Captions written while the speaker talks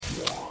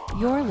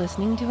You're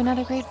listening to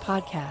another great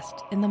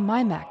podcast in the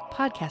MyMac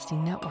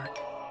Podcasting Network.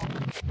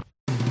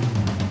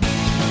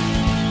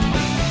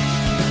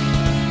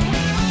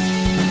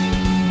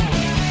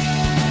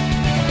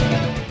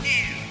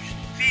 News,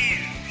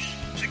 views,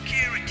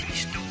 security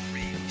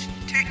stories,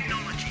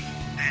 technology,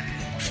 and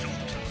all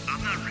sorts of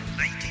other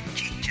related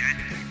chit-chat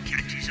that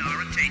catches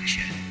our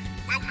attention.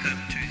 Welcome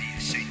to the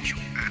Essential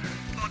Apple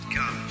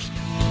Podcast.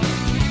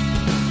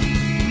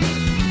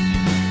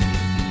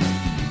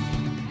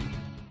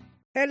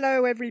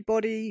 Hello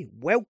everybody,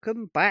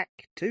 welcome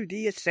back to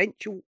the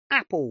Essential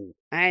Apple.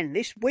 And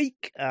this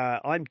week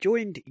I'm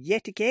joined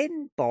yet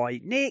again by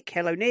Nick.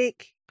 Hello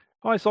Nick.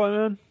 Hi,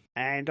 Simon.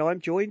 And I'm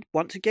joined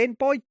once again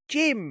by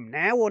Jim,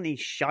 now on his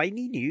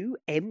shiny new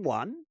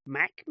M1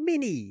 Mac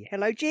Mini.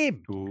 Hello,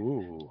 Jim.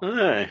 Ooh.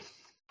 Aye.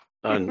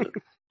 And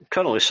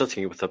currently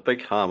sitting with a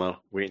big hammer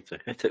waiting to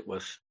hit it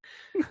with.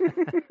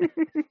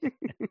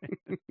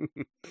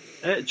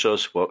 It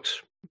just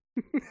works.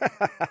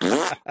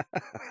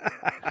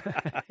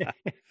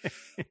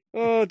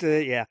 Oh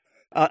dear, yeah.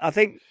 I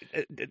think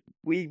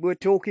we were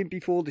talking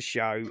before the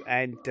show,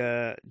 and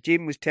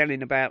Jim was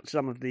telling about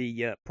some of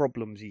the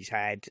problems he's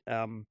had.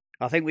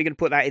 I think we're going to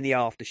put that in the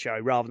after show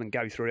rather than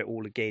go through it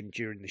all again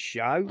during the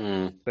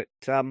show. But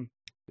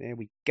there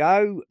we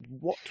go.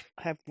 What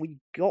have we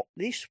got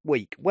this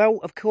week? Well,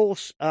 of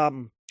course,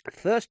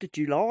 1st of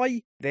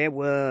July, there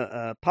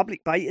were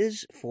public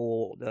betas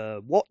for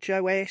the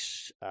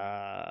WatchOS,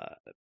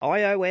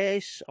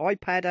 iOS,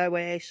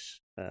 iPadOS,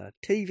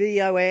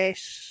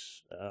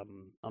 tvOS.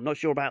 I'm not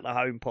sure about the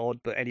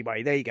HomePod, but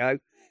anyway, there you go.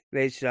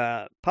 There's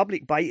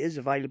public betas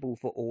available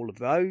for all of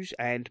those,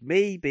 and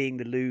me, being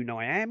the loon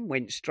I am,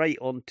 went straight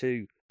on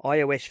to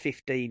iOS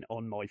 15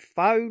 on my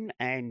phone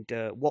and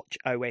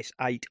WatchOS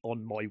 8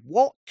 on my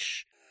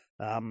watch.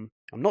 I'm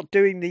not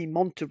doing the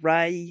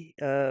Monterey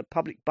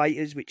public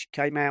betas, which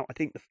came out, I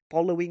think, the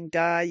following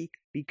day,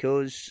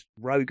 because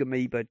Rogue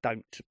Amoeba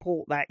don't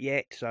support that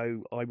yet,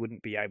 so I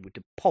wouldn't be able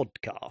to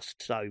podcast.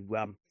 So,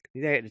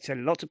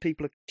 lots of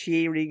people are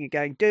cheering and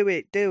going, do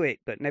it,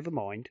 but never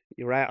mind,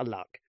 you're out of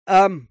luck.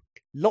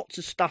 Lots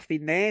of stuff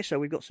in there, so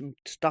we've got some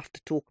stuff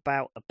to talk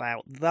about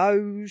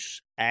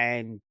those,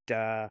 and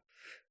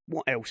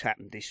what else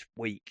happened this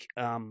week?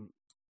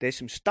 There's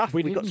some stuff.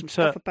 We've got some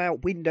stuff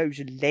about Windows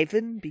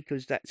 11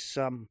 because that's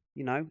in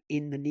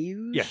the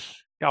news.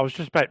 Yes, I was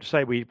just about to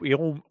say we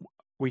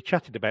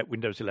chatted about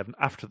Windows 11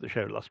 after the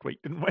show last week,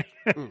 didn't we?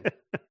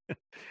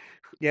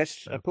 Yes,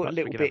 So I put a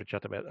little we can bit. have a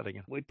chat about that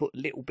again. We put a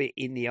little bit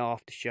in the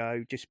after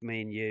show, just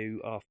me and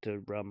you, after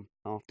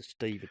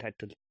Steve had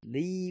to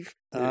leave.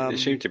 They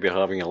seem to be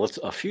having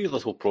a few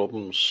little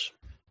problems.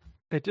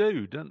 They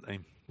do, don't they?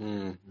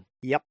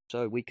 Yep.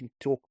 So we can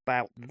talk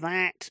about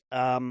that.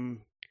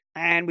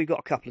 And we've got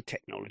a couple of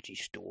technology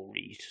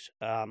stories.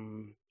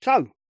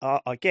 So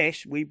I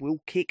guess we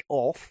will kick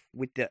off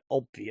with the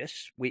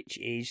obvious, which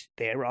is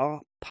there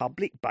are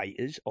public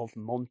betas of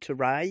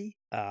Monterey,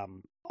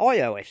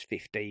 iOS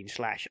 15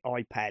 /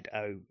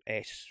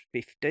 iPadOS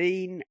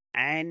 15,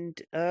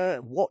 and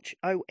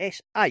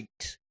WatchOS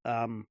 8.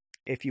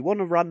 If you want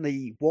to run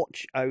the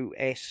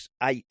WatchOS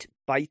 8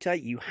 beta,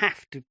 you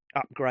have to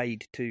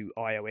upgrade to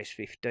iOS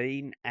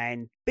 15,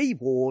 and be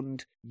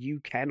warned, you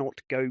cannot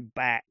go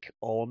back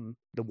on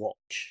the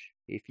watch.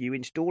 If you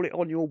install it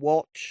on your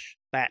watch,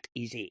 that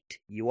is it.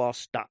 You are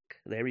stuck.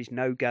 There is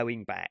no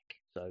going back.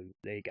 So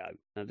there you go.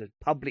 Now, the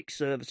public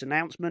service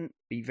announcement,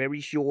 be very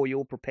sure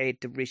you're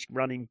prepared to risk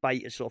running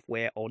beta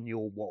software on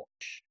your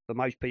watch. For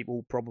most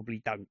people,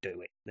 probably don't do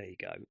it. There you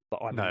go.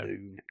 But I'm a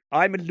loon.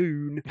 I'm a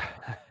loon.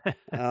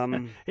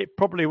 It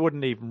probably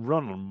wouldn't even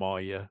run on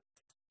my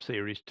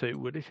Series 2,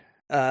 would it?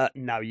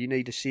 No, you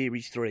need a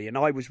Series 3. And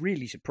I was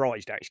really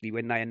surprised, actually,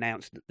 when they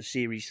announced that the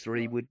Series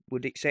 3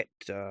 would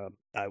accept,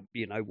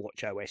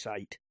 WatchOS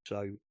 8.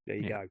 So there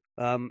you go.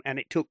 And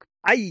it took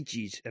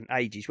ages and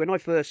ages. When I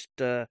first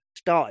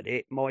started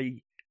it,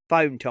 my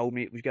phone told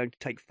me it was going to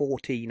take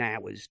 14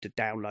 hours to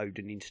download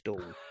and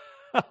install.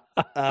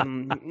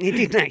 It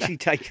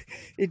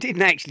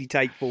didn't actually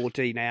take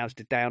 14 hours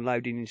to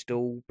download and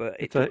install, but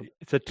it's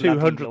a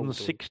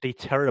 260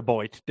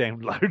 terabyte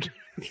download.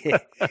 Yeah,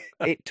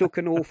 it took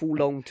an awful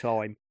long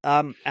time.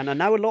 And I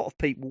know a lot of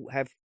people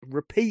have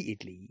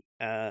repeatedly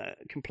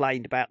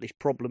complained about this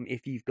problem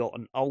if you've got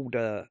an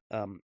older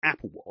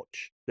Apple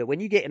Watch, that when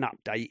you get an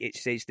update, it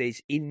says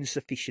there's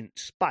insufficient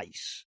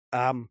space.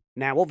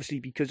 Now, obviously,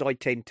 because I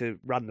tend to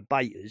run the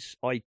betas,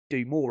 I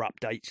do more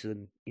updates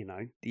than,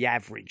 the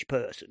average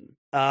person,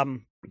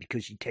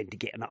 because you tend to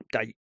get an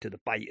update to the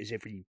betas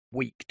every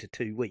week to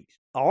 2 weeks.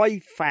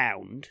 I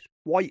found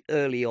quite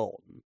early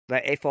on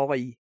that if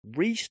I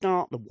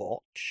restart the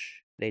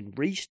watch, then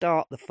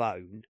restart the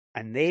phone,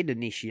 and then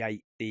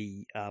initiate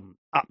the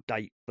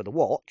update for the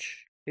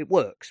watch, it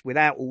works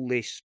without all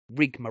this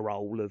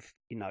rigmarole of,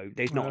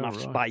 there's not enough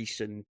space,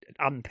 and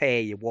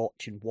unpair your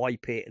watch and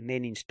wipe it and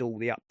then install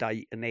the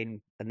update and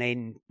then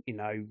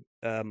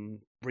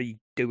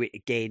redo it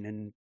again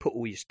and put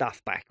all your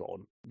stuff back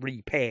on,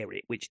 repair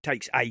it, which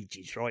takes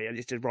ages, right? And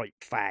it's a right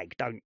fag.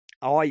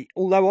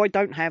 although I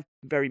don't have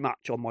very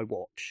much on my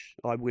watch,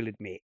 I will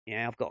admit.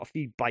 Yeah, I've got a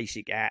few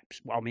basic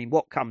apps. Well, I mean,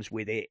 what comes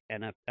with it,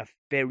 and a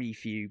very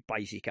few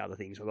basic other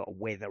things. I've got a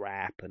weather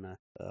app and a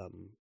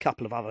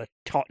couple of other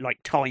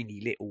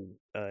tiny little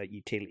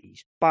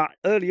utilities. But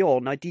early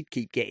on, I did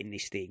keep getting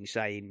this thing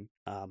saying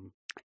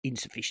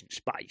insufficient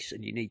space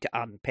and you need to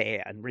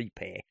unpair and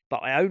repair,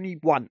 but I only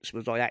once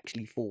was I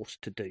actually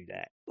forced to do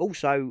that.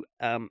 Also,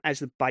 as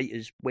the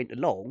betas went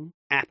along,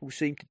 Apple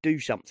seemed to do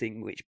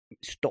something which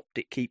stopped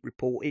it keep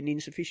reporting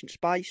insufficient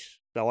space,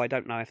 so I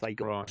don't know if they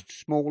got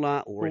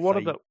smaller or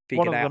if they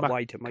figured out a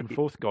way to make it.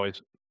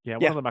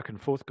 One of the Mac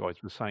and Forth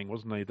guys was saying,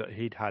 wasn't he, that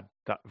he'd had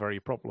that very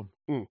problem.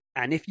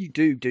 And if you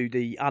do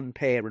the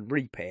unpair and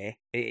repair,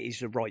 it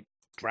is a right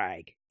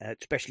drag,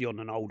 especially on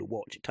an older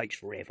watch. It takes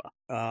forever.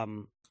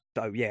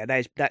 So yeah,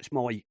 that's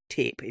my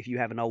tip. If you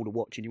have an older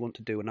watch and you want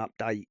to do an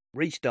update,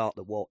 restart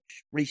the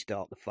watch,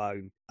 restart the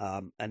phone,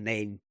 and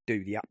then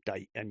do the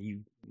update. And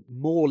you,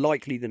 more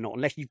likely than not,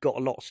 unless you've got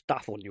a lot of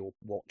stuff on your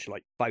watch,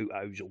 like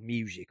photos or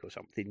music or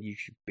something, you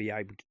should be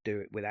able to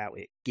do it without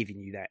it giving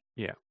you that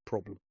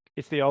problem.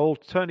 It's the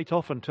old turn it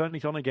off and turn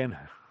it on again.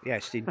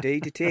 Yes,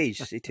 indeed it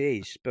is. It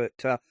is.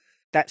 But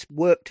that's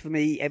worked for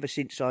me ever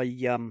since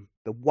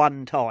the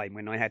one time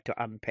when I had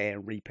to unpair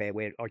and repair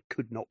where I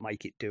could not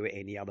make it do it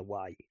any other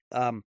way.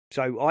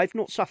 So I've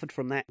not suffered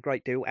from that a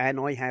great deal, and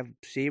I have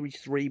Series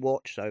 3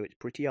 watch, so it's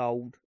pretty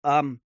old.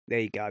 There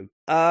you go.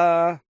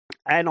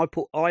 And I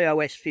put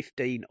iOS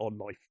 15 on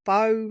my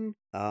phone,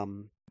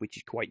 which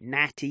is quite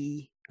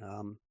natty.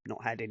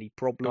 Not had any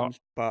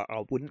problems, but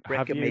I wouldn't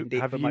recommend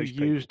it for most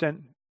people.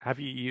 Have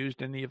you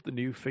used any of the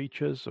new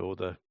features or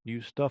the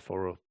new stuff,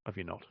 or have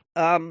you not?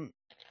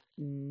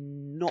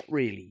 Not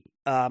really.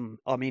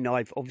 I mean,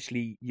 I've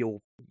obviously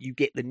you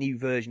get the new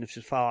version of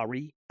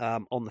Safari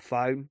on the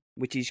phone,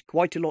 which is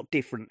quite a lot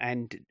different.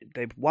 And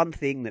the one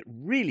thing that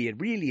really,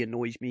 really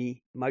annoys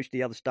me, most of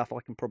the other stuff I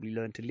can probably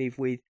learn to live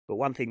with, but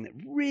one thing that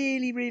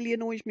really, really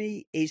annoys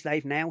me is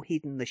they've now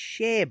hidden the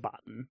share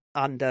button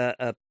under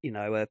a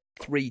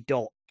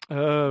 3-dot.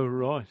 Oh,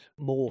 right.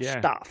 More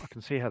stuff. I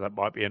can see how that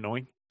might be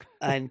annoying.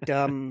 And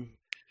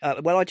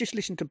well, I just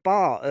listened to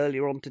Bart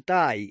earlier on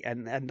today,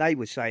 and they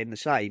were saying the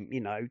same.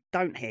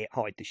 Don't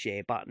hide the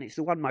share button. It's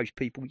the one most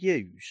people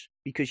use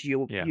because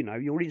you're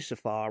in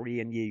Safari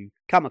and you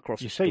come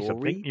across a story. See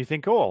something, you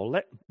think, oh,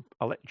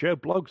 I'll let Joe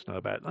Blogs know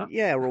about that.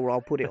 Yeah, or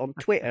I'll put it on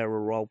Twitter,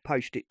 or I'll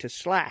post it to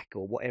Slack,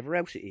 or whatever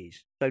else it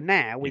is. So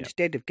now,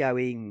 instead of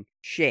going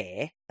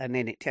share and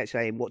then it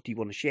saying what do you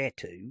want to share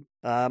to,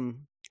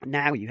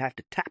 now you have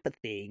to tap a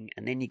thing,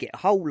 and then you get a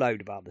whole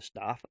load of other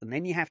stuff, and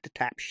then you have to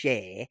tap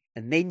share,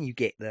 and then you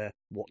get the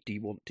what do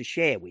you want to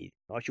share with.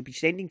 I shall be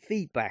sending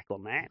feedback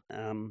on that.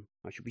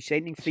 I shall be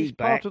sending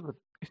feedback.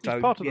 It's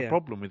part of the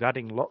problem with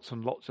adding lots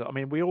and lots of. I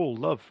mean, we all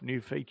love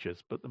new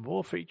features, but the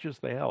more features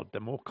they add, the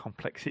more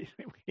complex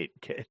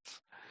it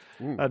gets.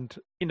 And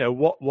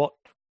what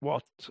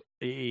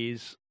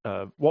is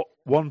what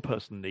one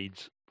person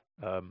needs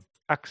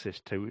access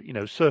to,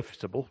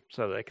 surfaceable,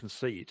 so they can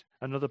see it.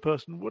 Another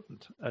person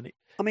wouldn't, and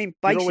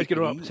basically, you're always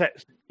going to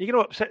upset. You're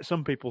going to upset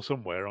some people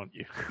somewhere, aren't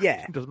you?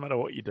 Yeah, it doesn't matter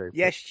what you do.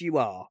 Yes, you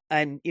are,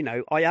 and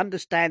I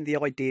understand the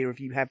idea of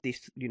you have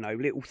this,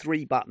 little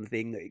 3-button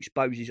thing that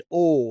exposes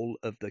all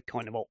of the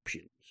kind of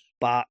options,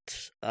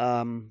 but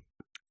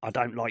I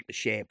don't like the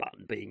share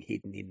button being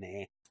hidden in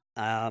there.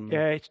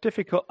 Yeah, it's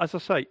difficult. As I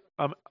say,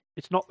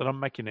 it's not that I'm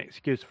making an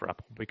excuse for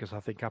Apple, because I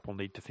think Apple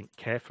need to think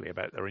carefully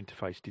about their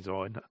interface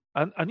design,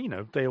 and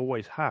they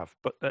always have,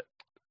 but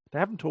they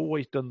haven't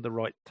always done the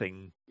right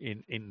thing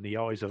in the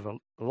eyes of a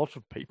lot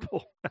of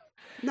people.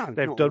 No,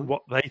 they've done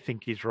what they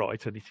think is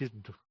right, and it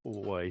isn't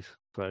always.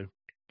 So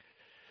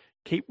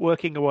keep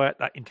working away at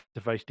that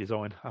interface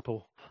design,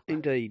 Apple.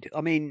 Indeed.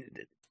 I mean,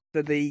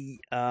 for the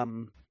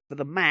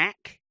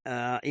Mac.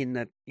 In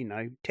the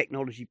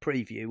technology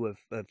preview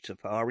of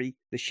Safari,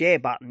 the share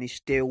button is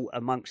still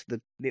amongst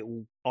the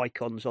little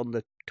icons on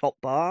the top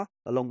bar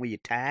along with your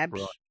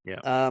tabs. Right.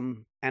 Yeah.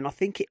 And I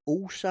think it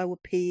also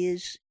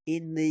appears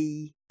in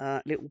the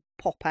little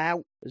pop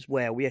out as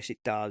well. Yes, it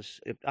does,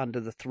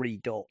 under the 3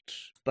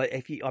 dots. But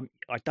if you,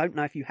 I don't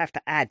know if you have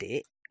to add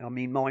it. I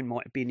mean, mine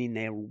might have been in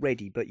there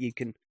already, but you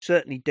can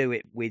certainly do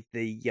it with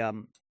the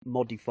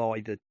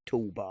modify the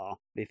toolbar.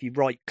 If you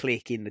right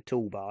click in the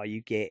toolbar,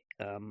 you get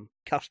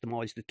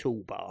customize the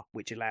toolbar,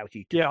 which allows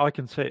you to. Yeah, I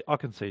can see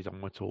it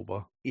on my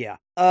toolbar. Yeah.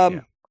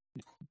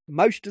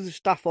 Most of the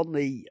stuff on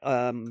the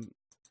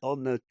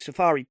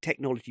Safari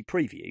technology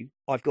preview,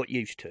 I've got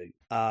used to.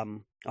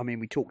 I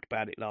mean, we talked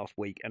about it last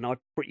week, and I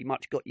pretty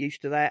much got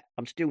used to that.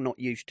 I'm still not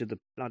used to the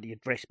bloody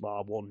address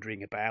bar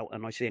wandering about,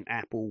 and I sent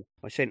Apple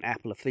a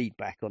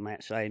feedback on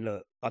that, saying,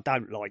 look, I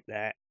don't like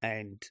that,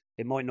 and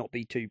it might not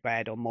be too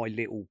bad on my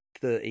little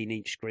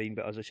 13-inch screen,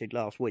 but as I said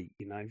last week,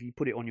 if you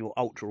put it on your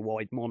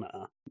ultra-wide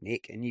monitor,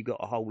 Nick, and you've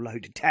got a whole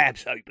load of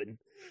tabs open,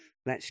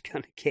 that's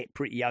going to get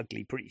pretty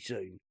ugly pretty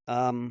soon.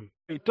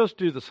 It does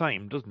do the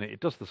same, doesn't it? It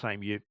does the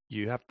same.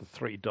 You have the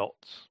 3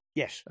 dots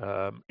Yes.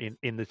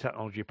 In the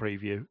technology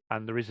preview,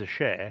 and there is a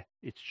share.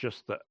 It's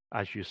just that,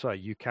 as you say,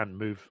 you can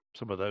move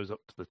some of those up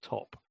to the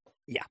top.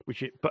 Yeah.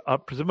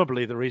 But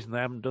presumably the reason they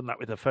haven't done that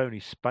with the phone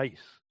is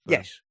space. So.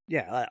 Yes.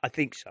 Yeah, I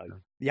think so.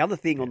 The other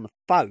thing on the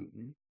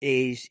phone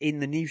is in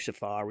the new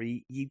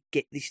Safari, you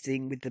get this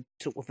thing with the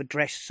sort of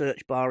address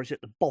search bar is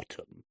at the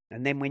bottom,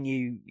 and then when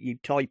you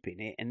type in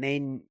it, and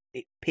then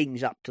it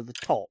pings up to the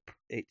top.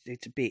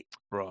 It's a bit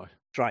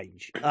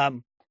strange.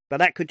 But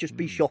that could just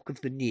be shock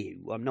of the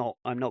new. I'm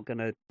not going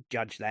to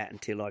judge that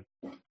until I've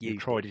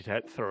tried it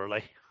out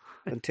thoroughly.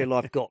 Until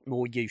I've got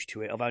more used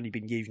to it. I've only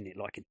been using it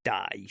like a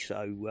day,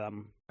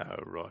 so oh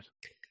right.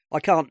 I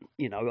can't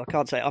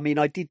say. I mean,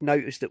 I did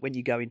notice that when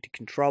you go into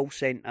Control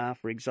Center,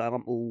 for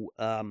example,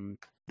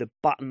 the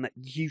button that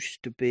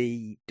used to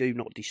be Do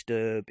Not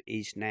Disturb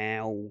is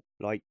now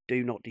like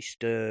Do Not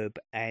Disturb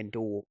and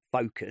or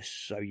Focus,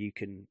 so you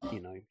can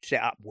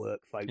set up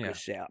work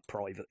focus, set up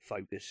private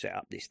focus, set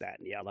up this, that,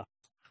 and the other.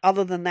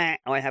 Other than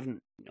that, I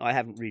haven't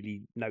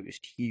really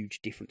noticed huge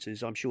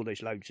differences. I'm sure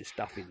there's loads of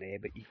stuff in there,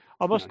 but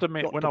I must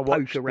admit, when I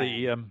watched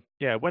when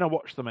I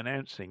watched them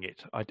announcing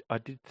it, I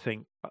did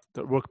think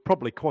there were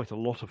probably quite a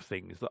lot of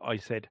things that I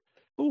said,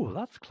 "Oh,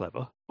 that's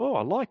clever. Oh,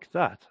 I like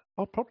that.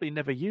 I'll probably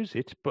never use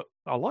it, but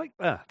I like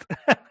that."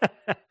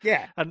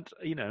 Yeah, and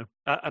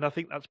and I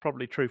think that's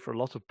probably true for a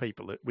lot of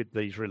people with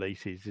these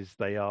releases. Is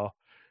they are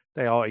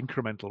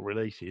incremental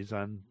releases,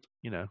 and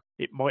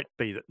it might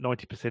be that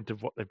 90%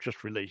 of what they've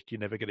just released you're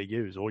never going to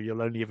use, or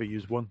you'll only ever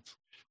use once.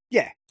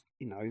 Yeah,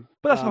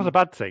 But that's not a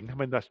bad thing. I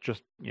mean, that's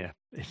just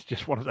it's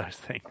just one of those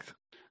things.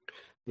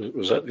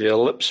 Was that the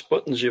ellipse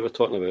buttons you were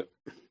talking about?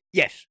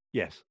 Yes.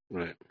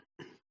 Right.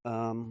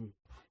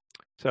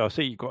 So I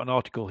see you've got an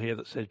article here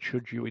that said,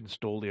 should you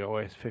install the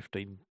iOS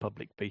 15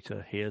 public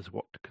beta? Here's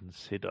what to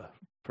consider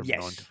from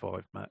 9 to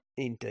 5, Matt.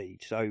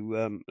 Indeed. So,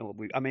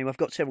 I've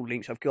got several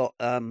links. I've got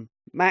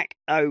Mac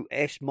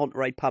OS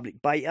Monterey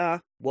public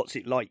beta. What's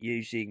it like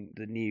using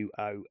the new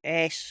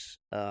OS,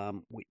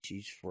 which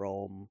is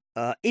from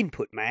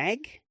Input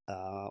Mag.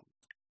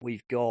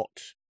 We've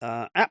got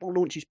Apple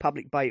launches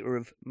public beta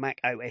of Mac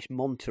OS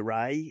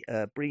Monterey,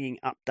 bringing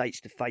updates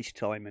to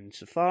FaceTime and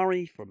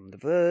Safari from The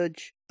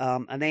Verge.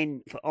 And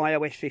then for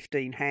iOS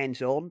 15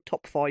 hands-on,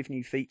 top 5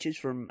 new features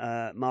from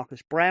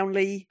Marcus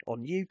Brownlee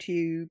on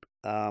YouTube.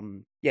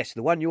 Yes,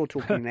 the one you're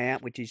talking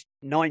about, which is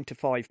 9 to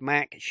 5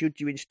 Mac. Should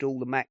you install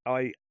the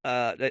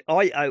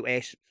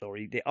iOS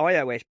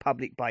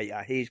public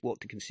beta? Here's what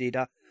to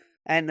consider.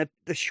 And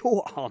the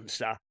short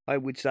answer, I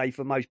would say,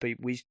 for most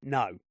people is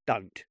no,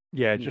 don't.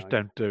 Yeah, just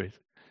don't do it.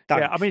 Don't.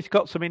 Yeah, I mean, it's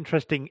got some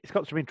interesting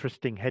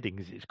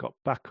headings. It's got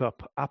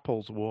backup,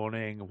 Apple's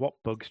warning, what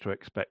bugs to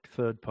expect,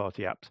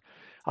 third-party apps.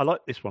 I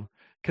like this one.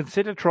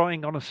 Consider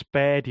trying on a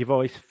spare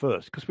device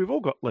first, because we've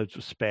all got loads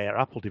of spare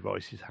Apple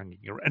devices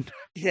hanging around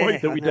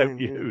that we don't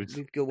use.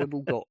 We've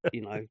all got,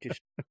 just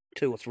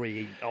 2 or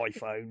 3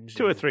 iPhones.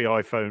 2 or 3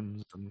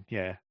 iPhones, and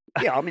yeah.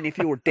 Yeah, I mean, if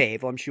you're a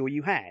dev, I'm sure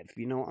you have.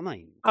 You know what I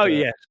mean? Oh,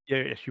 yes,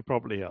 you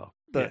probably are.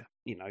 But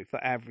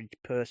for average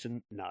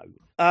person, no.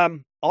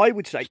 I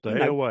would say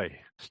stay away.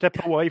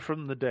 Step away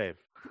from the dev.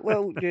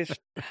 Well, just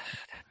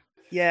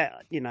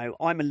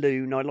I'm a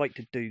loon. I like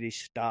to do this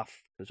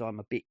stuff because I'm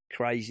a bit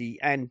crazy,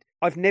 and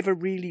I've never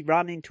really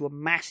run into a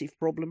massive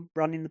problem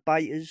running the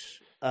betas.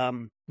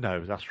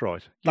 No, that's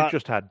right. You've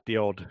just had the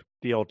odd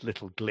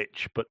little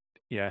glitch, but.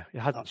 Yeah, it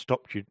hasn't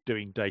stopped you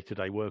doing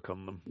day-to-day work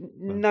on them.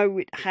 No,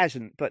 it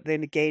hasn't. But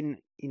then again,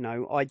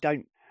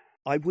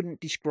 I wouldn't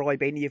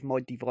describe any of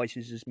my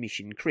devices as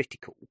mission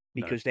critical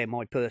because they're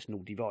my personal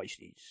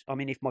devices. I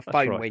mean, if my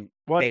phone went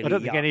belly I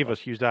don't think up, any of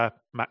us used our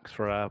Macs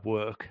for our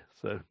work.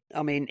 So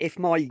I mean, if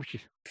my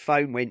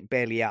phone went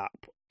belly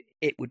up,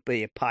 it would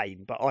be a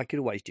pain, but I could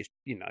always just,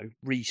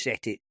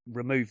 reset it,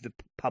 remove the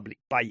public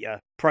beta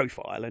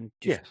profile, and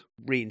just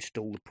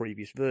reinstall the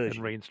previous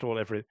version. And reinstall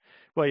everything.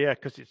 Well, yeah,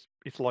 because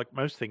it's like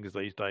most things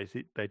these days.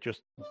 They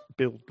just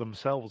build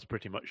themselves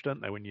pretty much,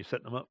 don't they, when you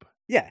set them up?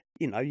 Yeah,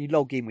 you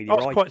log in with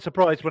your I was quite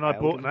surprised when I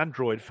bought an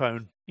Android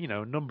phone,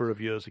 a number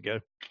of years ago,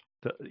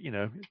 that,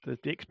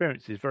 the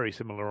experience is very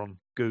similar on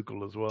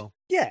Google as well.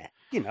 Yeah,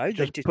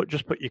 just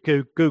put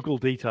your Google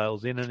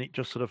details in, and it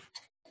just sort of...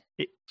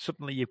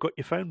 suddenly you've got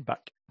your phone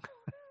back.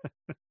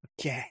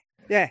 Yeah.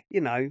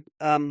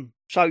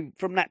 So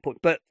from that point,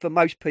 but for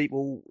most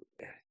people,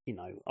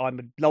 I'm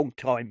a long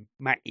time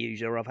Mac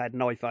user. I've had an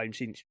iPhone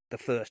since the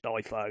first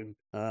iPhone.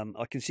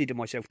 I consider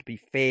myself to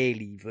be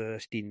fairly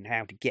versed in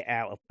how to get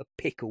out of a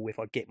pickle if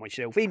I get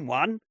myself in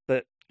one.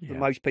 But for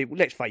most people,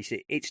 let's face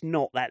it, it's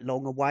not that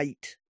long a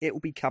wait. It will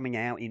be coming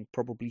out in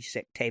probably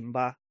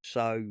September.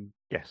 So,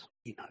 yes,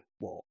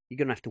 what? You're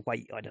going to have to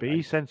wait, I don't know.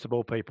 Be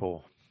sensible,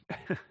 people.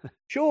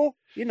 Sure,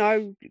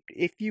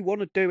 if you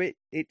want to do it,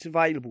 it's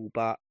available,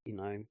 but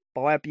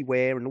buyer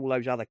beware and all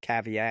those other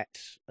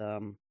caveats.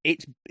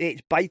 It's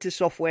beta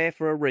software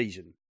for a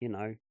reason.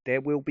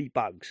 There will be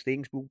bugs,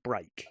 things will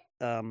break.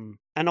 And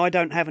I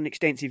don't have an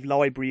extensive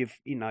library of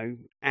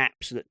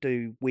apps that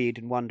do weird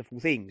and wonderful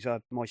things.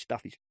 My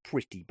stuff is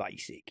pretty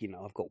basic.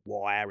 I've got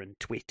Wire and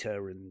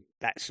Twitter and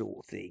that sort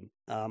of thing.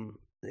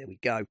 There we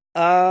go.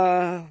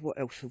 What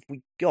else have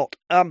we got?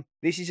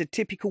 This is a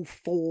typical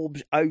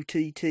Forbes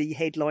OTT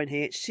headline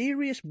here.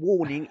 Serious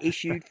warning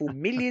issued for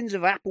millions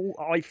of Apple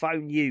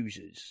iPhone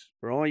users.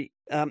 Right.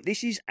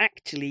 This is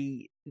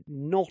actually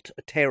not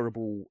a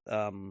terrible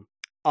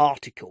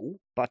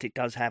article, but it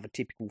does have a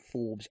typical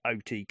Forbes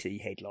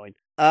OTT headline.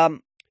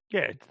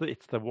 Yeah,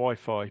 it's the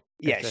Wi-Fi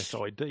Yes.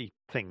 SSID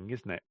thing,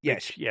 isn't it?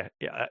 Yes. Which,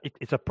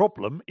 it's a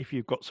problem if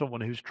you've got someone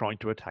who's trying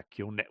to attack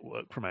your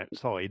network from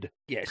outside.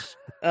 Yes.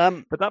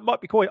 But that might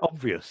be quite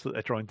obvious that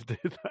they're trying to do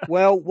that.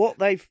 Well, what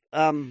they're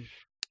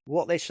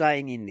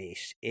saying in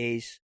this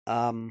is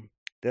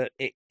that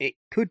it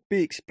could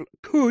be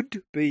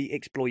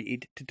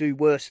exploited to do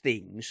worse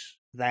things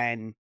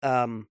than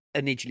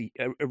originally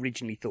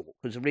thought,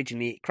 because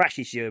originally it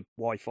crashes your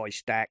Wi-Fi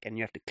stack and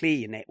you have to clear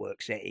your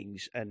network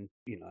settings and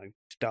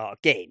start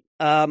again.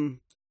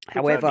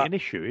 However, it's only an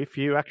issue if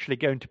you're actually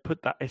going to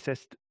put that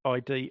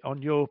SSID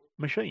on your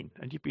machine,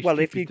 and you'd be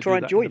if you try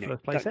and join it,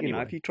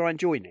 anyway. if you try and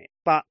join it,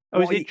 but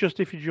is it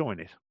just if you join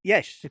it?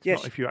 Yes, it's yes.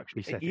 not if you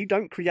actually set it. You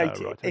don't create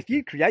it. Right, if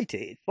you create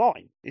it, it's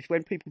fine. It's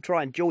when people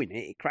try and join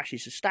it, it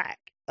crashes the stack.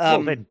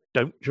 Well, then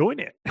don't join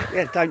it.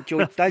 Yeah, don't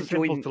join. Don't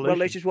join. Solution. Well,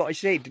 this is what I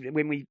said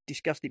when we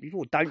discussed it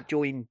before. Don't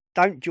join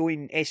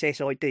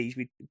SSIDs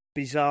with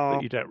bizarre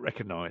that you don't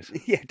recognise.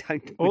 Yeah,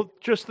 don't. Or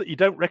just that you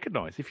don't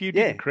recognise. If you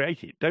didn't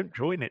create it, don't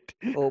join it.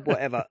 Or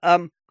whatever.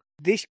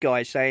 This guy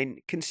is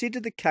saying,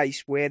 consider the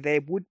case where there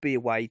would be a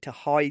way to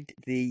hide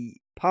the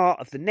part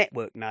of the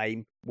network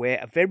name where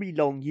a very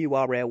long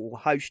URL or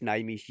host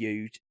name is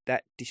used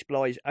that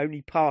displays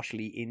only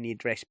partially in the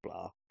address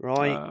bar,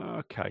 right?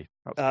 Okay,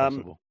 that's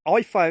possible.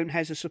 iPhone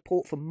has a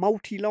support for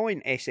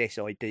multi-line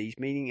SSIDs,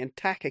 meaning an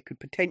attacker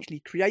could potentially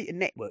create a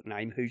network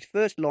name whose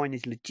first line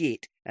is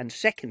legit and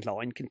second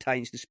line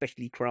contains the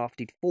specially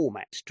crafted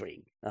format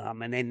string.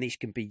 And then this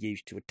can be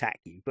used to attack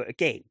you. But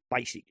again,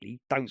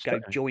 basically, don't go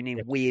joining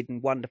weird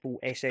and wonderful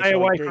SSIDs. Stay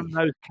away from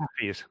those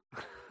cafes.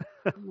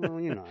 Well,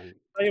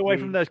 stay away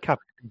from those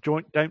cafes.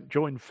 Don't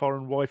join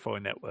foreign Wi-Fi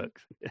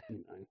networks.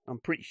 I'm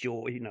pretty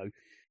sure,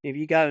 if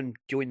you go and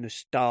join the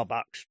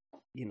Starbucks,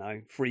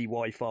 free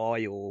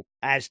Wi-Fi or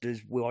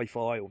Asda's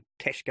Wi-Fi or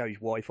Tesco's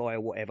Wi-Fi or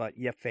whatever,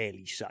 you're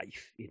fairly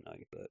safe,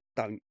 but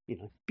don't,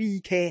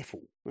 be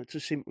careful. That's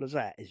as simple as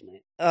that, isn't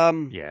it?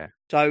 Yeah.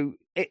 So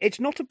it's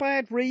not a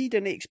bad read,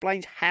 and it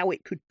explains how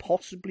it could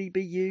possibly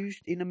be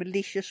used in a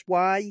malicious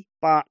way.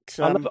 But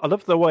I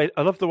love the way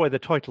the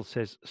title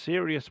says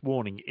 "serious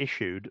warning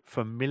issued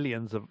for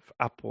millions of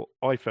Apple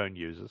iPhone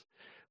users."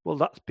 Well,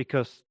 that's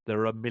because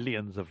there are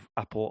millions of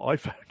Apple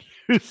iPhone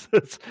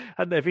users,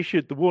 and they've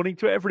issued the warning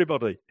to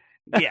everybody.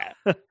 Yeah.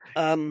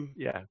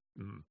 Yeah.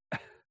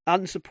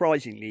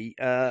 Unsurprisingly,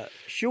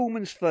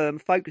 Schulman's firm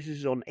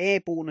focuses on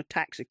airborne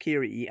attack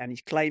security, and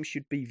his claims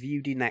should be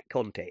viewed in that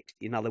context.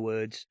 In other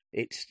words,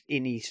 it's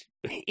in his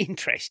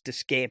interest to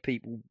scare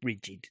people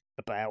rigid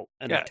about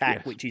an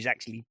attack, which is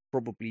actually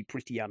probably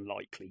pretty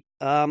unlikely.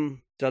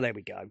 So there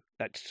we go.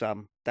 That's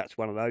one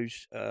of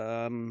those.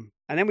 And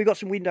then we've got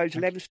some Windows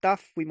 11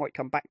 stuff. We might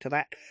come back to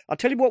that. I'll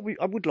tell you what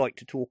I would like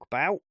to talk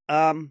about.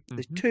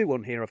 There's two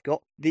on here I've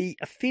got. The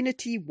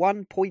Affinity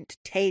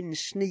 1.10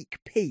 sneak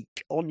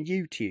peek on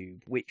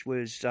YouTube, which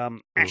was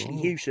Ashley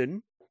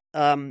Hewson.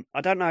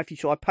 I don't know if you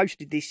saw. I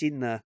posted this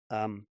in the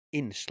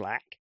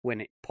Slack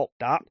when it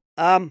popped up.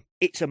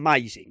 It's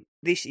amazing.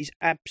 This is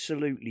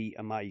absolutely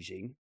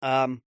amazing.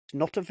 It's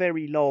not a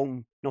very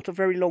long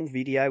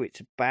video.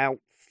 It's about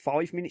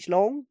 5 minutes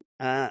long,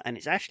 and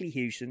it's Ashley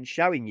Hewson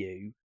showing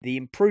you the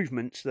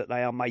improvements that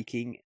they are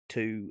making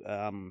to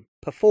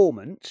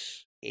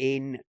performance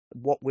in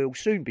what will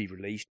soon be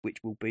released, which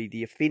will be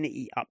the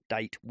Affinity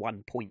Update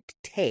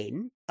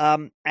 1.10.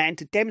 And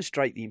to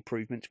demonstrate the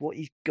improvements, what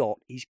he's got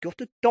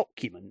a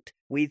document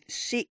with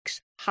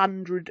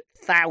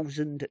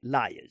 600,000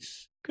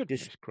 layers.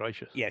 Goodness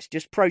gracious. Yes,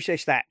 just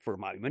process that for a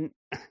moment,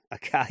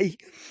 okay?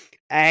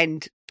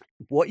 And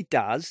what he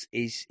does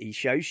is he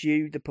shows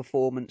you the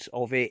performance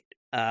of it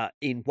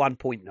in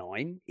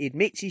 1.9. He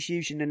admits he's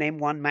using an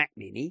M1 Mac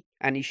Mini,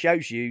 and he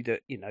shows you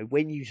that,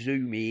 when you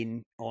zoom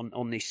in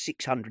on this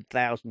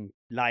 600,000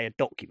 layer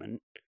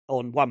document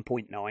on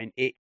 1.9,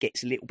 it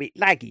gets a little bit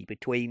laggy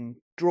between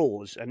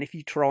drawers. And if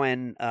you try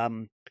and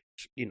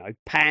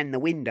pan the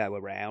window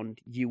around,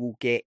 you will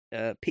get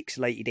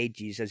pixelated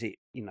edges as it,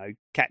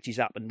 catches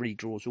up and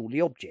redraws all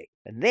the object.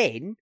 And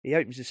then he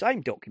opens the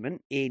same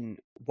document in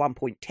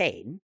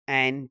 1.10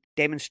 and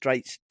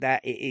demonstrates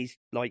that it is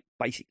like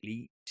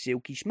basically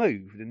silky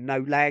smooth and no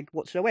lag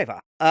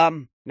whatsoever.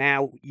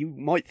 Now you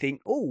might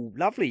think, oh,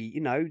 lovely,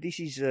 this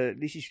is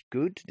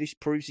good. This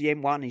proves the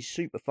M1 is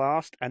super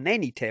fast. And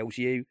then he tells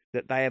you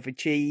that they have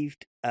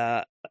achieved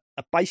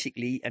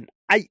basically an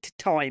 8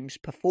 times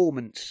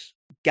performance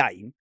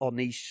gain on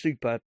these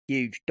super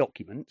huge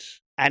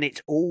documents, and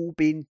it's all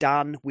been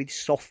done with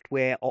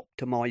software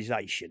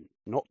optimization,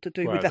 not to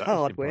do with the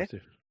hardware.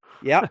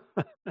 Yeah,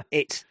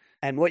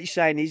 and what you're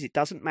saying is it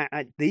doesn't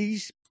matter.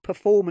 These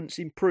performance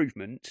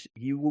improvements,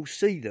 you will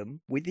see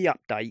them with the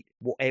update,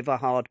 whatever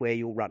hardware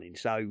you're running.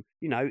 So,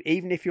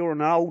 even if you're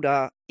on an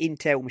older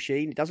Intel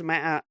machine, it doesn't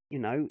matter,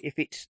 if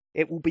it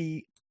will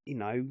be,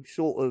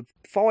 sort of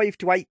 5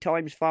 to 8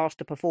 times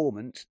faster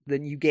performance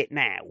than you get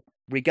now,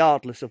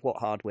 regardless of what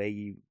hardware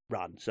you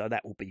run. So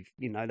that will be,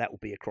 that will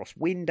be across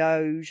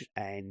Windows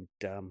and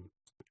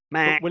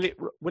Mac.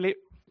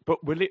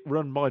 But will it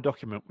run my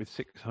document with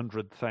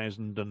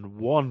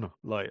 600,001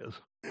 layers?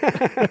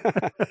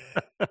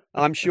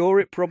 I'm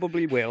sure it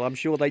probably will. I'm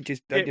sure they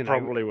just...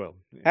 probably will.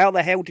 Yeah. How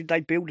the hell did they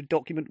build a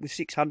document with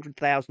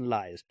 600,000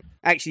 layers?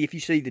 Actually, if you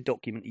see the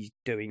document he's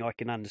doing, I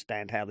can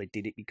understand how they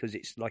did it, because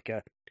it's like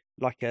a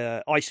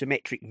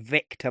isometric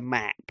vector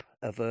map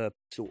of a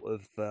sort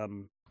of,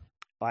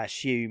 I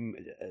assume,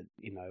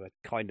 a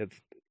kind of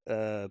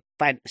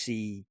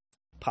fancy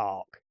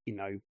park,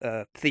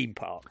 theme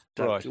park.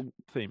 So right.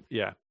 Theme.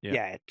 Yeah.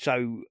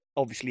 So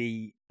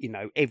obviously,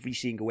 every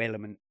single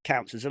element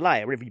counts as a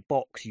layer. Every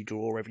box you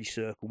draw, every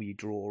circle you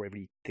draw,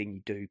 everything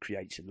you do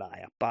creates a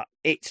layer. But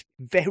it's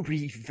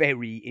very,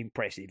 very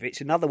impressive. It's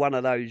another one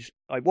of those,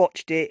 I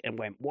watched it and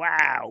went,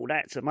 wow,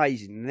 that's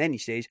amazing. And then he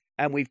says,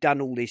 and we've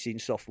done all this in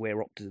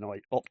software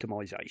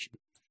optimization,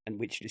 and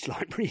which is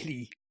like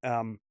really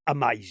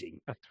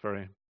amazing. That's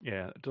very,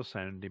 it does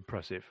sound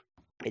impressive.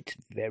 It's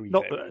very,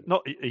 not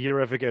you're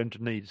ever going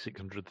to need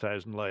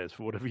 600,000 layers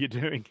for whatever you're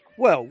doing.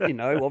 Well,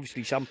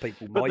 obviously some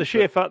people might. But the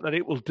sheer fact that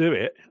it will do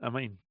it, I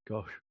mean,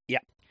 gosh. Yeah.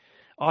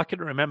 I can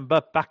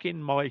remember back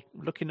in my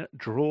looking at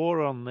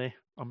Draw on my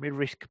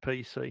RISC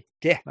PC.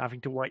 Yeah. Having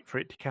to wait for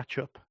it to catch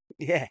up.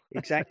 Yeah,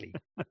 exactly.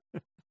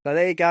 So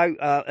there you go.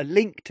 A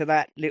link to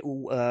that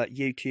little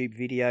YouTube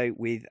video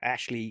with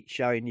Ashley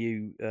showing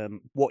you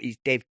what his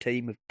dev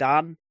team have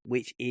done,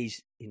 which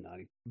is,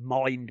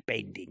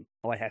 mind-bending,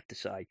 I have to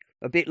say.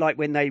 A bit like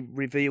when they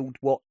revealed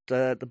what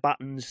the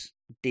buttons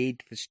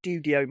did for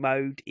studio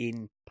mode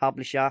in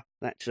Publisher.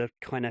 That's a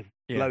kind of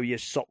blow your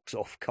socks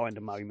off kind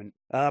of moment.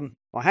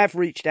 I have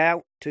reached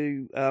out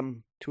to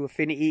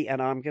Affinity,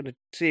 and I'm going to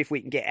see if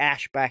we can get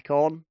Ash back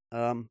on.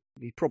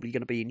 He's probably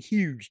going to be in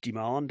huge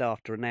demand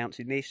after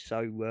announcing this.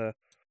 So,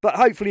 but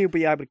hopefully he'll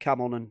be able to come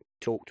on and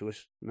talk to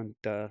us and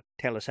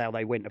tell us how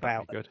they went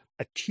about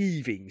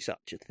achieving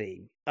such a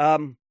thing.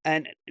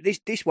 And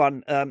this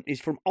one is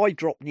from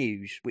iDrop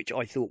News, which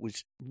I thought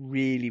was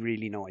really,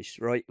 really nice,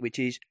 right? Which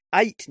is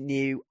 8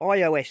 new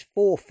iOS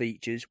 4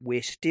 features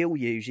we're still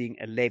using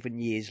 11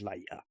 years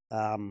later.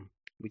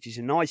 Which is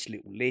a nice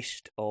little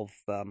list of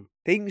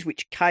things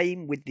which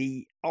came with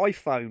the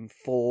iPhone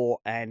 4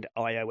 and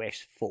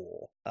iOS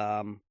 4.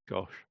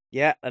 Gosh.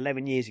 Yeah,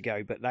 11 years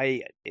ago. But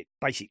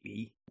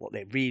basically, what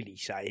they're really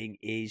saying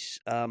is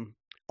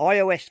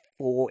iOS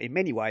 4, in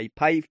many ways,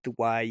 paved the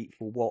way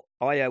for what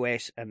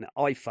iOS and the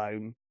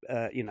iPhone,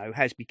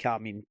 has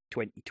become in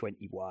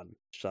 2021.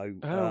 So,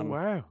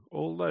 wow,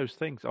 all those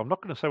things. I'm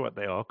not going to say what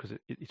they are because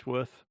it's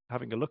worth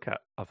having a look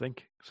at, I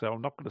think. So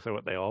I'm not going to say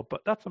what they are,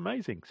 but that's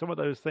amazing. Some of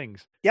those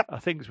things are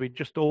things we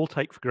just all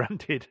take for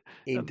granted.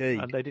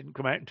 Indeed. And they didn't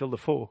come out until the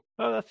 4.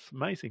 Oh, that's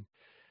amazing.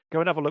 Go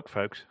and have a look,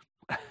 folks.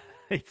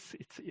 It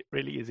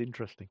really is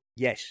interesting.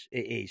 Yes, it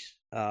is.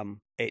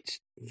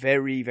 It's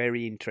very,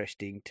 very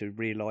interesting to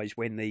realise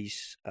when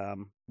these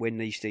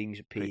things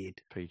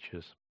appeared.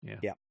 Features, yeah.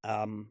 Yeah.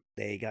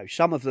 There you go.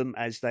 Some of them,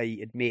 as they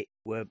admit,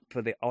 were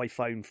for the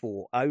iPhone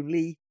 4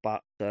 only,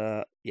 but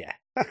yeah.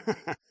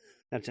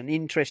 That's an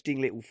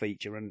interesting little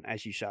feature, and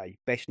as you say,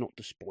 best not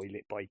to spoil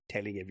it by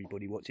telling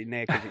everybody what's in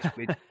there, because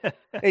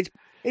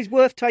it's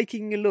worth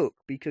taking a look,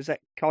 because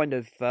that kind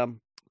of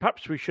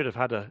perhaps we should have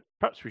had a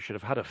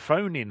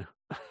phone in,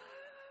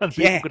 and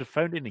people could have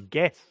phoned in and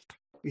guessed.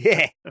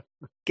 Yeah,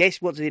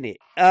 guess what's in it.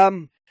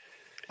 Oh,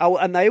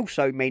 and they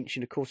also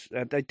mention, of course,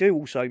 they do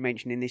also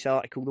mention in this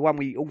article, the one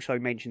we also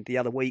mentioned the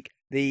other week,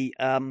 the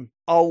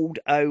Old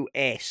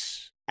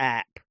OS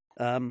app,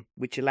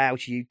 which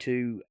allows you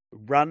to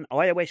run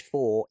iOS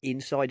 4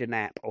 inside an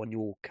app on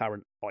your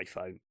current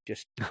iPhone,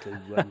 just to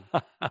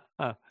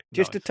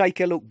take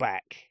a look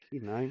back,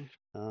 there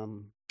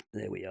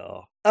we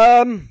are.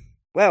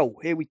 Well,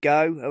 here we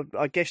go.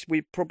 I guess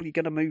we're probably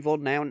going to move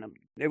on now.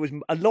 There was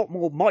a lot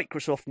more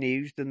Microsoft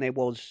news than there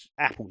was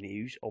Apple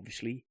news,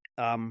 obviously.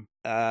 So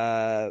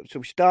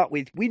we start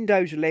with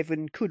Windows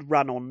 11 could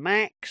run on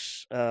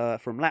Macs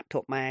from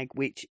Laptop Mag,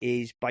 which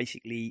is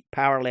basically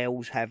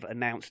Parallels have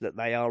announced that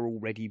they are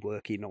already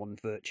working on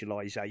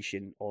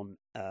virtualization on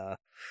for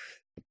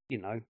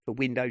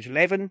Windows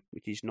 11,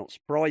 which is not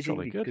surprising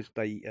because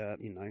they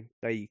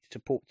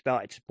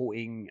started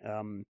supporting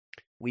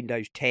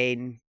Windows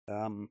 10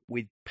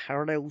 with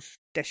Parallels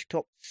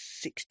Desktop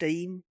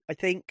 16, I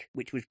think,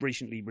 which was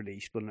recently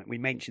released. Wasn't it? We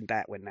mentioned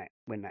that when that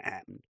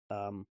happened,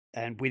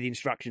 and with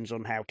instructions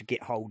on how to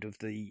get hold of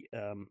the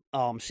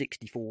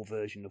ARM64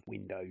 version of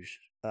Windows.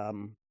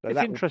 It's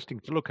interesting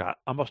to look at.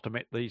 I must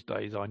admit, these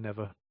days I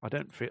never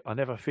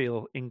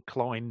feel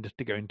inclined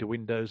to go into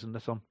Windows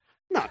unless I'm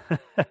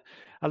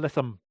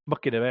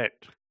mucking about.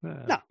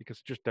 Because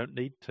I just don't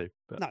need to.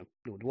 But no,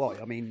 nor do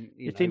I. I mean,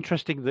 it's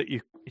interesting that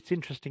you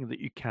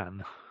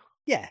can.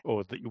 Yeah.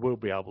 Or that you will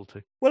be able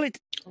to. Well, it's,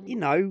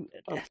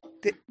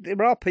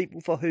 there are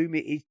people for whom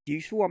it is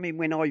useful. I mean,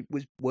 when I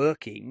was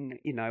working,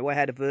 I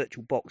had a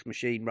VirtualBox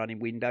machine running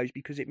Windows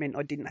because it meant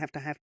I didn't have to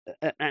have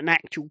an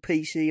actual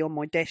PC on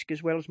my desk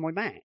as well as my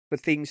Mac for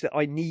things that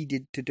I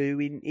needed to do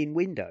in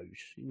Windows,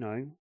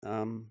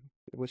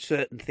 there were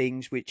certain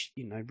things which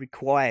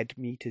required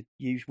me to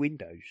use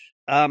Windows.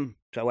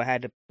 So I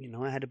had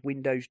a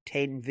Windows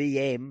 10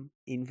 VM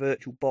in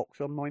VirtualBox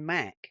on my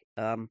Mac.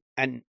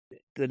 And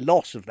the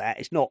loss of that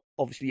is not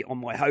obviously on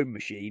my home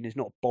machine. Has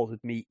not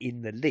bothered me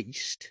in the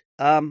least.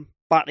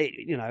 But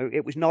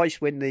it was nice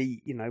when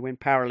when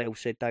Parallel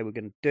said they were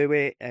going to do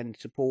it and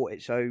support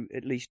it. So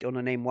at least on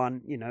an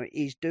M1, it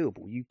is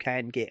doable. You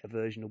can get a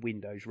version of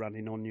Windows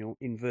running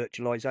in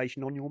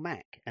virtualization on your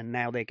Mac, and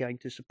now they're going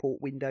to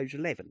support Windows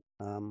 11.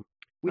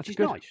 Which is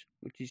nice.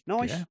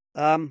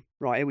 Yeah.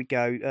 Right, here we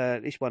go.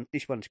 This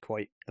one's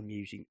quite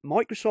amusing.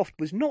 Microsoft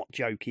was not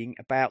joking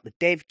about the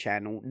dev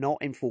channel not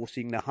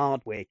enforcing the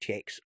hardware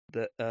checks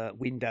that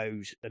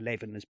Windows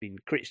 11 has been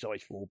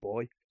criticised for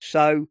by.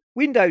 So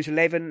Windows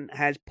 11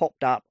 has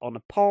popped up on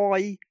a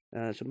Pi,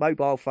 some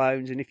mobile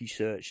phones, and if you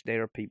search,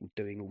 there are people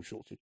doing all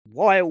sorts of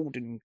wild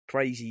and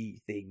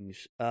crazy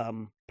things.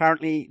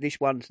 Apparently, this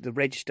one's the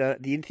register.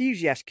 The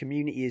enthusiast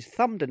community has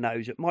thumbed a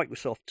nose at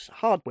Microsoft's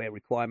hardware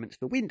requirements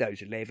for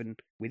Windows 11,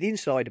 with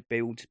insider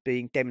builds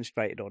being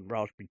demonstrated on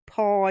Raspberry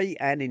Pi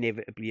and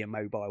inevitably a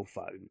mobile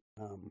phone.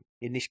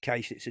 In this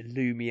case, it's a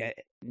Lumia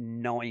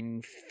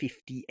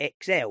 950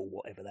 XL,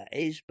 whatever that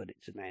is, but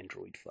it's an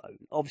Android phone.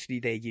 Obviously,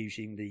 they're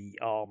using the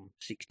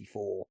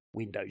ARM64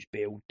 Windows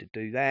build to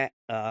do that.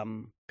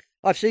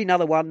 I've seen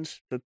other ones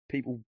for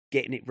people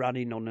getting it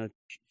running on a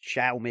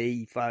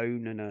Xiaomi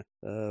phone and a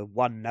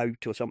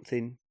OneNote or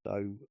something.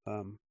 So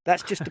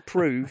that's just to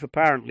prove,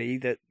 apparently,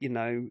 that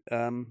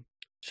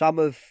some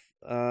of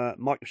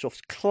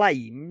Microsoft's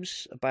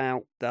claims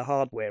about the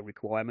hardware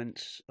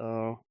requirements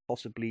are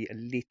possibly a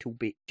little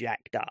bit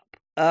jacked up.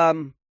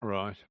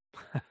 Right.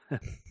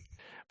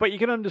 But you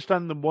can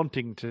understand them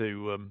wanting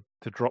to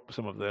drop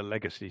some of their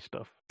legacy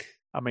stuff.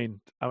 I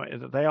mean,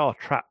 they are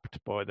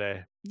trapped by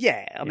their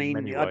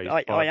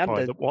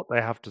what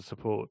they have to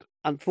support.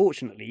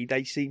 Unfortunately,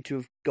 they seem to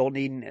have gone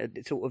in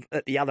sort of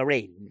at the other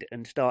end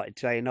and started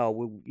saying, "Oh,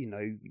 well, you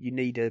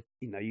need at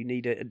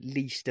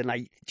least an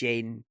 8th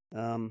gen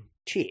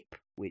chip,"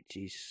 which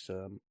is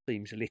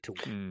seems a little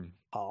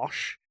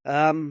harsh.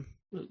 There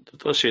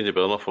does seem to be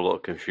an awful lot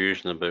of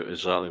confusion about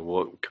exactly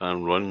what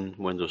can run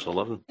Windows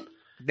 11.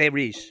 There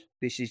is.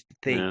 This is the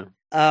thing.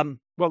 Yeah.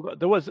 Well,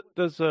 there's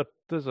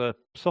a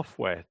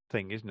software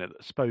thing, isn't it,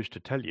 that's supposed to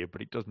tell you,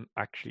 but it doesn't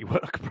actually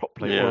work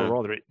properly, or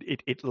rather,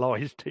 it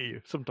lies to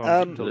you.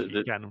 Sometimes it tells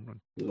you can run.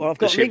 Well,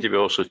 they seem to be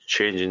also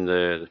changing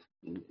they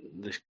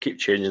keep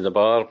changing the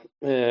bar.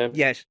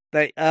 Yes,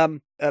 they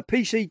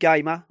PC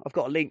Gamer. I've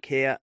got a link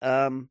here.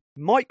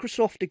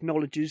 Microsoft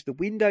acknowledges the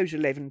Windows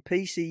 11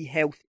 PC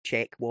health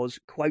check was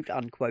quote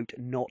unquote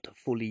not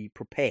fully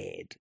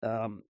prepared.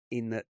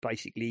 In that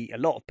basically a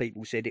lot of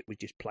people said it was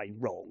just plain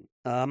wrong.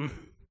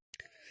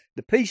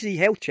 The PC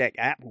Health Check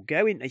app will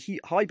go into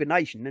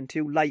hibernation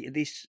until later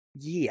this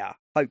year,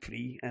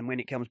 hopefully, and when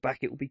it comes back,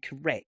 it will be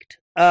correct.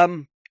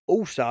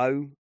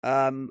 Also,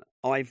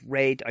 I've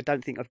read, I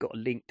don't think I've got a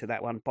link to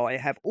that one, but I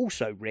have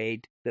also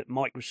read that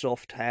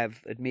Microsoft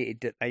have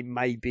admitted that they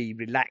may be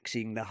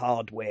relaxing the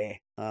hardware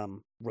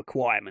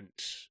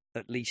requirements,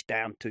 at least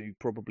down to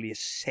probably a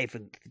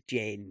 7th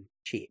gen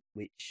chip,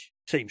 which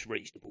seems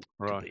reasonable,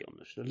 to be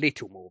honest. A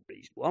little more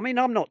reasonable. I mean,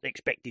 I'm not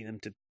expecting them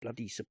to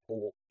bloody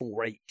support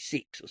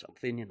 486 or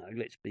something,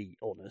 let's be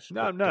honest.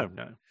 No.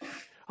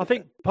 I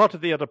think part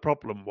of the other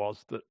problem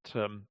was that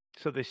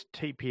so this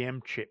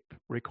TPM chip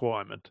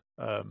requirement,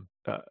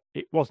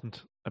 it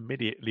wasn't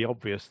immediately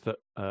obvious that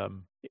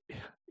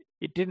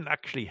it didn't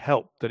actually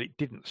help that it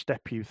didn't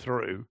step you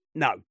through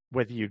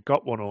whether you'd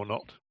got one or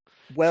not.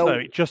 Well, so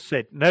it just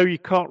said, no, you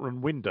can't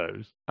run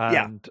Windows.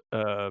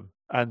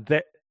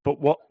 But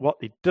what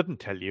it didn't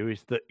tell you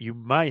is that you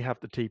may have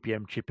the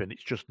TPM chip and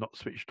it's just not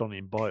switched on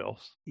in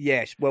BIOS.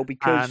 Yes, well,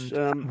 because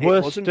it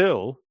wasn't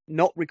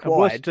not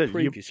required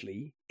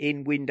previously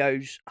in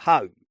Windows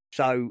Home.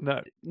 So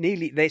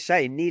they're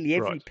saying nearly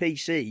every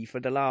PC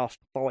for the last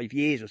 5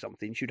 years or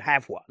something should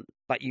have one,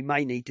 but you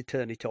may need to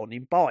turn it on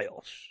in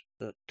BIOS.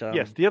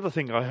 Yes, the other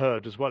thing I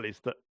heard as well is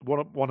that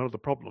one of the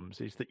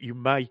problems is that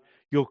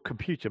your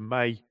computer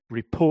may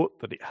report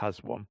that it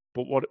has one,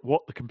 but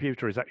what the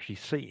computer is actually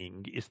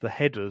seeing is the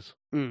headers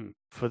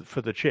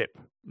for the chip,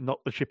 not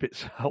the chip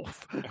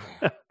itself.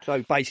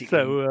 So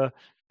basically,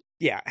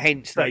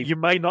 hence you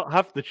may not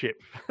have the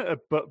chip,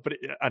 but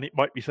it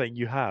might be saying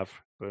you have.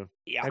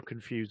 How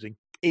confusing!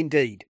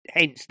 Indeed.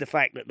 Hence the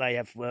fact that they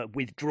have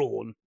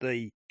withdrawn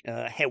the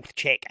health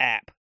check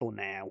app for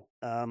now.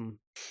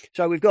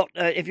 So we've got,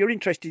 if you're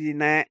interested in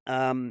that,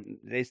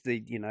 there's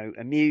the,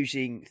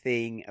 amusing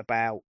thing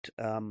about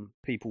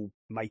people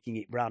making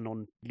it run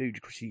on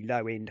ludicrously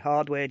low-end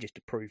hardware just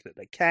to prove that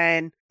they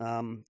can.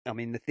 I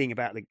mean, the thing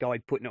about the guy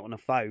putting it on a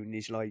phone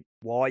is like,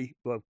 why?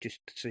 Well, just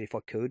to see if I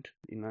could.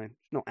 It's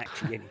not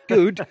actually any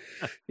good.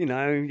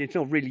 It's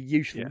not really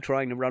useful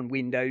trying to run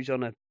Windows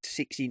on a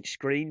 6-inch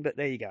screen, but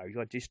there you go.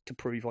 Just to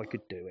prove I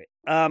could do it.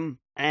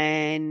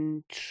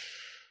 And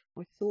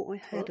I thought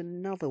I had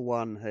another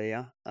one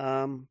here.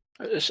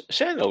 It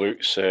certainly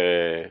looks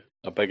a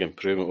big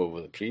improvement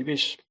over the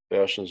previous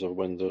versions of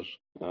Windows.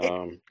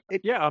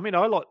 I mean,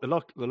 I like the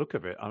look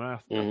of it. I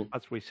mean,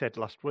 as we said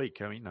last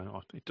week, I mean,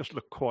 it does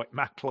look quite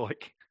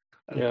Mac-like.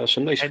 Yeah,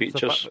 some nice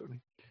features.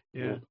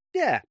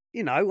 Yeah,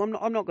 I'm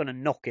not going to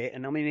knock it,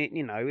 and I mean,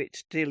 it's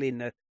still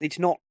it's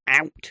not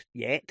out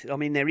yet. I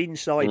mean, they're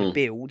inside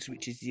builds,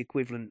 which is the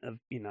equivalent of,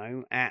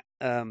 at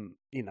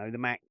the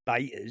Mac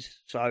betas.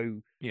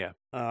 So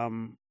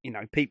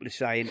people are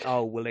saying,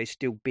 oh, well, there's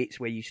still bits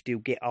where you still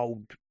get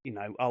old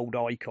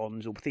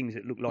icons or things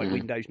that look like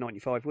Windows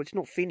 95. Well, it's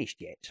not finished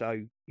yet,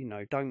 so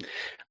don't.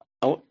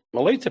 I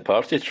like the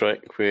party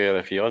trick where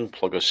if you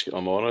unplug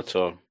a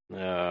monitor,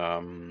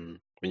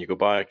 when you go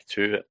back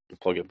to it and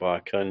plug it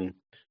back in,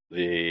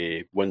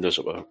 the windows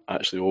that were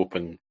actually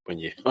open when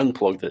you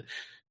unplugged it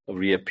will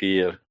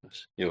reappear,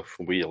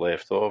 from where you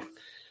left off.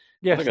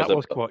 Yes, that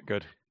was quite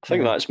good. I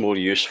think that's more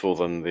useful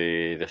than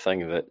the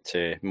thing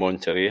that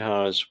Monterey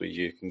has, where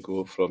you can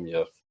go from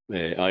your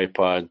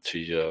iPad to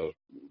your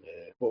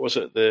what was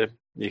it?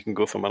 You can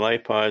go from an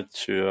iPad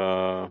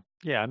to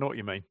I know what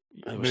you mean.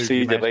 Move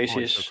 3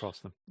 devices across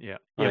them. Yeah,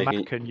 your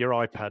Mac and your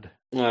iPad.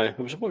 No,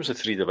 what was the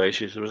 3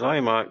 devices? There was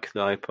iMac,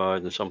 the iPad,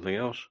 and something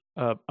else.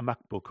 A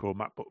MacBook or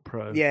MacBook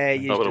Pro. Yeah,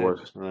 you what it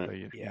was.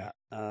 Right. Yeah.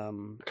 I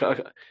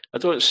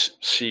don't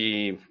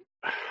see.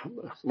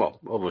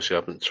 Well, obviously I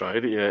haven't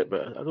tried it yet,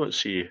 but I don't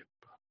see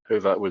how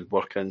that would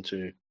work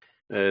into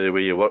the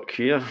way you work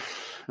here.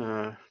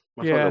 I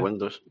thought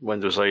the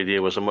Windows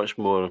idea was a much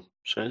more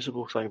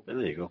sensible thing, but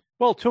there you go.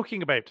 Well,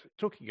 talking about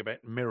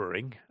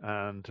mirroring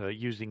and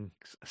using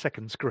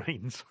second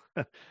screens,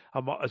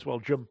 I might as well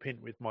jump in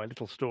with my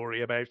little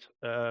story about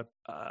a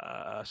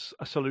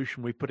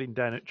solution we put in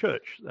down at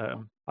church.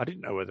 I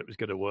didn't know whether it was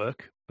going to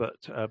work,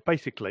 but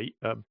basically,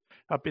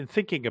 I've been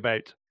thinking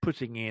about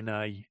putting in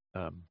a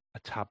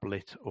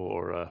tablet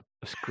or a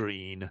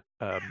screen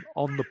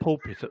on the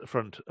pulpit at the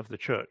front of the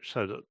church,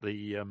 so that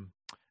the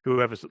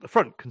whoever's at the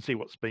front can see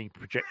what's being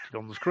projected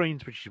on the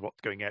screens, which is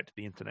what's going out to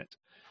the internet.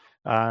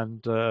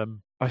 And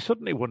I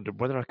suddenly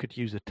wondered whether I could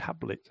use a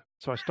tablet.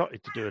 So I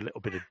started to do a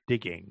little bit of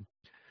digging,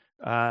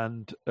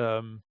 and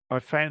I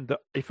found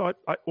that if I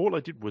all I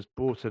did was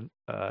bought it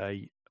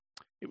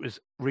was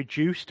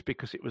reduced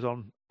because it was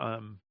on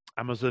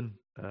Amazon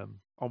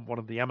on one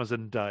of the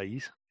Amazon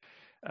days.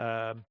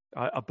 I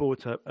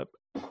bought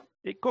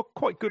it got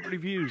quite good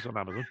reviews on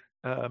Amazon.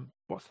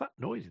 What's that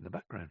noise in the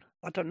background?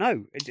 I don't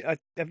know.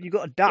 Have you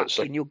got a duck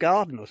in your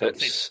garden or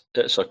something?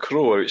 It's a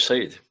crow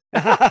outside.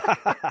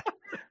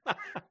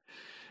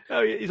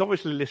 Oh, he's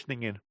obviously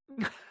listening in.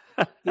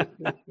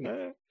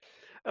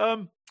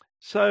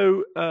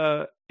 So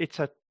it's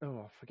I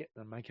forget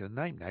the maker of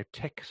the name now.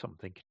 Tech.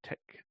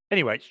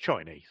 Anyway, it's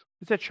Chinese.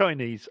 It's a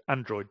Chinese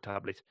Android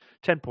tablet,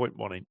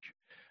 10.1 inch.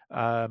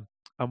 And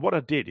what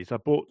I did is I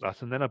bought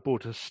that, and then I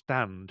bought a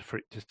stand for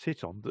it to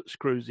sit on that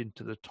screws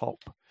into the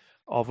top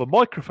of a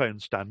microphone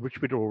stand,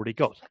 which we'd already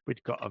got.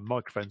 We'd got a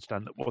microphone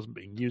stand that wasn't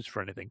being used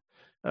for anything.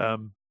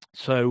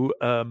 So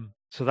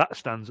that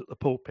stands at the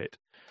pulpit.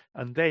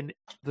 And then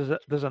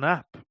there's an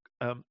app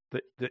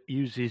that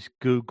uses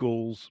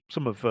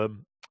some of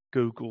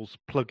Google's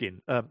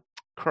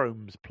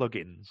Chrome's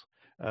plugins.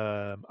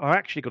 I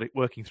actually got it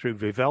working through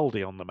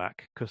Vivaldi on the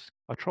Mac because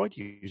I tried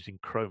using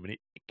Chrome and it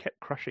kept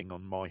crashing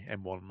on my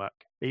M1 Mac,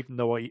 even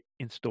though I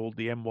installed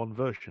the M1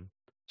 version.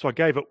 So I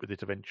gave up with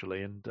it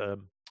eventually and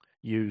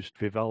used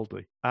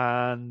Vivaldi.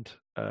 And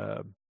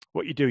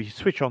what you do is you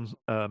switch on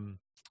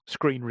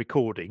screen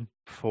recording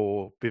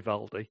for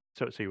Vivaldi,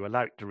 so you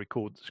allow it to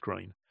record the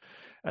screen.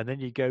 And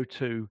then you go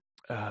to,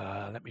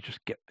 let me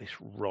just get this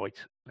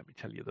right. Let me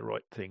tell you the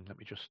right thing. Let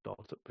me just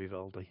start up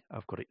Vivaldi.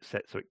 I've got it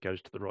set so it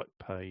goes to the right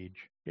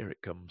page. Here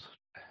it comes.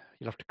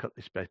 You'll have to cut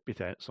this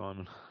bit out,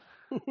 Simon.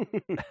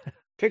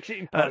 Fix it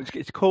in post.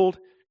 It's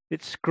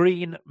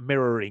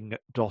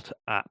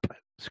screenmirroring.app.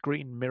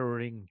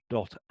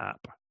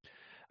 Screenmirroring.app.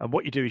 And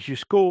what you do is you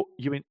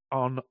in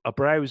on a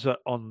browser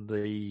on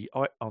the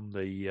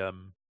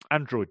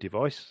Android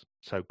device,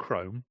 so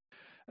Chrome.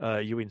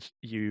 You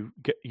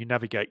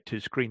navigate to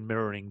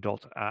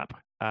screenmirroring.app,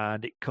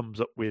 and it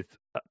comes up with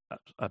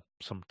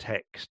some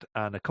text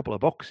and a couple of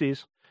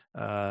boxes.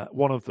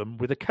 One of them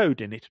with a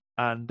code in it,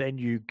 and then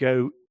you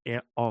go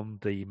on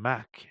the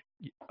Mac.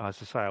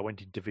 As I say, I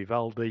went into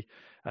Vivaldi,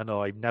 and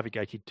I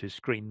navigated to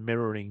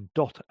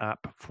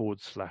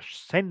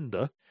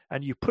screenmirroring.app/sender,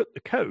 and you put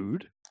the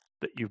code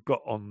that you've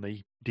got on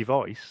the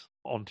device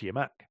onto your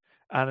Mac.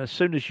 And as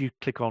soon as you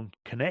click on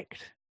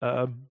connect,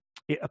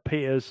 it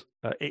appears,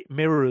 it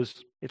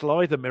mirrors. It'll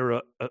either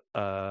mirror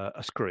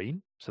a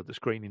screen, so the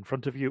screen in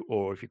front of you,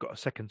 or if you've got a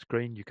second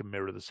screen, you can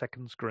mirror the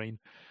second screen.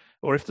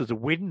 Or if there's a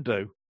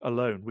window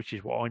alone, which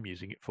is what I'm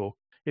using it for,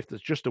 if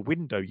there's just a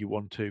window you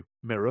want to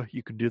mirror,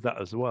 you can do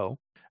that as well.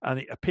 And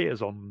it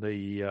appears on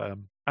the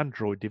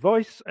Android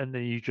device, and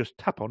then you just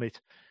tap on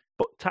it,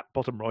 but tap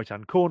bottom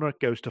right-hand corner, it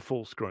goes to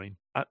full screen.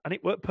 And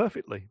it worked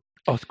perfectly.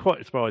 I was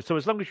quite surprised. So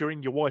as long as you're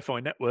in your Wi-Fi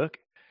network,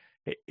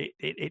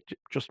 it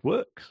just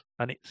works.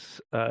 And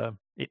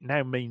it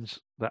now means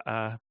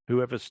that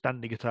whoever's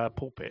standing at our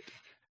pulpit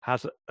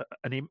has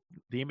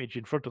the image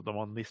in front of them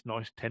on this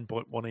nice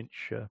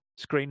 10.1-inch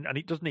screen, and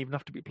it doesn't even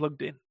have to be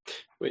plugged in.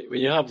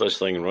 When you have this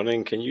thing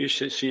running, can you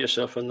see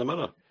yourself in the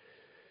mirror?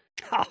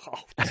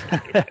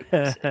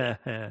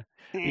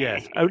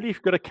 Yes, only if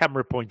you've got a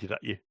camera pointed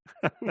at you.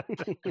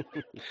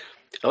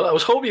 I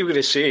was hoping you were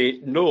going to say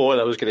no,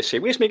 and I was going to say,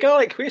 where's my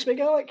garlic? Where's my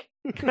garlic?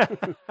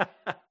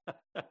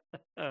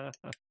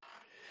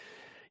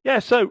 Yeah,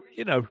 so,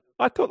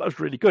 I thought that was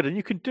really good, and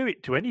you can do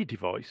it to any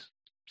device.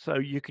 So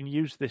you can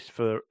use this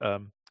for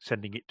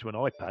sending it to an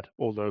iPad,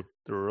 although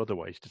there are other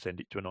ways to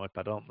send it to an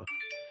iPad, aren't there?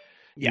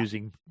 Yeah.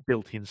 Using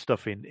built-in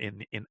stuff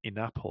in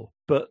Apple.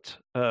 But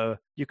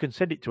you can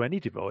send it to any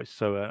device.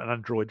 So an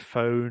Android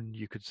phone,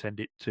 you could send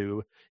it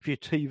to, if your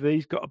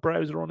TV's got a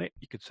browser on it,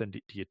 you could send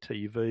it to your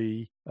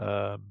TV.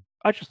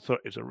 I just thought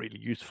it was a really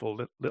useful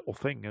little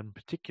thing, and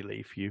particularly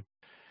if you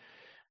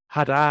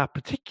had our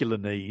particular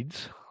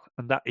needs,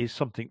 and that is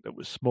something that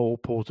was small,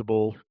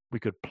 portable, we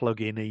could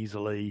plug in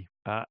easily,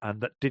 and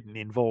that didn't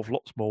involve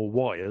lots more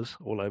wires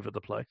all over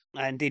the place.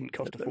 And didn't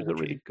cost a fortune. It was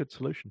a really good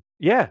solution.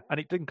 Yeah, and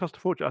it didn't cost a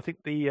fortune. I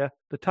think the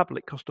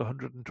tablet cost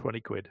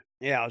 120 quid.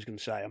 Yeah, I was going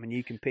to say, I mean,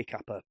 you can pick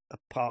up a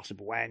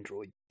passable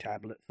Android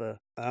tablet for,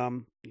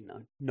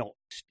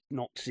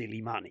 not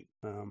silly money.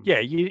 Yeah,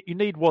 you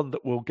need one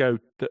that will go,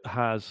 that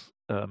has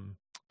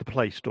the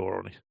Play Store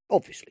on it.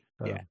 Obviously,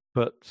 yeah.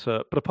 But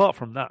apart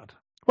from that,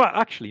 well,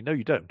 actually, no,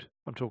 you don't.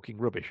 I'm talking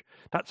rubbish.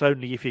 That's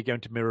only if you're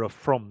going to mirror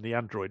from the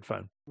Android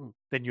phone.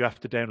 Then you have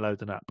to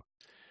download an app.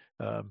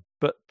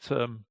 But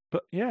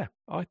yeah,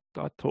 I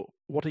thought,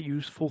 what a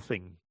useful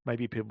thing.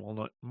 Maybe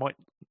people might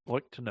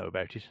like to know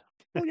about it.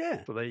 Oh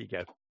yeah. So there you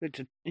go. It's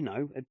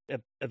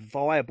a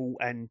viable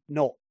and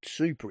not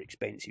super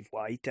expensive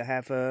way to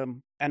have.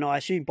 And I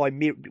assume by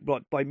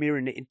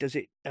mirroring it, does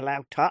it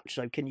allow touch?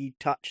 So can you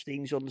touch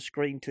things on the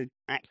screen to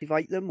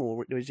activate them,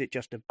 or is it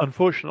just a?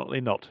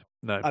 Unfortunately, not.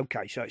 No.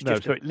 Okay, so it's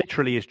so it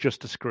literally is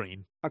just a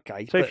screen.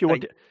 Okay, so if you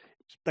want.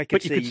 They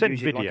could you could send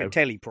video, like a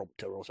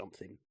teleprompter or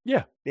something.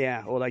 Yeah,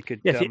 yeah, or they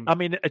could. Yes, I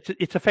mean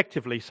it's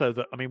effectively so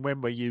that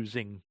when we're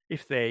using,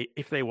 if they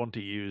want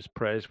to use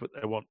prayers, what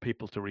they want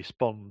people to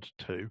respond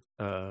to,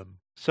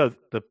 so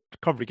the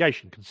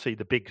congregation can see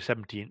the big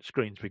 70-inch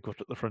screens we've got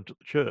at the front of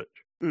the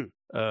church.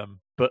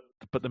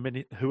 But the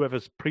minute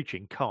whoever's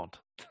preaching can't,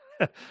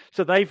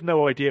 so they've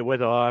no idea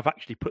whether I've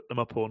actually put them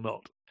up or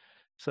not.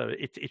 So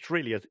it's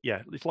really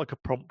it's like a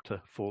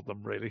prompter for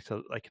them, really, so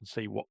that they can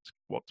see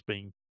what's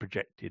being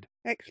projected.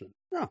 Excellent.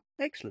 Oh,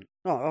 excellent.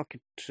 Oh, I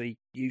could see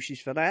uses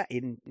for that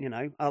in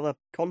other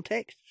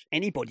contexts.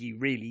 Anybody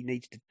really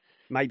needs to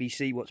maybe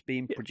see what's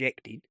being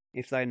projected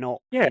if they're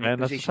not. Yeah,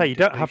 and as I say, you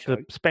don't have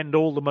to spend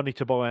all the money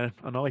to buy an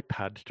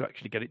iPad to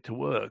actually get it to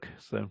work.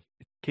 So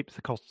it keeps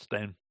the costs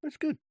down. That's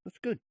good. That's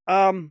good.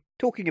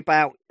 Talking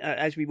about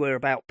as we were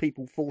about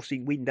people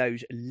forcing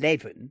Windows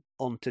 11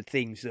 onto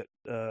things that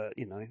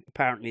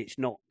apparently it's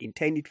not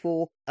intended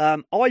for.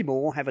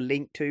 iMore have a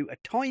link to a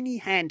tiny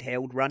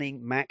handheld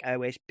running Mac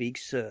OS Big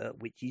Sur,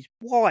 which is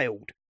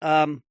wild.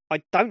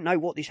 I don't know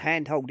what this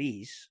handheld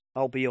is,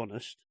 I'll be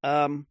honest.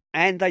 And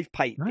they've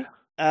patented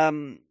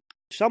it.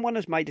 Someone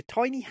has made a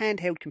tiny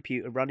handheld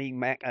computer running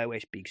Mac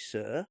OS Big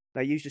Sur.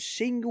 They used a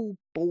single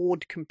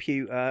board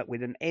computer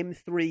with an M3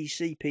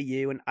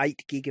 CPU and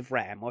 8 gig of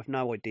RAM. I've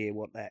no idea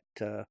what that.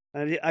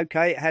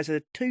 Okay, it has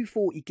a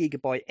 240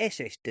 gigabyte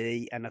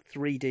SSD and a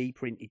 3D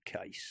printed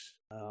case.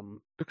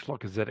 Looks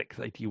like a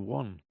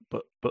ZX81,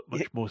 but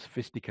much more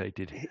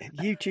sophisticated.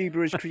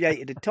 YouTuber has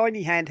created a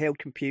tiny handheld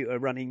computer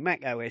running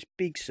Mac OS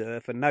Big Sur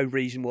for no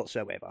reason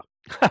whatsoever.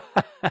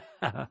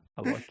 I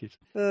like it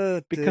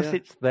because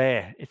it's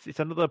there. It's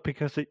another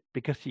because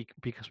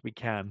we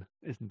can,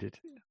 isn't it?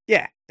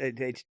 Yeah,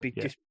 it's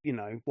just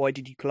why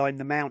did you climb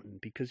the mountain?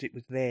 Because it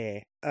was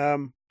there.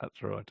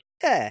 That's right.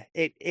 Yeah,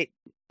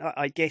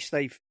 I guess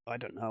I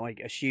don't know. I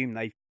assume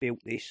they've built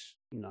this.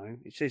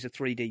 It says a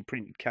 3D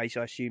printed case.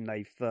 I assume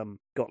they've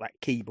got that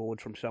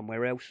keyboard from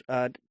somewhere else.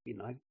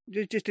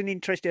 Just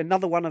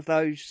another one of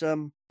those.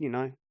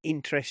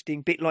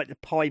 Interesting bit like the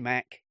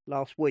PiMac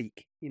last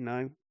week.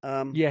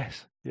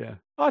 Yes, yeah.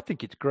 I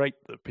think it's great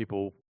that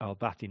people are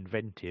that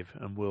inventive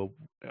and will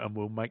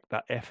make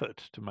that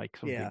effort to make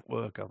something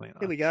work. I think.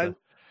 Here we go.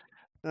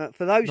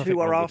 For those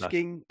who are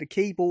asking, the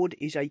keyboard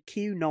is a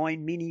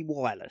Q9 Mini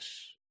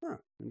Wireless. Oh,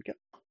 there we go.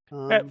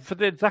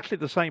 For exactly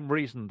the same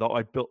reason that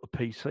I built the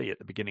PC at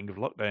the beginning of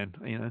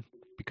lockdown,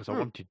 because I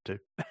wanted to.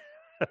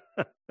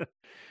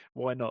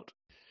 Why not?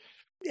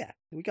 Yeah,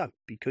 there we go.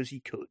 Because he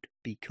could.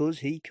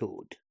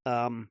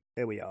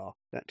 There we are.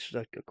 That's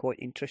quite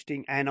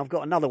interesting. And I've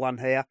got another one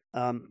here.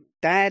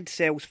 Dad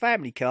sells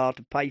family car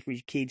to pay for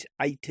his kid's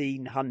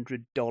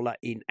 $1,800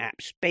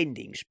 in-app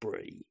spending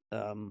spree.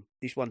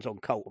 This one's on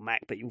Cult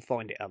Mac, but you'll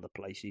find it other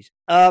places.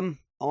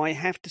 I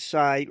have to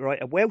say,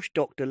 right, a Welsh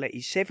doctor let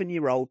his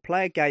 7-year-old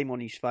play a game on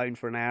his phone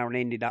for an hour and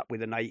ended up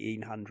with an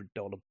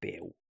 $1,800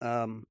 bill.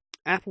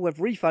 Apple have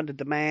refunded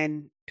the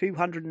man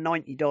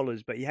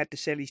 $290, but he had to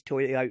sell his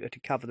Toyota to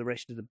cover the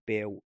rest of the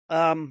bill.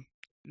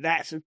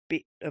 That's a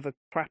bit of a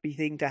crappy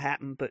thing to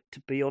happen, but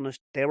to be honest,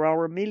 there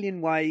are a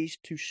million ways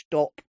to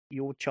stop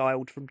your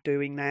child from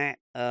doing that.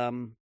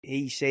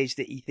 He says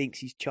that he thinks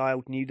his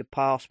child knew the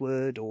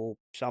password or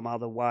some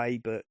other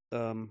way, but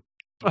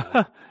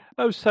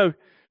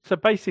So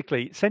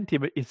basically, it sent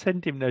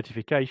him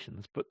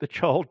notifications, but the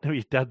child knew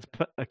his dad's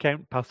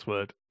account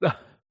password.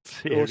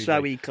 Or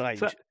so he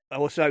claims.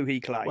 Well,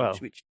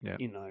 which,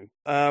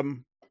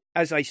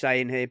 as they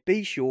say in here,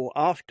 be sure,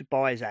 ask to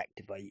buy is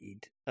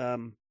activated.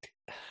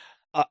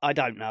 I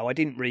don't know. I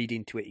didn't read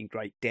into it in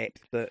great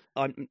depth, but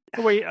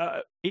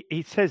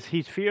he says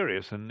he's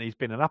furious and he's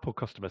been an Apple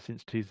customer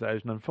since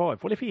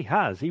 2005. Well, if he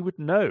has, he would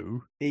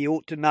know. He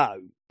ought to know.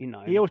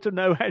 He ought to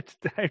know how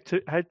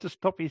to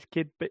stop his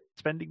kid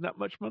spending that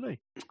much money.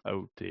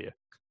 Oh dear.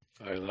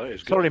 Oh, that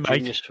is Sorry,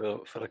 mate. Genius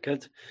for a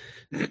kid.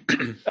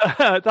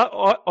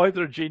 That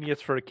either a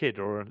genius for a kid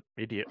or an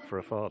idiot for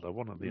a father,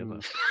 one or the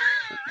other.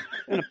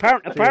 And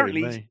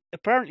apparently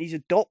he's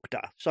a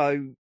doctor,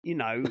 so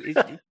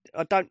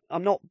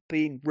I'm not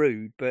being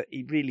rude, but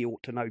he really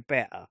ought to know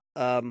better.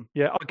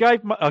 Yeah,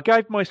 I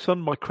gave my son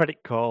my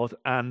credit card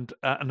and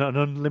an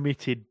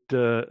unlimited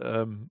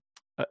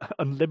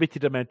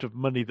amount of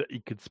money that he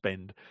could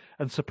spend,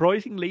 and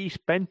surprisingly, he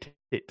spent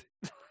it.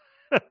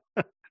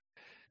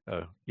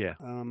 Oh, yeah.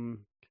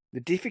 The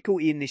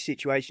difficulty in this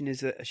situation is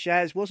that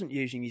Shaz wasn't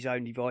using his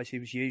own device; he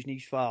was using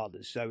his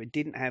father's, so it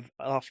didn't have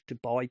ask to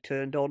buy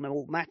turned on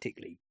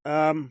automatically.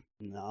 No,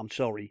 I'm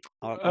sorry.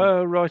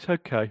 Right,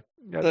 okay.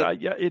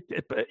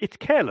 It's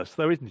careless,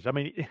 though, isn't it? I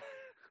mean,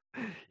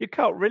 you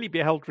can't really be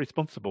held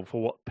responsible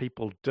for what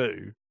people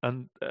do,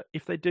 and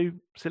if they do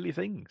silly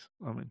things,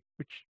 I mean,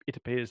 which it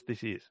appears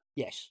this is.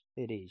 Yes,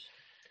 it is.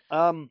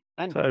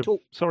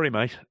 Sorry,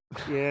 mate.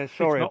 Yeah,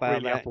 sorry it's not about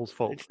really that. Apple's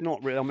fault. It's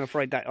not really. I'm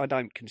afraid that I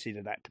don't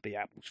consider that to be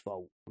Apple's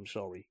fault. I'm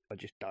sorry, I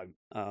just don't.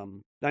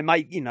 They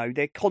make,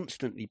 they're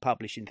constantly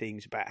publishing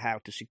things about how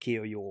to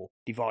secure your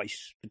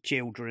device for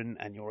children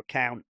and your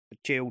account for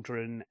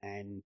children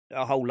and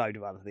a whole load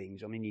of other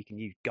things. I mean, you can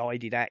use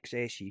guided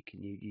access. You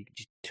can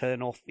just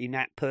turn off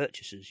in-app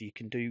purchases. You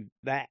can do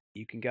that.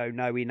 You can go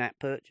no in-app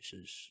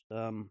purchases.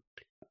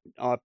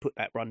 I put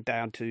that run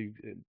down to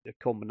a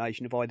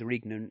combination of either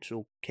ignorance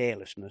or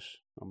carelessness,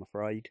 I'm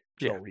afraid.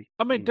 Sorry.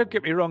 Yeah. I mean, don't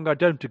get me wrong, I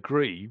don't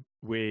agree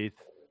with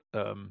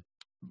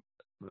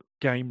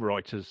game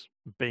writers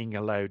being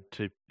allowed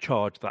to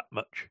charge that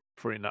much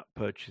for in-app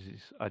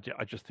purchases. I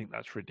just think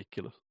that's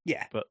ridiculous.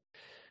 Yeah. But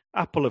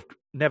Apple have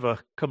never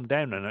come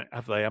down on it,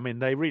 have they? I mean,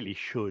 they really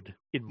should,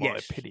 in my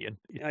opinion.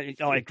 I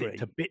agree.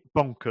 It's a bit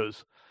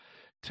bonkers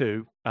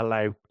to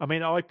allow. I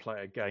mean, I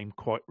play a game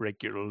quite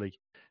regularly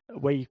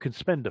where you can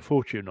spend a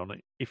fortune on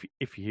it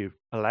if you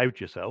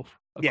allowed yourself.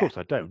 Of course,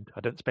 I don't. I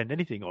don't spend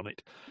anything on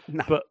it.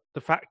 No. But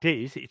the fact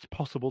is, it's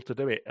possible to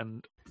do it,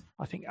 and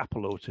I think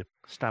Apple ought to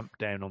stamp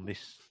down on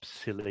this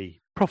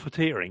silly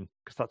profiteering,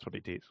 because that's what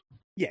it is.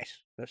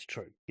 Yes, that's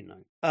true.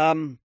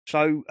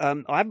 So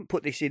I haven't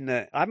put this in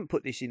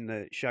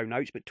the show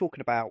notes, but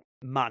talking about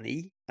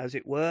money, as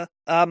it were,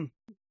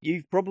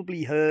 you've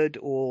probably heard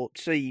or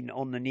seen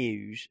on the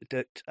news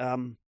that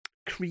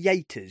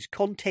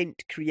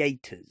content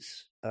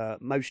creators,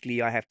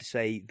 mostly I have to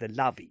say the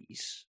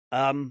lovies,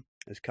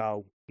 as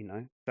Carl,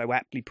 so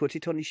aptly put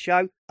it on his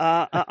show,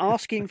 are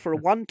asking for a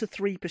 1% to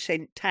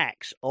 3%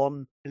 tax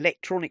on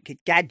electronic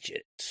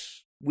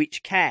gadgets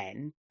which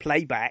can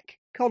play back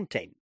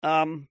content.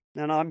 And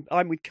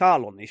I'm with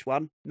Carl on this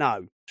one.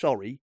 No,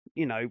 sorry.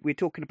 We're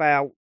talking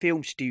about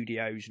film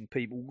studios and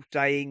people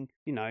saying,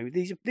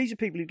 these are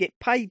people who get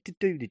paid to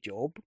do the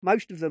job.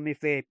 Most of them,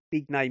 if they're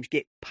big names,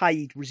 get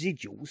paid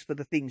residuals for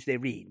the things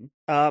they're in.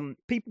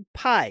 People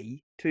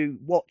pay to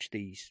watch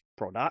these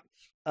products.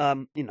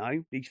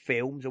 These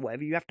films or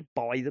whatever. You have to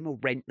buy them or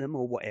rent them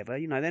or whatever.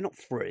 They're not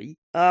free.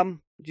 It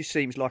just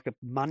seems like a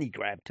money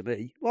grab to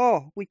me.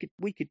 Oh, we could,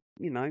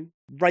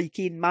 rake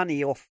in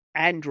money off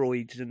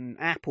Androids and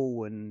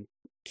Apple and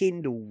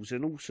Kindles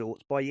and all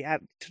sorts by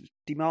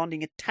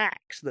demanding a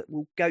tax that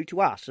will go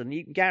to us, and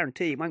you can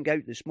guarantee it won't go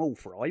to the small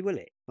fry, will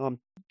it?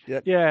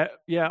 Yeah.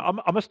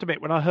 I must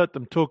admit, when I heard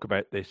them talk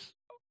about this,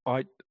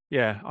 I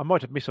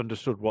might have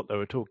misunderstood what they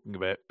were talking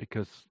about,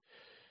 because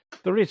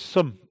there is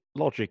some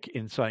logic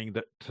in saying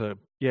that.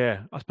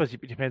 I suppose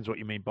it depends what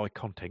you mean by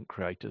content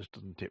creators,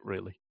 doesn't it?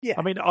 Really? Yeah.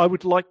 I mean, I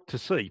would like to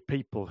see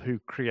people who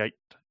create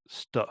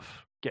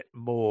stuff get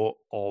more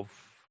of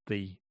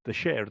the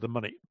share of the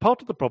money.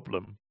 Part of the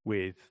problem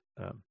with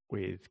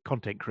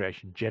content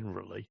creation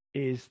generally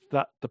is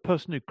that the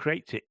person who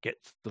creates it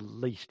gets the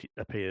least, it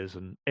appears,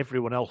 and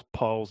everyone else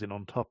piles in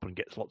on top and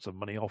gets lots of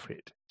money off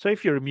it. So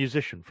if you're a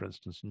musician, for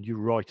instance, and you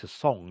write a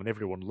song and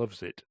everyone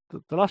loves it,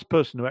 the last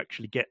person who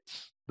actually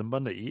gets the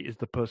money is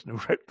the person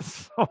who wrote the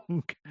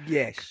song.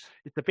 Yes,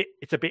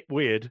 it's a bit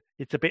weird.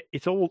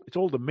 It's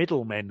all the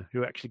middlemen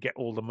who actually get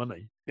all the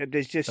money.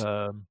 There's just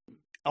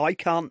I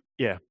can't.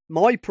 Yeah.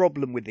 My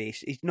problem with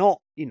this is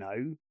not,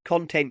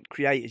 content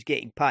creators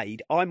getting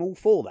paid. I'm all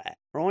for that,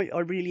 right? I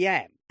really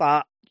am.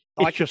 But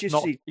it's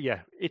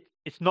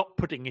it's not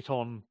putting it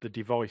on the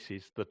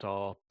devices that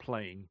are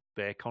playing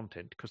their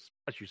content because,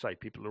 as you say,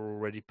 people are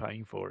already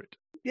paying for it.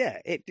 Yeah,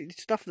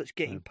 it's stuff that's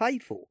getting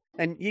paid for.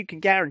 And you can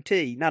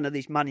guarantee none of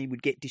this money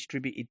would get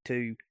distributed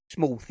to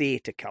small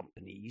theatre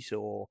companies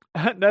or...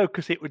 No,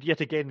 because it would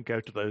yet again go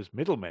to those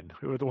middlemen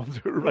who are the ones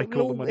who make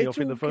all the money off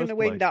in the first place. It's all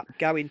going to end up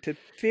going to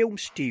film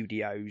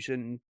studios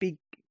and big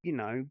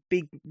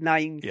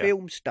name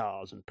film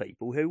stars and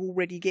people who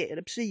already get an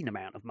obscene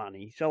amount of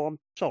money. So I'm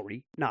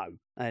sorry, no.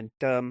 And,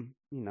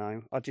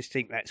 I just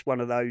think that's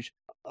one of those...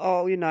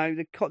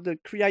 the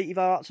creative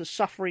arts are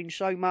suffering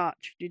so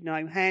much,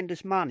 hand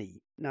us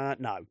money. No,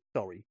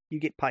 sorry. You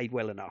get paid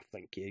well enough,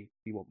 thank you.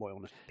 You want my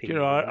honest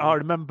opinion. I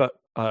remember,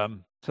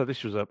 so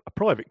this was a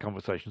private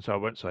conversation, so I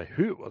won't say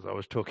who it was I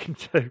was talking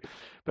to,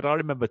 but I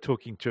remember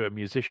talking to a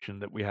musician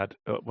that we had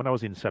when I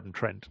was in Severn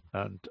Trent,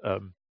 and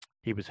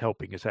he was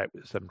helping us out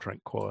with the Severn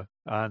Trent Choir,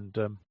 and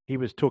he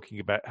was talking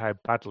about how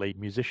badly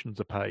musicians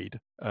are paid.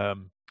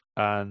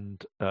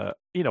 And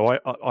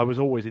I was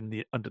always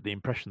under the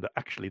impression that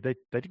actually they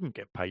didn't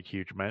get paid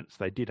huge amounts.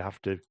 They did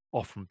have to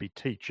often be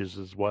teachers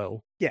as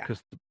well. Yeah.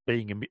 Because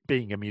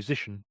being a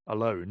musician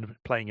alone,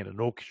 playing in an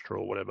orchestra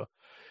or whatever,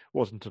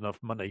 wasn't enough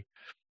money.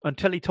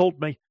 Until he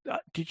told me,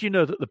 did you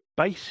know that the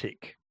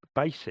basic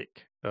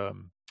a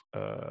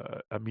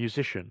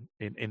musician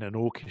in an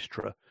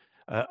orchestra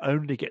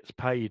only gets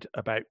paid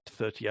about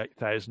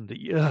 38,000 a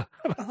year.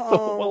 And I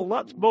thought, well,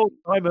 that's more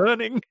than I'm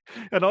earning,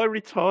 and I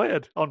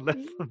retired on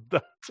less than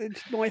that.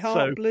 My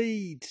heart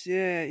bleeds.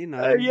 Yeah,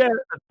 yeah,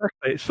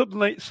 exactly.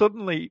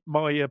 Suddenly,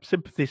 my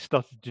sympathy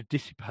started to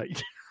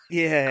dissipate.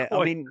 Yeah,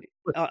 I mean,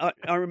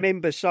 I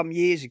remember some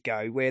years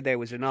ago where there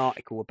was an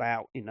article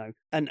about,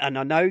 and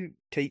I know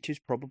teachers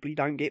probably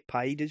don't get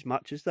paid as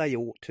much as they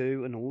ought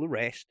to and all the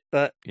rest,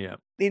 but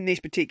in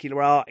this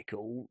particular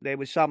article, there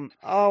was me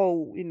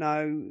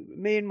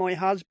and my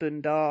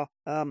husband are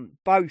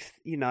both,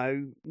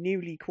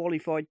 newly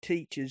qualified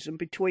teachers, and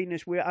between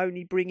us, we're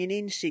only bringing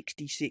in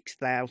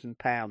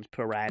 £66,000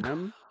 per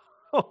annum.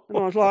 And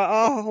I was like,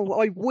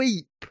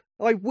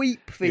 I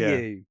weep for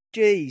you.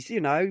 Jeez,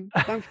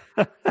 don't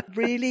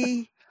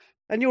really.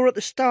 And you're at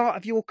the start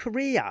of your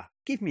career.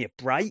 Give me a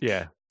break.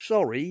 Yeah.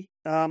 Sorry.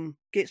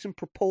 Get some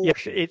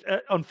proportion. Yes,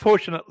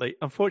 unfortunately,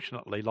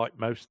 like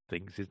most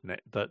things, isn't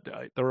it?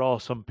 That there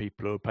are some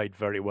people who are paid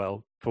very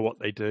well for what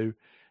they do,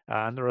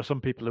 and there are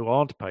some people who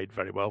aren't paid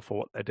very well for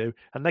what they do,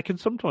 and they can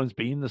sometimes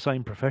be in the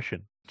same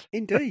profession.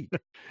 Indeed,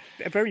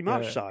 very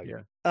much so.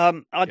 Yeah.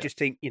 I just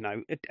think,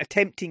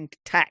 attempting to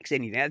tax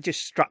anything, that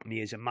just struck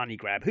me as a money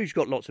grab. Who's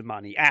got lots of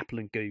money? Apple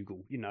and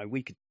Google.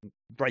 We could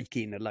break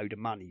in a load of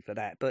money for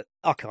that, but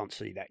I can't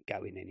see that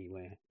going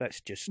anywhere. That's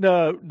just...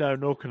 No,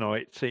 nor can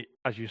I.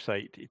 As you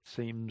say, it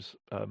seems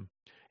a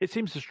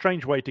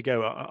strange way to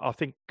go. I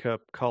think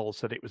Carl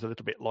said it was a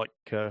little bit like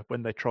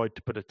when they tried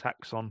to put a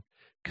tax on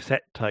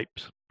cassette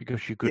tapes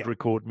because you could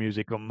record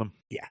music on them.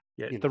 Yeah,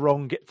 it's the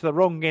wrong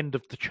end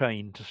of the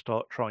chain to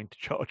start trying to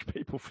charge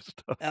people for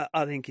stuff.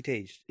 I think it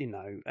is,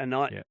 and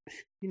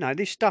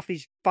this stuff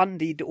is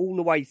funded all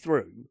the way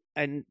through,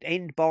 and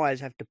end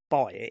buyers have to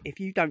buy it. If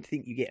you don't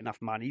think you get enough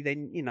money,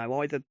 then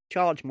either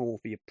charge more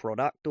for your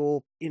product,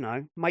 or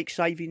make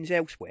savings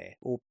elsewhere,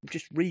 or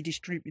just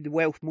redistribute the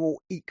wealth more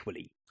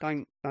equally.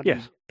 Don't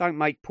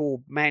make poor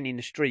man in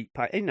the street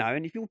pay.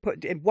 And if you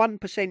put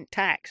 1%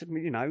 tax,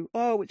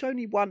 it's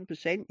only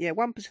 1%. Yeah,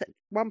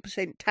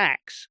 1%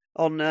 tax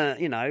on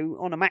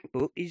on a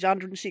MacBook is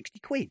 160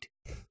 quid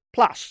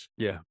plus.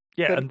 Yeah,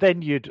 but, and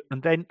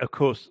then of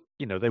course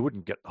they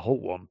wouldn't get the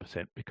whole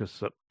 1%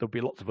 because there'll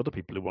be lots of other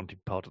people who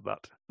wanted part of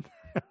that.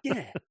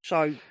 Yeah.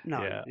 So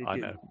no. Yeah, I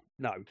know.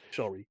 No,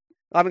 sorry,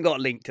 I haven't got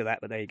a link to that,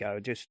 but there you go.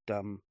 Just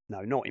no,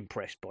 not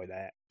impressed by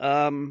that.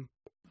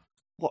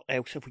 What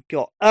else have we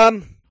got?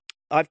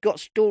 I've got a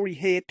story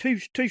here, two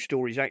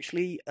stories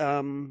actually.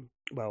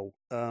 What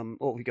have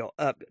we got?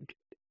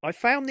 I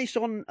found this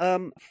on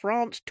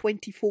France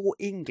 24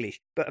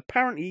 English, but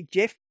apparently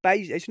Jeff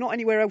Bezos, it's not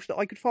anywhere else that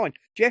I could find.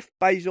 Jeff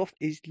Bezos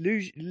is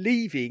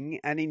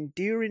leaving an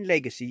enduring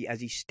legacy as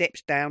he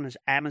steps down as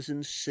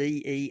Amazon's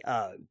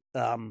CEO.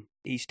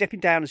 He's stepping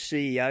down as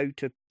CEO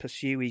to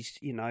pursue his,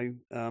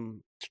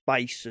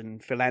 space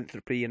and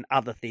philanthropy and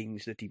other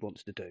things that he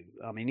wants to do.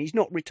 I mean, he's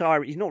not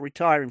retiring. He's not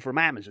retiring from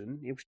Amazon.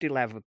 He'll still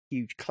have a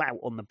huge clout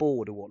on the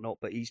board or whatnot,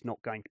 but he's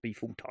not going to be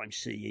full-time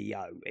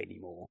CEO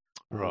anymore.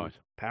 Right.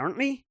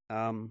 Apparently.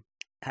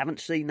 Haven't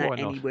seen that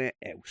anywhere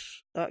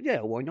else.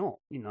 Yeah, why not?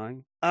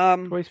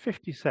 Well, he's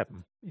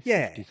 57. He's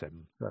Yeah.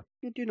 67. So,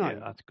 Good, you know. yeah,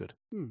 that's good.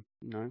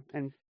 No,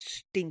 and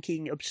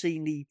stinking,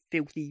 obscenely,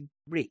 filthy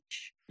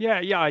rich. Yeah.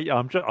 I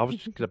was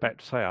just about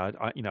to say,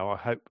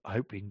 I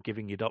hope him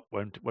giving it up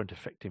won't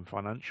affect him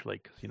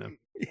financially, because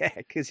Yeah,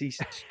 because he's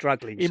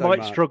struggling he so might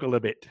much. struggle a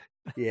bit.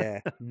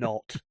 Yeah,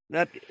 not.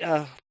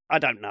 I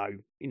don't know.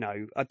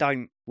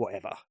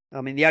 Whatever.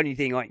 I mean, the only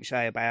thing I can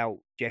say about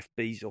Jeff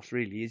Bezos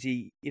really is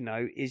he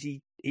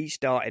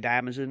started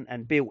Amazon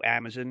and built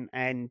Amazon,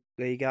 and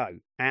there you go.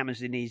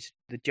 Amazon is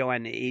the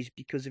giant it is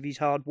because of his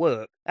hard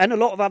work and a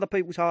lot of other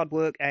people's hard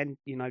work. And,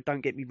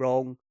 don't get me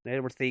wrong,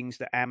 there are things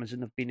that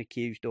Amazon have been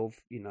accused of,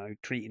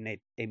 treating their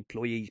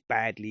employees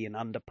badly and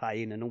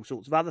underpaying and all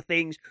sorts of other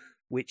things,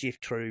 which, if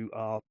true,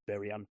 are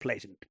very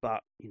unpleasant.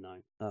 But,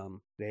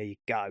 there you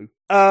go.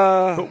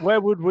 But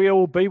where would we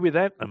all be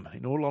without them,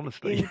 in all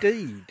honesty?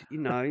 Indeed,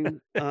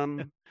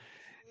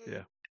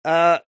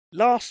 Yeah.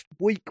 Last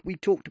week we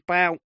talked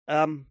about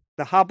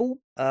the Hubble.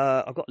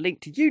 I got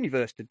linked to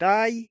Universe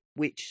Today,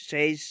 which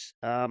says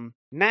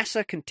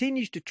NASA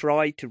continues to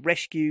try to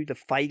rescue the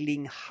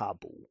failing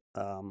Hubble.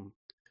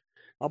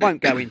 I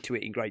won't go into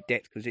it in great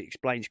depth because it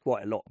explains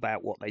quite a lot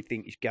about what they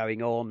think is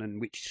going on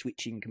and which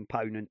switching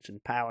components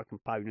and power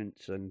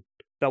components and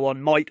so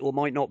on might or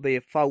might not be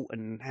at fault,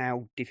 and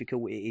how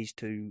difficult it is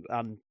to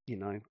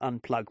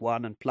unplug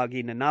one and plug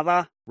in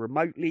another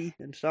remotely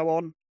and so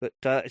on. But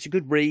it's a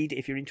good read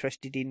if you're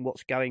interested in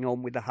what's going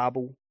on with the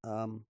Hubble.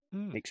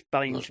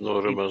 Explains. There's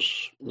no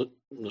rumours.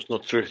 There's no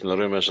truth in the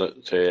rumours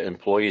that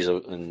employees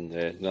in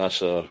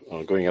NASA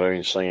are going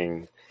around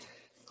singing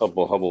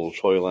 "Hubble, Hubble,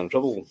 toil and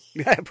trouble."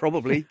 Yeah,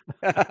 probably.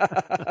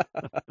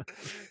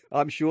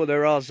 I'm sure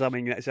there are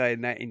something that's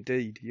saying that.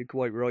 Indeed, you're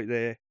quite right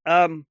there.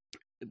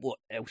 What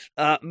else?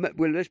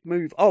 Well, let's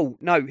move. Oh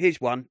no,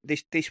 here's one.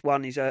 This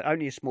one is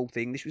only a small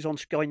thing. This was on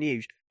Sky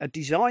News. A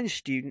design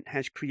student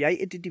has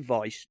created a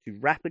device to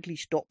rapidly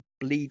stop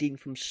bleeding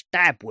from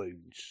stab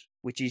wounds,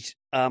 which is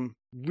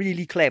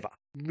really clever.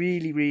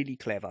 Really, really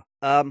clever.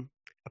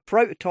 A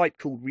prototype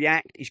called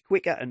React is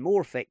quicker and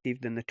more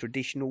effective than the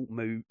traditional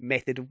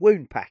method of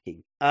wound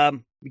packing.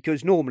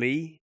 Because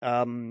normally,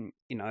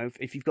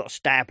 if you've got a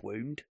stab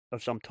wound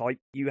of some type,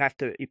 you have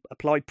to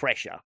apply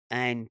pressure.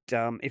 And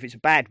if it's a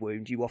bad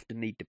wound, you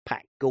often need to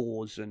pack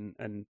gauze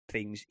and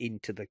things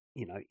into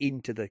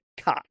the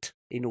cut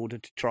in order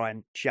to try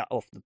and shut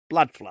off the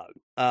blood flow.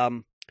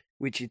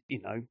 Which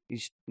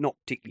is not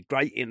particularly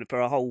great for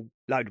a whole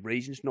load of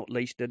reasons, not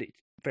least that it's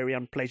very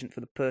unpleasant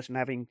for the person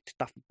having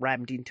stuff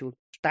rammed into a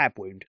stab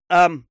wound.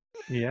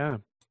 Yeah.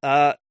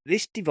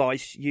 This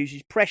device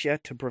uses pressure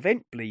to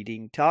prevent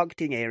bleeding,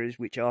 targeting areas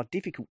which are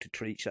difficult to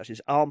treat, such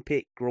as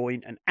armpit,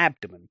 groin, and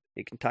abdomen.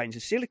 It contains a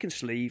silicone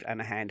sleeve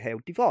and a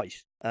handheld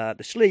device.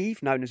 The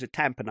sleeve, known as a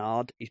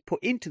tamponade, is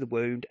put into the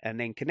wound and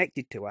then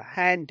connected to a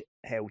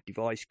handheld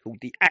device called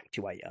the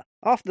actuator.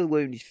 After the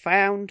wound is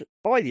found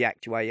by the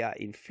actuator,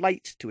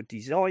 inflates to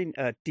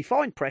a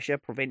defined pressure,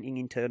 preventing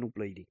internal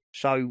bleeding.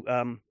 So,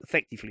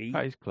 effectively,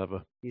 that is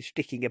clever. You're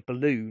sticking a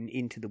balloon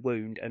into the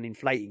wound and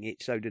inflating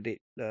it so that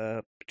it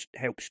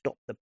helps stop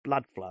the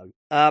blood flow.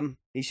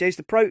 He says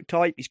the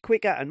prototype is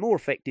quicker and more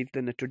effective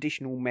than the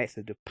traditional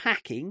method of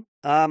packing.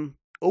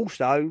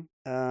 Also,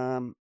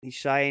 he's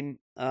saying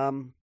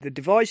the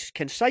device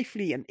can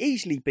safely and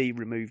easily be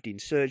removed in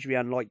surgery,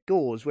 unlike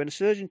gauze. When a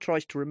surgeon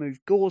tries to remove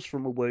gauze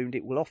from a wound,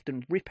 it will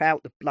often rip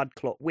out the blood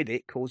clot with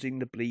it, causing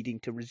the bleeding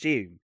to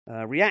resume.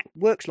 React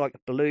works like a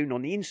balloon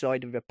on the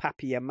inside of a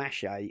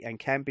papier-mâché and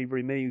can be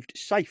removed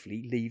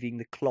safely, leaving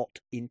the clot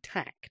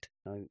intact.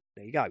 So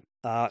there you go.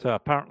 So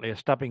apparently a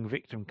stabbing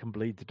victim can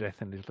bleed to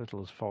death in as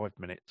little as 5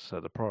 minutes. So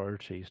the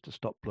priority is to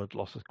stop blood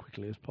loss as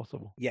quickly as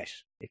possible.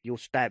 Yes, if you're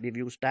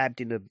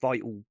stabbed in a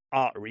vital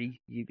artery,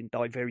 you can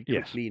die very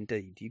quickly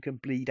indeed. You can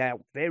bleed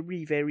out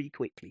very, very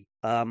quickly.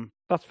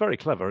 That's very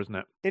clever, isn't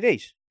it? It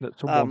is. That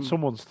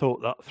someone's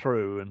thought that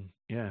through, and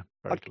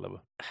very clever.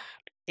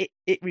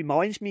 It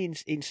reminds me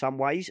in some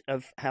ways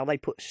of how they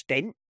put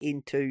stent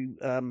into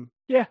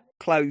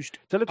closed.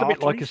 It's a little arteries.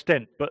 bit like a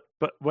stent, but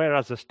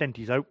whereas a stent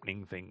is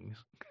opening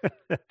things,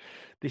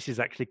 this is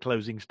actually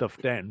closing stuff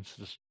down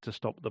to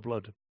stop the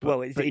blood.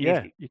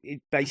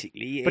 It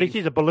basically. But it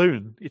is a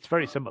balloon. It's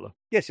very similar.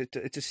 Yes,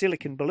 it's a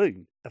silicon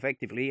balloon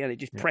effectively, and it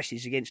just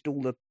presses against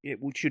all the. It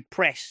should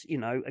press,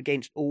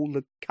 against all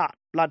the cut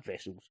blood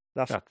vessels.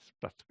 That's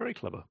very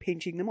clever.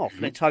 Pinching them off.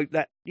 Let's hope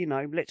that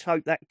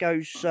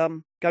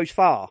goes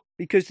far.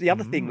 Because the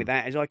other thing with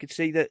that is I could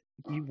see that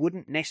you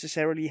wouldn't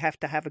necessarily have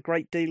to have a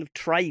great deal of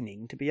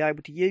training to be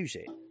able to use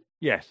it.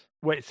 Yes.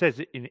 Well, it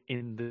says in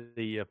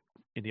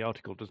the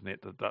article, doesn't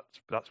it,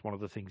 that's one of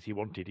the things he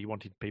wanted. He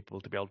wanted people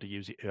to be able to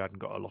use it who hadn't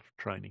got a lot of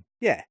training.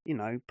 Yeah,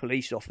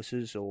 police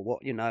officers or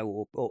what,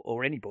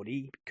 or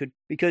anybody could,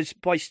 because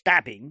by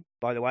stabbing,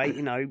 by the way,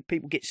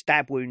 people get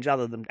stab wounds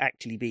other than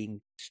actually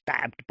being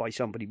stabbed by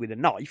somebody with a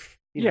knife.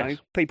 You know,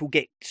 people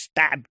get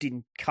stabbed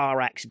in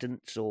car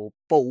accidents or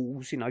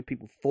falls.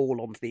 People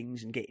fall on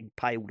things and get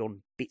impaled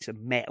on bits of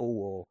metal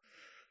or,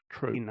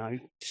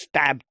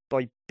 stabbed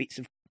by bits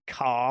of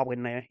car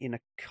when they're in a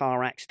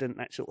car accident,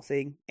 that sort of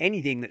thing.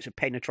 Anything that's a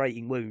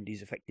penetrating wound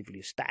is effectively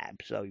a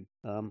stab. So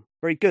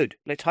very good.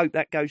 Let's hope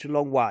that goes a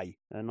long way.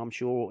 And I'm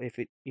sure if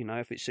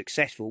it's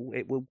successful,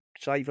 it will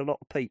save a lot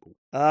of people.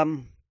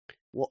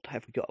 What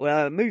have we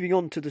got? Moving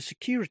on to the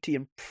security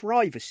and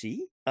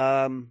privacy.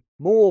 More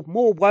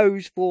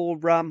woes for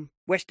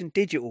Western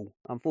Digital,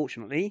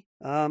 unfortunately.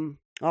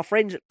 Our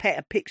friends at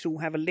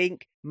Petapixel have a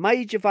link.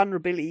 Major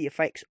vulnerability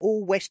affects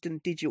all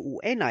Western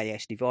Digital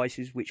NAS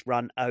devices which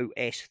run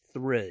OS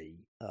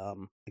 3.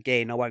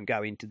 Again, I won't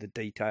go into the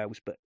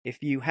details, but if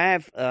you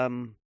have a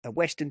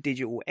Western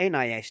Digital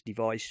NAS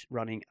device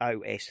running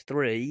OS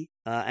 3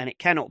 and it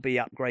cannot be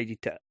upgraded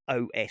to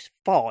OS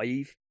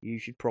 5, you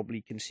should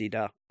probably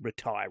consider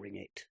retiring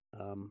it.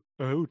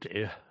 Oh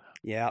dear.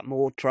 Yeah,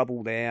 more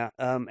trouble there.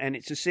 And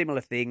it's a similar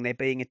thing. They're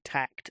being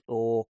attacked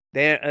or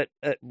they're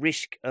at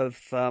risk of...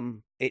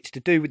 it's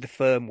to do with the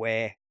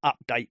firmware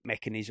update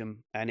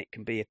mechanism and it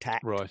can be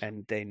attacked. Right.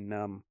 And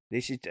then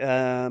this is...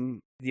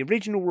 the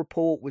original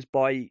report was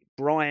by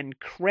Brian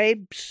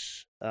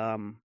Krebs,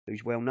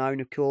 who's well known,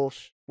 of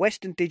course.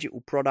 Western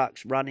Digital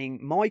products running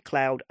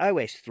MyCloud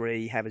OS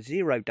 3 have a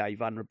 0-day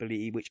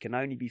vulnerability which can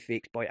only be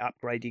fixed by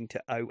upgrading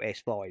to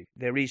OS 5.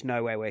 There is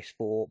no OS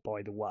 4,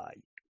 by the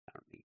way,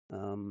 apparently.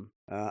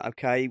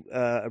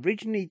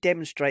 Originally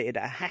demonstrated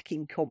at a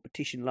hacking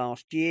competition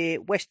last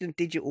year, Western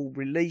Digital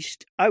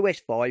released OS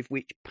 5,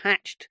 which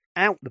patched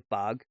out the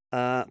bug,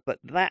 but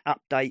that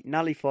update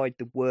nullified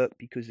the work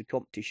because the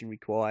competition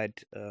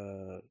required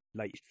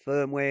latest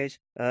firmwares.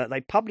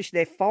 They published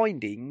their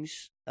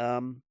findings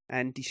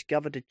and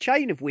discovered a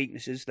chain of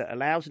weaknesses that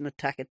allows an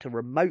attacker to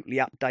remotely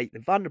update the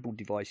vulnerable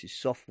device's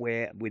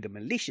software with a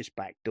malicious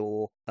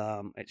backdoor,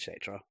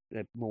 etc.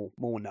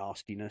 More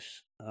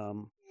nastiness.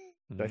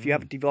 So if you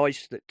have a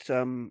device that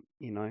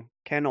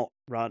cannot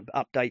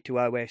update to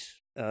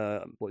OS,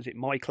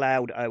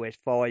 MyCloud OS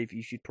 5,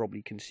 you should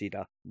probably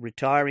consider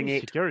retiring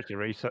it.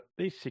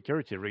 These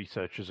security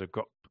researchers have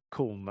got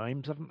cool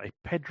names, haven't they?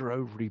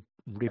 Pedro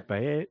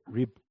Ribeiro.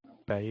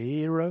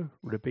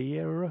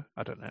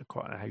 I don't know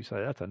quite how you say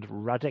that. And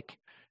Radek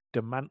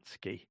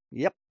Domansky.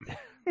 Yep.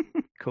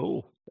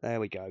 Cool. There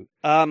we go.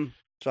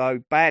 So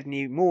bad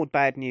news. More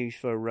bad news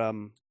for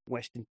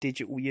Western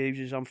Digital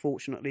users,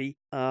 unfortunately.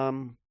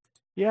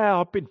 Yeah,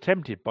 I've been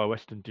tempted by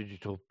Western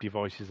Digital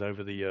devices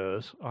over the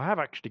years. I have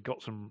actually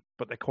got some,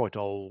 but they're quite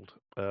old.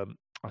 I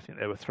think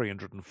they were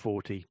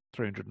 340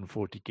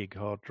 gig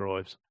hard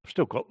drives. I've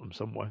still got them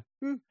somewhere.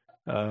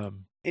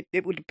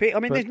 It would appear. I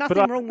mean, there's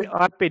nothing wrong with.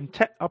 I've been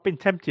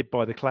tempted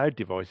by the cloud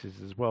devices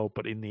as well,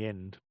 but in the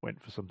end,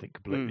 went for something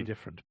completely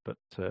different. But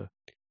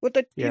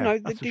that's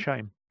a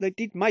shame. They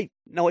did make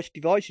nice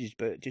devices,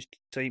 but it just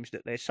seems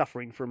that they're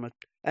suffering from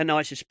and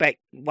I suspect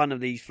one of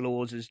these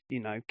flaws has,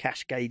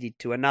 cascaded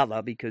to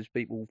another because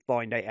people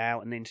find it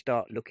out and then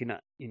start looking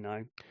at,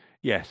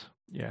 Yes,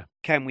 yeah.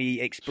 Can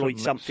we exploit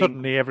something?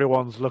 Suddenly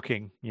everyone's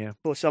looking,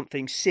 for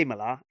something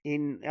similar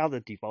in other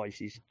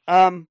devices.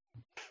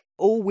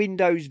 All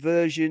Windows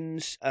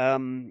versions,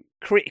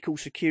 critical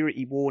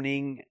security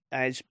warning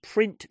as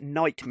print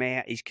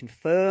nightmare is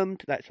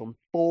confirmed. That's on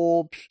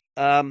Forbes.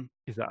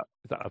 Is that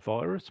a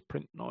virus,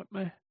 print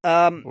nightmare?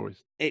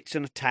 It's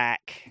an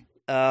attack.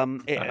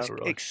 It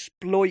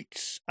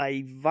exploits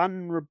a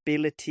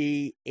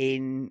vulnerability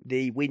in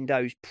the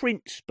Windows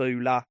print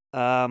spooler,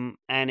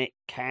 and it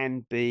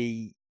can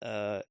be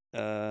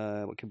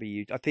what can be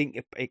used? I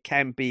think it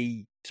can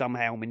be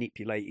somehow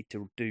manipulated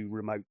to do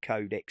remote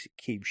code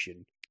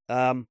execution.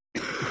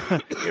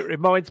 It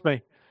reminds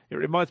me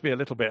a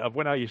little bit of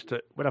when I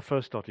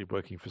first started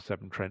working for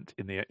Severn Trent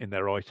in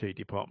their IT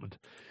department.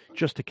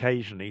 Just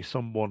occasionally,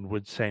 someone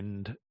would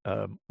send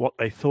what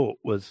they thought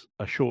was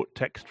a short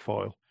text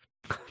file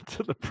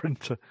to the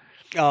printer.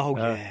 Oh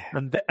yeah,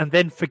 and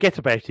then forget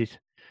about it.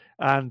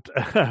 And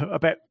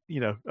about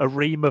a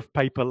ream of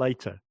paper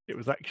later, it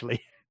was actually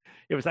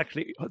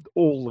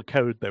all the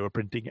code they were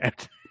printing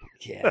out.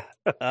 Yeah,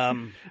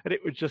 and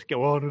it would just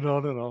go on and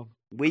on and on.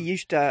 We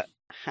used to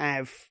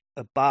have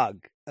a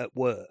bug at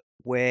work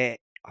where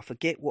I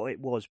forget what it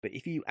was, but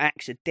if you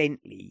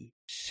accidentally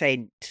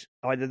sent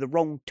either the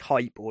wrong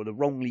type or the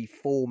wrongly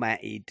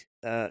formatted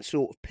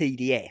sort of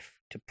PDF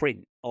to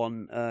print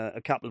on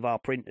a couple of our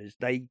printers,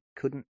 they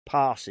couldn't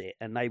pass it,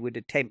 and they would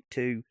attempt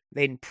to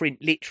then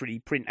literally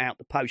print out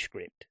the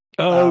PostScript.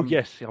 Oh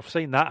yes, I've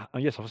seen that.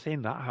 Yes, I've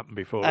seen that happen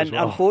before. And as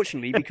well.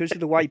 Unfortunately, because of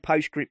the way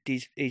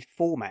PostScript is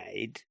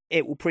formatted,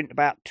 it will print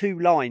about 2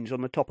 lines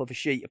on the top of a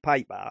sheet of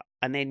paper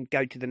and then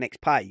go to the next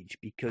page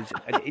because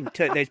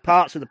there's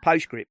parts of the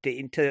PostScript it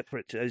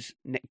interprets as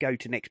go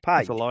to next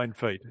page. It's a line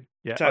feed.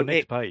 Yeah, so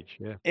next page.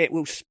 Yeah, it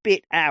will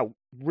spit out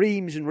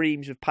reams and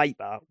reams of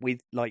paper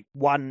with like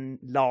 1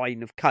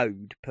 line of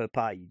code per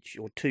page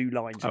or 2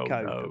 lines of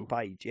code per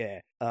page. Yeah.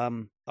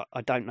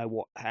 I don't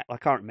know I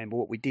can't remember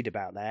what we did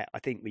about that. I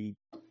think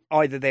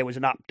either there was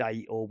an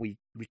update or we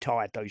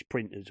retired those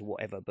printers or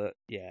whatever. But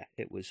yeah,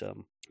 it was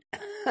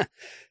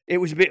it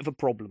was a bit of a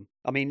problem.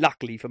 I mean,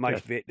 luckily for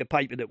most of it, the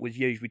paper that was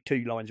used with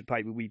 2 lines of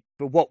paper,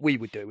 for what we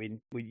were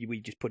doing,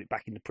 we just put it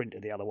back in the printer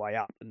the other way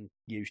up and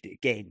used it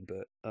again.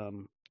 But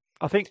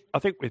I think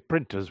with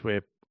printers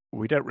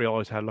we don't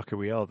realise how lucky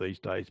we are these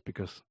days,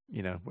 because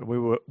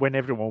when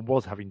everyone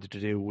was having to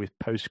deal with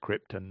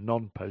PostScript and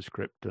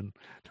non-PostScript, and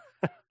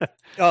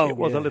it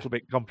was a little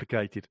bit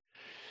complicated.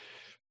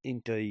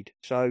 Indeed.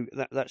 So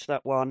that's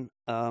that one.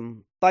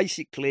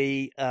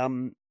 Basically,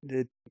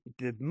 the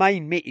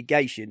main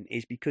mitigation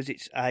is because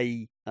it's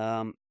a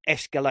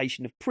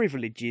escalation of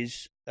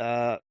privileges.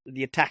 The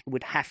attacker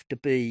would have to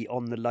be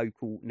on the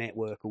local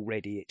network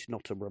already. It's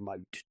not a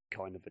remote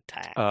kind of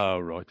attack. Oh,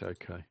 right,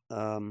 okay.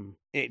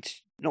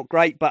 It's not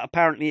great, but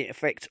apparently it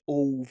affects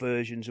all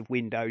versions of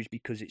Windows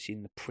because it's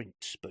in the print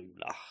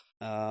spooler.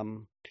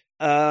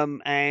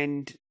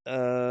 And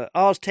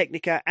Ars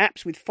Technica,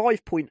 apps with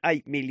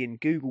 5.8 million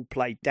Google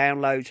Play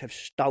downloads have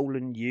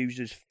stolen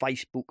users'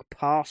 Facebook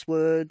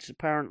passwords,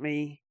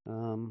 apparently,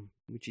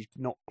 which is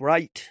not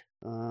great.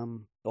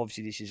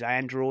 Obviously, this is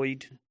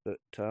Android, but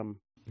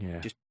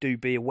just do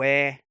be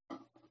aware,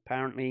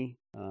 apparently.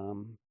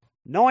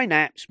 9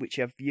 apps which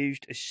have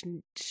used a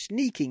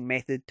sneaking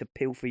method to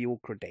pilfer your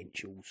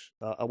credentials.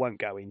 I won't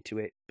go into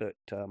it, but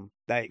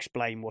they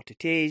explain what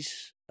it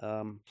is.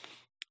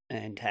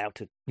 And how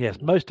to... Yes,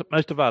 most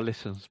of our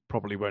listeners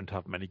probably won't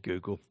have many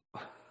Google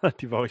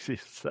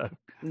devices. So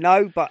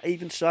no, but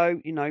even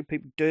so,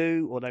 people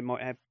do, or they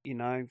might have,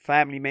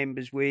 family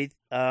members with.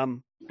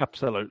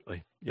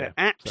 Absolutely, yeah.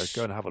 Apps.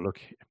 So go and have a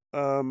look.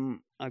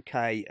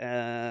 Okay.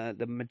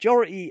 The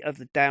majority of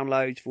the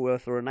downloads were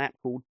for an app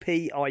called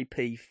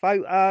PIP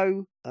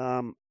Photo,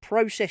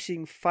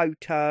 Processing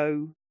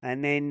Photo.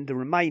 And then the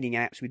remaining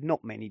apps with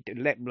not many,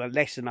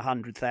 less than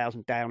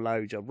 100,000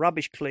 downloads are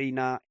Rubbish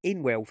Cleaner,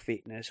 InWell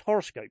Fitness,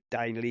 Horoscope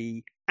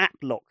Daily,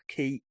 AppLock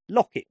Key,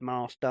 Locket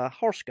Master,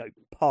 Horoscope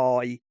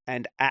Pi,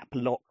 and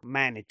AppLock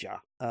Manager.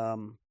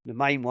 The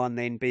main one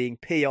then being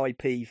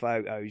PIP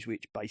Photos,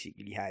 which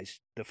basically has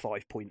the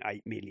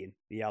 5.8 million.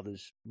 The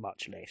others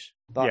much less.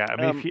 But, yeah,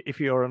 I mean, if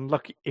you're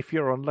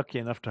unlucky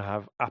enough to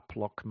have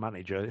AppLock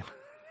Manager,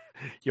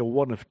 you're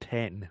one of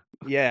 10.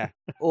 Yeah,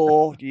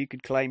 or you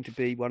could claim to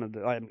be one of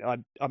the.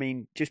 I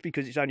mean, just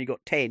because it's only got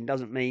 10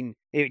 doesn't mean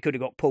it could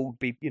have got pulled.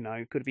 Could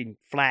have been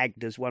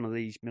flagged as one of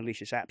these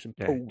malicious apps and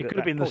pulled. It could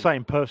have been the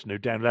same person who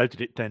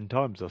downloaded it 10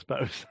 times, I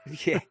suppose.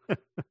 Yeah.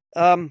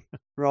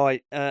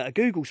 Right. A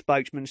Google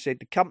spokesman said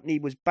the company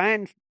was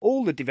banned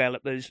all the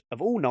developers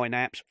of all 9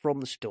 apps from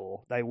the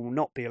store. They will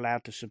not be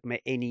allowed to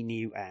submit any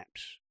new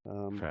apps.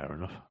 Fair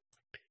enough.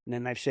 And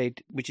then they've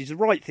said, which is the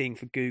right thing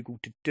for Google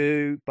to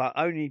do, but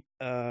only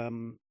a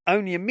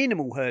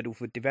minimal hurdle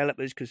for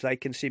developers, because they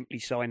can simply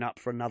sign up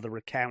for another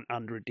account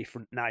under a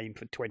different name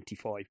for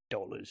 $25.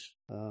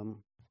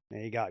 There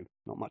you go.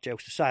 Not much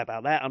else to say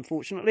about that,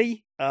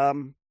 unfortunately.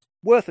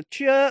 Worth a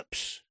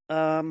chirps.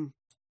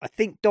 I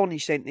think Donnie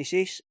sent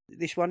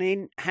this one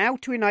in. How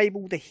to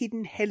enable the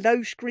hidden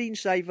Hello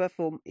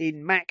screensaver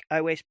in Mac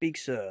OS Big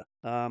Sur,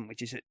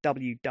 which is at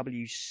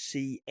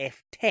WWCF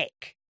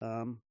Tech.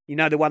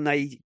 The one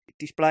they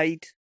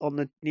displayed on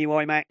the new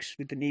iMacs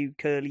with the new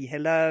curly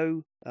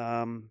hello,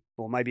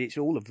 or maybe it's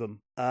all of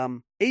them.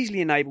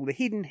 Easily enable the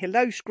hidden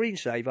Hello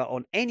screensaver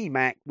on any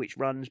Mac which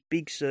runs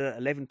Big Sur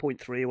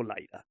 11.3 or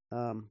later.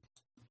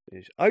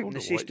 Open the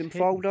system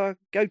folder,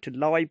 go to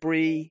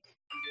Library,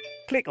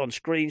 click on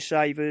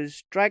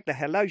Screensavers, drag the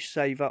Hello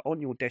saver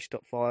on your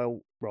desktop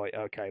file. Right,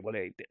 okay, well,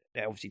 it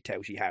obviously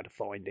tells you how to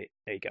find it.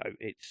 There you go.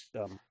 It's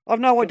I've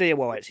no idea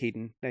why it's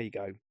hidden. There you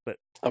go. But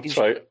I've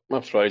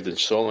tried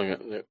installing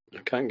it. I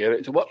can't get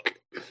it to work.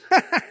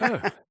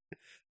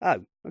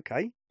 Oh,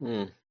 okay.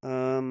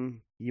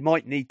 You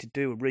might need to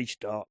do a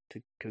restart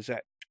because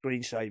that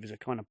screensavers are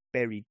kind of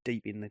buried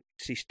deep in the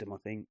system, I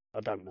think.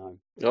 I don't know.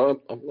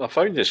 No, I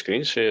found the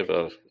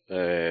screensaver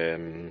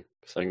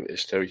thing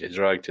that tells you to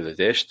drag to the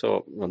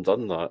desktop. I've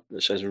done that.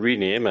 It says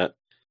rename it.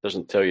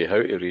 Doesn't tell you how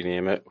to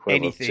rename it.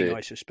 Anything,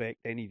 I suspect.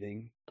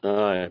 Anything.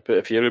 Aye, but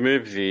if you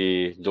remove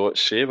the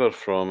 .saver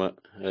from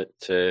it,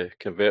 it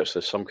converts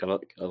to some kind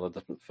of other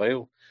different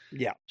file.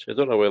 Yeah. So I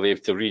don't know whether you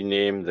have to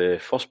rename the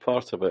first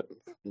part of it,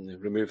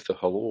 remove the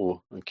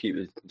hello, and keep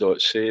the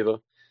 .saver.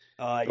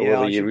 Or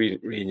whether you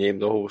rename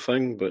the whole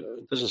thing, but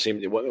it doesn't seem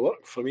to want to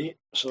work for me.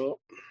 So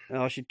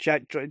I should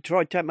try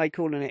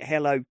calling it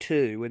Hello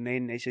 2, and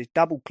then it says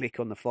double click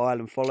on the file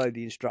and follow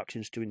the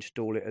instructions to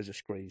install it as a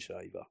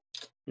screensaver.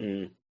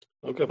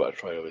 I'll give it a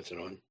try later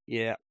on.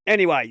 Yeah.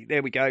 Anyway,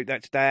 there we go.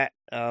 That's that.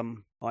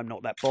 I'm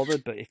not that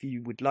bothered, but if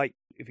you would like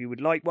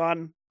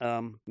one,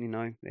 there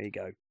you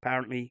go.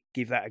 Apparently,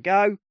 give that a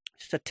go.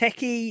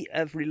 Satechi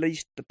have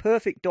released the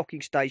perfect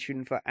docking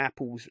station for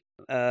Apple's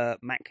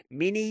Mac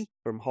Mini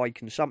from high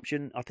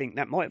consumption. I think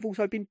that might have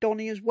also been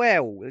Donnie as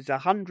well. There's a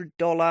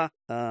 $100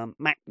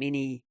 Mac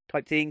Mini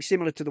type thing,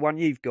 similar to the one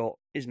you've got,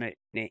 isn't it,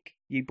 Nick?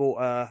 You bought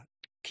a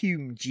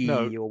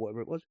QG or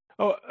whatever it was.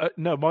 Oh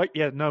no, my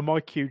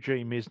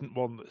QG isn't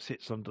one that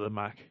sits under the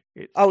Mac.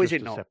 It's is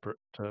it not? Separate.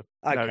 Okay.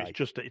 No,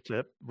 it's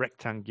a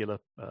rectangular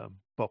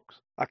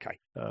box. Okay.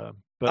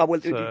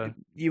 But,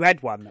 you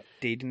had one that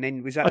did, and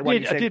then was that the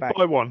one you sent back?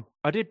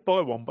 I did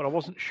buy one, but I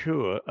wasn't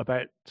sure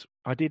about.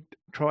 I did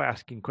try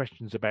asking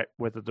questions about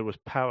whether there was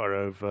power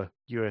over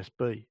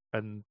USB,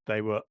 and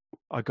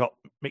I got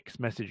mixed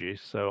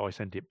messages, so I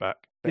sent it back.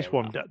 Fair this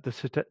enough. One,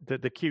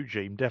 the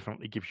QGEAM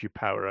definitely gives you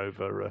power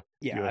over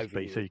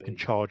USB, so you can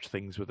charge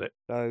things with it.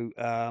 So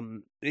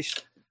this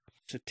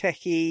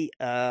Satechi,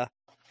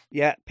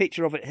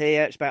 picture of it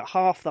here. It's about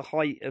half the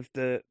height of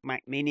the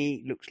Mac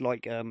Mini. Looks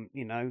like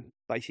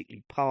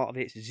basically part of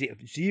it's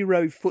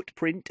zero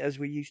footprint, as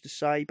we used to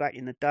say back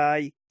in the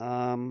day.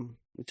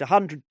 It's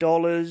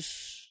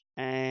 $100,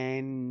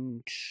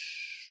 and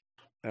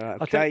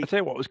okay. I tell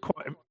you what was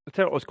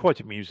quite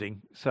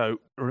amusing. So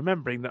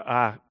remembering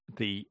that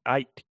the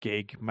 8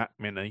 gig Mac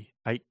Mini,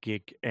 8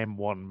 gig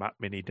M1 Mac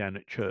Mini down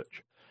at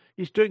church,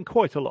 is doing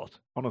quite a lot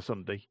on a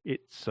Sunday.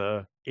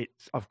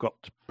 I've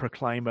got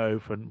Proclaim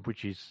open,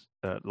 which is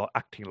like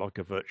acting like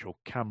a virtual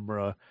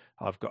camera.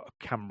 I've got a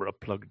camera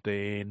plugged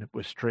in.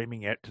 We're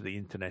streaming out to the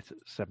internet at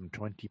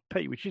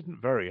 720p, which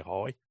isn't very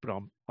high, but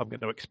I'm going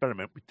to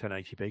experiment with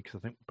 1080p because I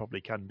think we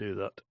probably can do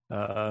that.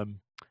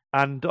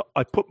 And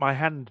I put my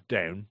hand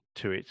down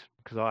to it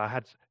because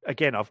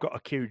I've got a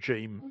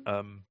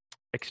QGEAM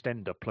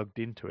extender plugged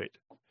into it,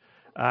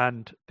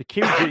 and the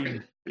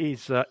QGEAM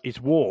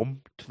is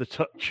warm to the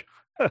touch,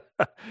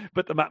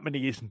 but the Mac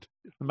Mini isn't.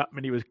 The Mac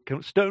Mini was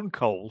stone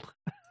cold.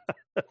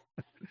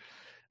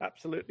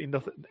 Absolutely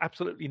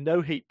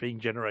no heat being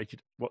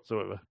generated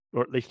whatsoever,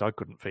 or at least I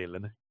couldn't feel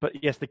any.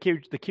 But yes, the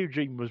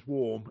QGEAM was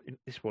warm.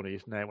 This one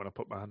is now. When I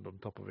put my hand on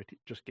top of it, it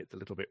just gets a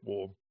little bit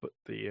warm. But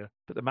the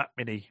Mac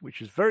Mini,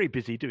 which is very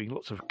busy doing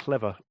lots of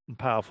clever and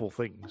powerful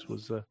things,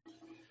 was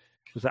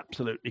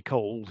absolutely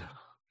cold.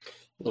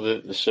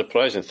 Well, the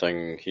surprising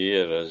thing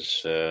here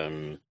is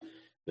the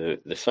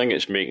thing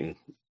that's making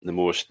the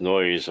most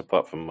noise,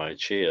 apart from my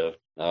chair,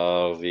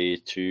 are the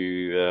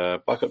two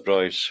backup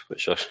drives,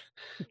 which are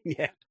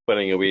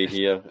running away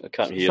here. I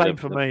can't hear them. Same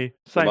for me.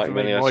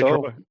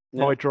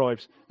 My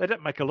drives. They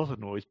don't make a lot of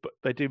noise, but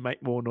they do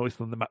make more noise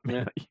than the Mac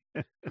Mini.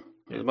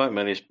 The Mac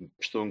Mini's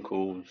stone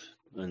cold,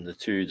 and the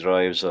two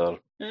drives are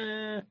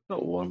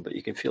not warm, but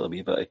you can feel a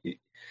wee bit of heat.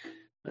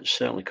 It's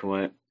certainly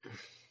quiet.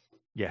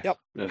 Yeah. Yep.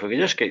 Now, if I could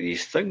just get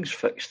these things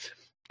fixed,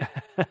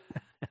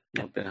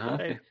 I'd be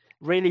happy.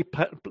 Really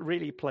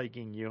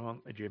plaguing you,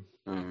 aren't they, Jim?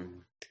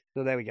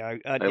 So there we go.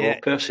 I will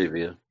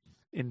persevere.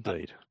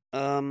 Indeed.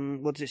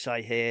 What does it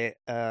say here?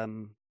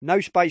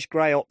 No Space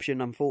Grey option,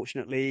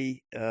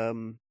 unfortunately.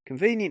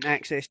 Convenient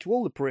access to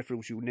all the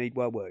peripherals you'll need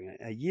while working.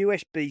 A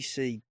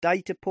USB-C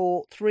data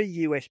port, 3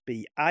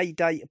 USB-A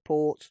data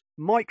ports,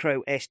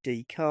 micro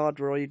SD card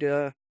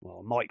reader,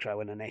 micro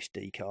and an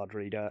SD card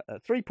reader, a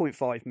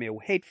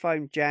 3.5mm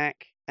headphone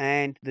jack,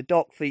 and the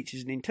dock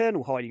features an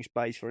internal hiding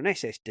space for an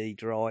SSD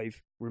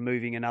drive,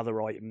 removing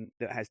another item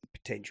that has the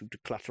potential to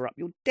clutter up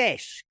your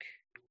desk.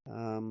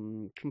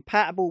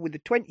 Compatible with the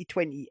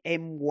 2020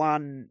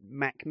 M1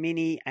 Mac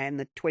Mini and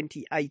the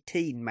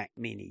 2018 Mac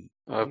Mini.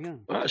 I've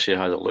actually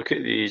had a look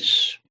at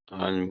these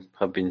and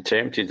have been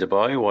tempted to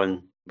buy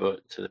one, but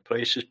the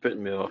price is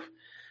putting me off.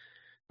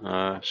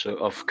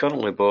 So I've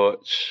currently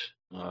bought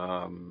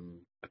a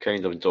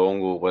kind of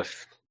dongle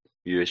with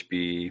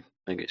USB, I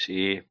think it's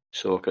A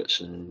sockets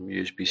and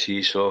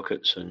USB-C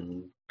sockets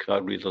and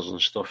card readers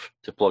and stuff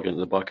to plug into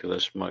the back of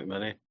this Mac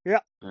Mini. Yeah.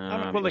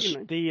 A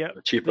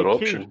cheaper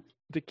option.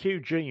 The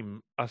QGEAM,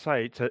 I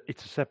say it's a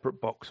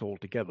separate box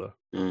altogether,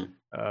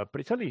 but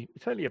it's only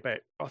about,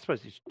 I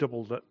suppose it's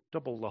double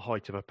the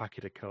height of a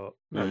packet of cards.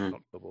 No, it's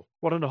not double.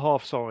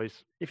 1.5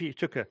 size. If you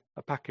took a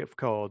packet of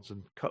cards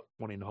and cut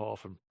one in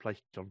half and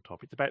placed it on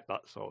top, it's about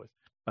that size.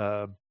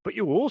 But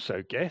you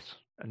also get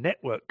a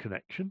network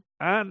connection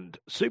and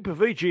Super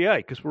VGA,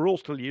 because we're all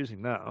still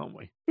using that, aren't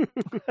we?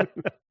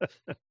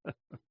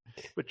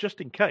 But just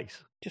in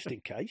case,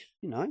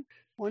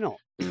 why not?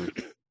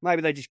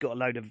 Maybe they just got a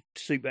load of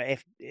Super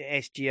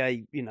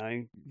SGA,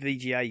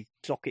 VGA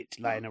sockets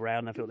laying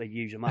around. I thought they'd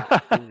use them up.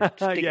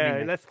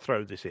 Let's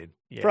throw this in.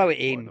 Yeah, throw it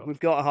in. We've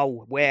got a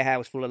whole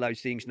warehouse full of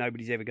those things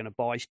nobody's ever going to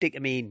buy. Stick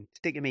them in.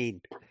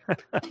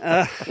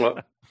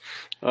 Well,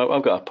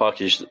 I've got a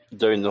package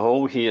down the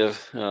hall here.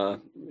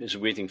 It's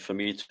waiting for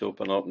me to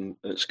open up, and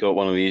it's got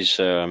one of these,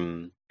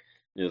 the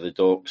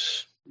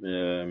docks,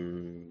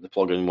 the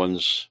plug-in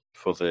ones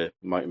for the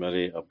Mac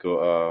Mini. I've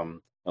got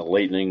a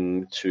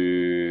Lightning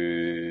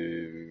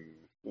to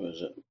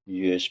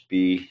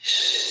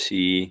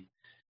USB-C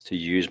to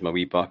use my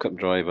wee backup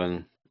drive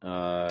in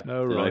the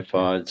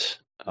iPad,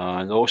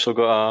 and also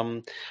got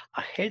a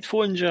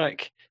headphone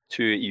jack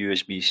to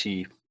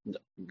USB-C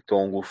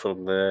dongle for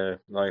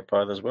the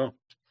iPad as well.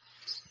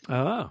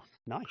 Oh,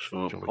 nice!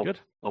 So good.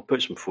 I'll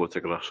put some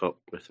photographs up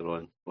later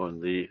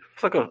on the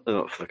Flickr,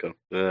 not Flickr,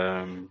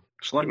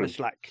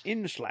 Slack.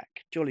 In the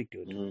Slack, jolly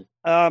good.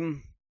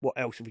 Mm-hmm. What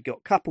else have we got?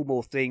 A couple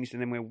more things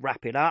and then we'll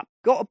wrap it up.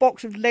 Got a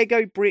box of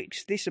Lego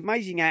bricks. This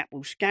amazing app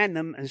will scan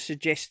them and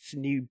suggests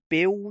new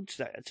builds.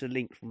 That's a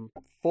link from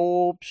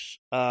Forbes.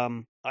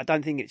 I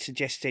don't think it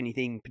suggests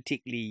anything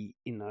particularly,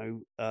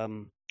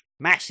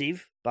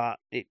 massive, but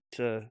it's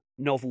a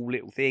novel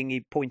little thing.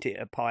 You point it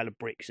at a pile of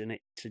bricks and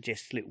it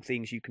suggests little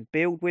things you can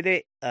build with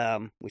it,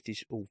 which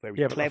is all very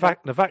clever. But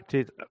the fact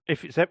is,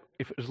 if it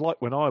was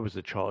like when I was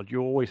a child,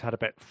 you always had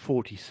about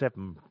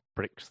 47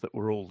 bricks that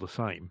were all the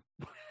same.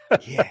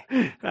 Yeah.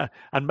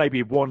 And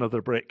maybe one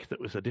other brick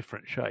that was a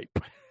different shape.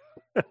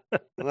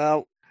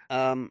 Well,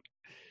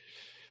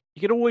 you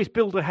could always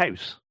build a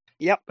house.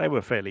 Yep. They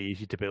were fairly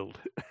easy to build.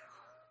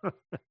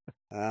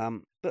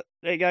 But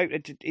there you go.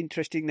 It's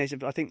interesting.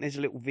 I think there's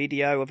a little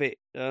video of it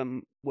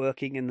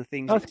working and the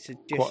things. That's it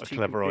quite a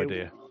clever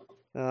idea.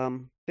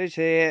 There's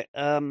here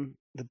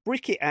the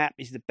Brickit app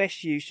is the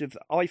best use of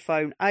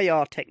iPhone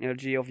AR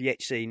technology I've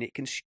yet seen. It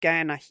can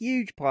scan a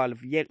huge pile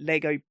of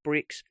Lego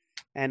bricks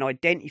and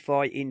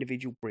identify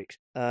individual bricks.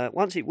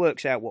 Once it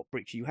works out what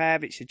bricks you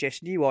have, it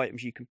suggests new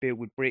items you can build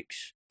with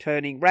bricks,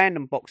 turning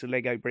random box of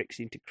Lego bricks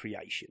into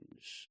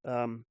creations.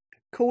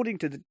 According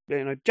to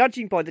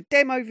judging by the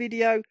demo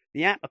video,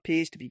 the app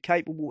appears to be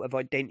capable of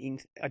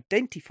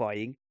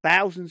identifying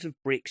thousands of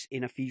bricks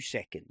in a few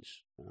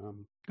seconds.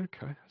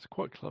 Okay, that's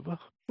quite clever.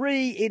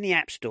 Free in the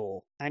App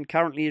Store and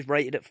currently is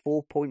rated at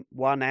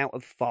 4.1 out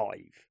of 5.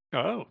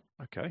 Oh,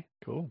 okay,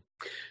 cool.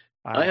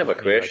 I have a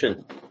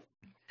question.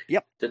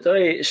 Yep. Did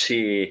I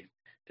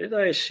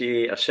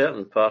see a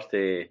certain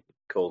party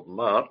called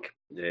Mark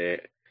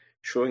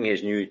showing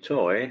his new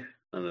toy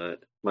on a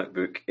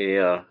MacBook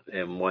Air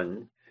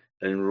M1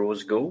 in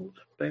rose gold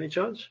by any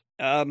chance?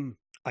 I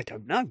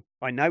don't know.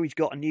 I know he's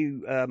got a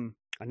new.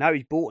 I know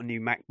he's bought a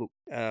new MacBook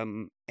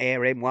Air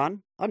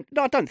M1.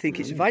 I don't think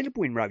it's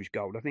available in rose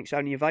gold. I think it's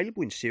only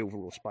available in silver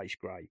or space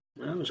grey.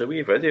 There was a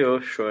wee video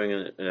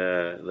showing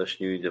this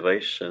new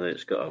device, and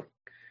it's got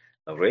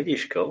a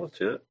reddish colour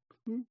to it.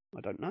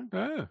 I don't know.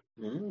 Oh.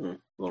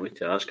 We'll need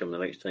to ask him the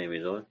next time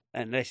he's on.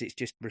 Unless it's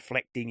just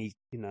reflecting his,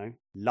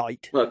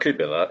 light. Well, it could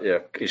be that, yeah.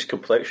 His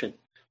complexion.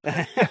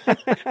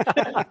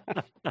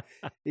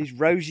 His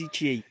rosy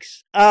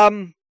cheeks.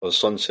 Or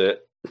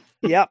sunset.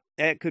 Yep,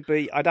 it could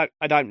be. I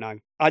don't know.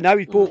 I know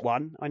he's bought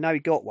one. I know he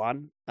got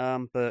one.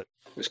 But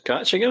it's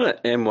catching, isn't it?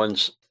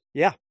 M1s.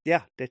 Yeah,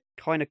 they're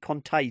kind of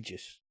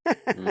contagious.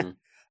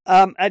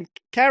 And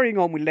carrying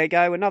on with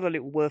Lego, another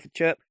little worth of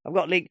chirp. I've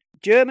got a link.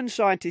 German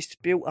scientists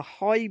built a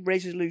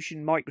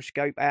high-resolution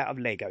microscope out of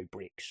Lego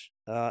bricks.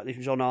 This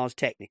was on Ars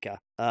Technica.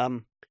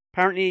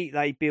 Apparently,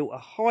 they built a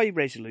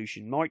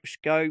high-resolution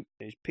microscope.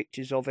 There's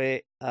pictures of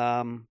it.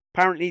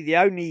 Apparently, the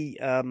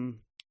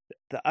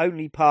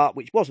only part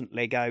which wasn't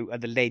Lego are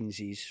the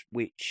lenses,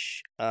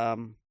 which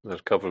they're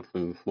covered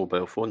from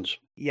mobile phones.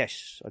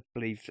 Yes, I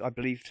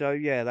believe so.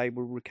 Yeah, they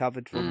were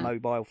recovered from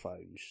mobile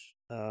phones.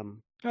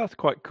 That's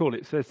quite cool.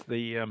 It says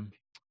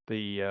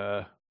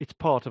it's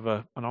part of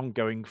an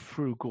ongoing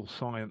frugal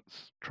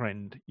science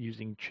trend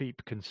using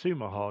cheap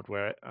consumer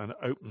hardware and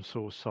open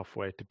source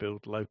software to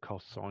build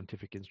low-cost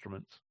scientific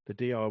instruments. The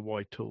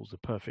DIY tools are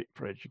perfect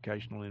for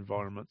educational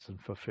environments and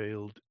for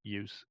field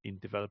use in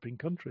developing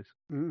countries.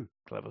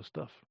 Clever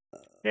stuff.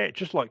 Yeah, it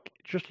just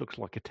looks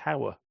like a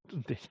tower,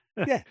 doesn't it?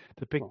 Yeah.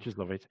 The pictures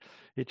of it.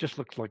 It just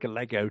looks like a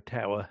Lego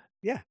tower.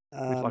 Yeah.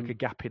 With like a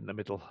gap in the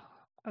middle.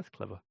 That's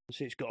clever.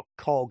 So it's got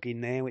a cog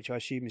in there, which I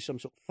assume is some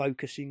sort of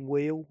focusing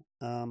wheel.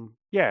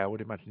 Yeah, I would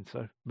imagine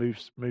so.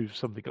 Moves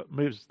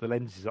the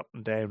lenses up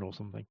and down or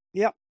something.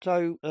 Yep.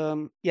 So,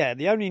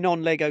 the only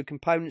non-Lego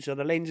components are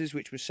the lenses,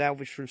 which were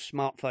salvaged from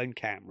smartphone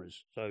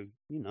cameras. So,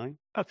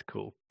 That's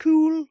cool.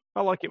 Cool.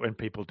 I like it when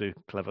people do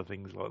clever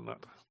things like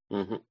that.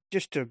 Mm-hmm.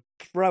 Just to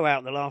throw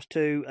out the last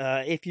two,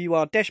 if you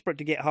are desperate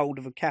to get hold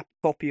of a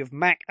copy of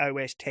Mac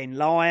OS X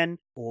Lion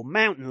or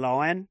Mountain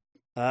Lion,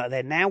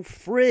 they're now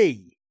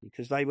free,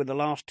 because they were the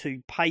last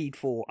two paid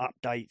for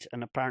updates,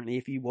 and apparently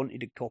if you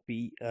wanted a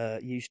copy,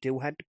 you still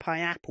had to pay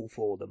Apple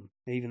for them,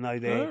 even though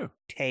they're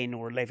 10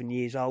 or 11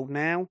 years old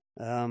now.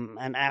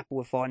 And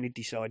Apple have finally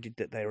decided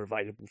that they're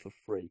available for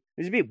free.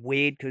 It's a bit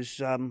weird because,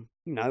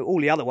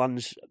 all the other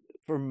ones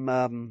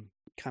from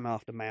came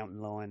after Mountain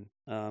Lion.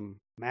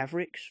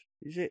 Mavericks,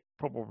 is it?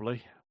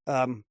 Probably.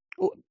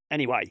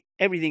 Anyway,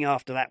 everything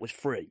after that was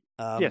free.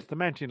 Yes, the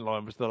Mountain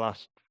Lion was the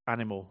last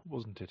animal,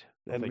 wasn't it?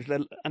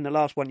 And the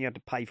last one you had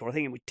to pay for, I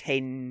think it was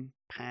 £10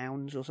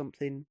 or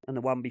something, and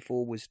the one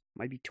before was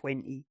maybe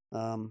 20,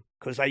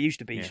 because they used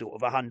to be sort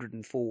of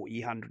 140,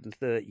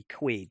 130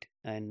 quid,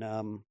 and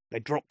they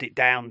dropped it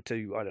down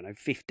to, I don't know,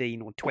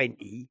 15 or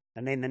 20,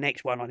 and then the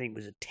next one I think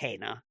was a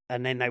tenner,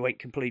 and then they went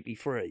completely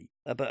free.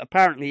 But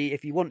apparently,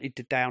 if you wanted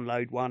to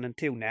download one,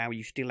 until now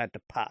you still had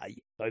to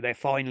pay. So they're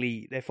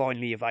finally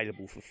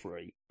available for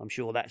free. I'm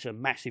sure that's a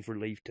massive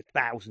relief to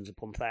thousands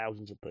upon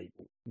thousands of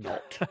people.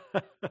 Not.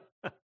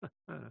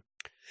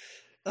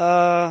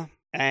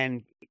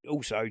 And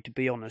also, to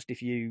be honest,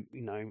 if you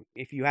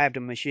have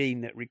a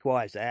machine that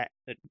requires that,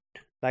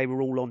 they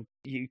were all on.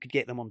 You could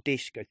get them on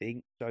disc, I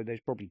think. So there's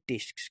probably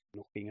discs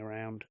knocking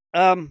around.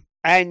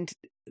 And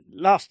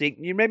last thing,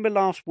 you remember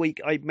last week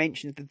I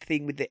mentioned the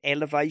thing with the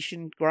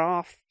elevation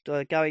graph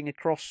going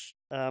across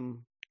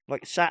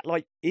like a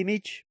satellite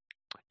image?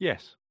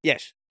 Yes.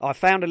 Yes, I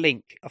found a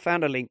link.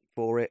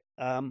 For it.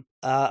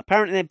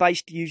 Apparently they're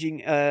based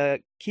using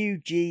QGIS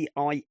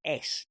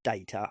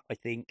data, I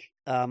think.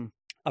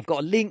 I've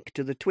got a link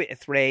to the Twitter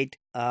thread.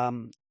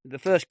 The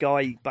first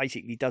guy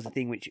basically does a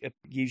thing which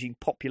using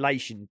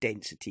population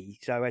density.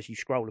 So as you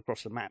scroll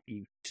across the map,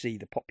 you see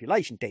the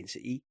population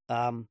density.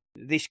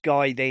 This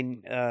guy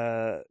then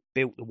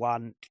built the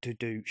one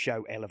to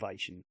show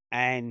elevation.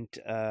 And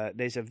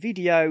there's a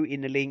video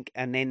in the link,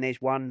 and then there's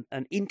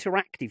an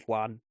interactive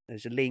one.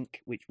 There's a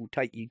link which will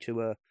take you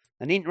to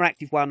an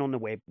interactive one on the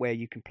web where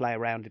you can play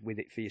around with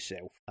it for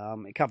yourself.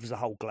 It covers the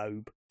whole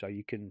globe, so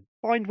you can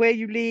find where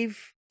you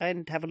live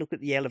and have a look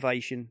at the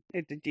elevation.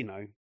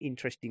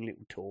 Interesting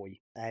little toy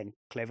and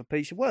clever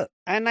piece of work.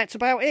 And that's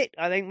about it.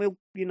 I think we'll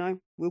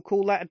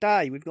call that a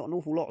day. We've got an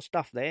awful lot of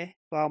stuff there,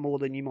 far more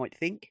than you might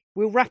think.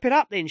 We'll wrap it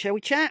up then, shall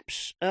we,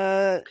 chaps?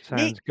 Sounds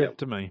Nick? good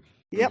to me.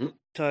 Yep. Mm-hmm.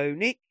 So,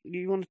 Nick,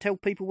 you want to tell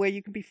people where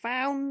you can be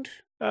found?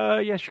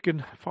 Yes, you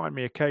can find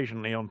me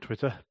occasionally on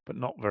Twitter, but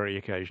not very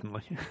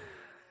occasionally.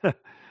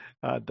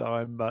 And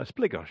I'm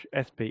Spligosh,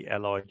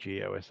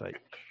 SPLIGOSH.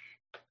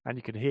 And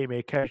you can hear me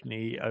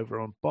occasionally over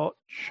on Bot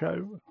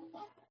Show.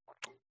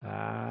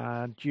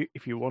 And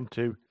if you want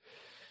to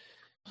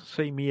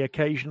see me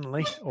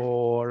occasionally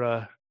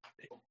or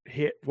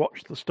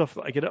watch the stuff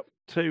that I get up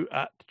to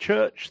at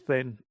church,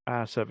 then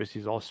our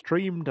services are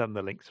streamed and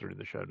the links are in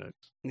the show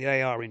notes.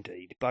 They are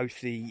indeed. Both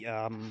the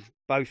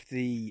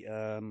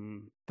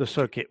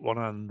circuit one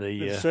and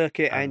the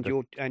circuit and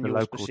your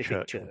local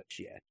specific church.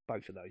 Yeah,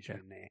 both of those are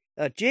in there.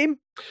 Jim,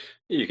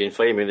 you can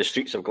find me in the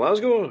streets of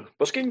Glasgow,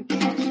 busking.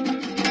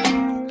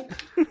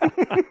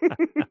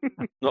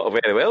 Not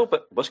very well,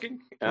 but busking.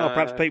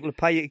 Perhaps people will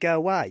pay you to go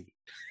away.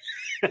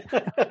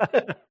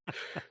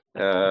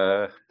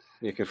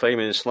 You can find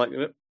me in the Slack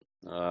group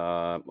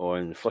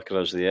on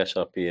Flickr as the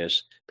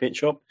SRPS Paint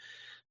Shop,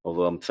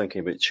 although I'm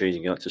thinking about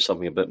changing that to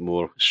something a bit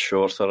more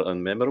shorter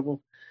and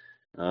memorable.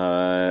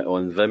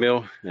 On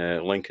Vimeo,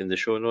 link in the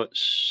show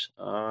notes.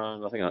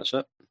 I think that's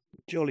it.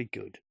 Jolly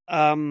good.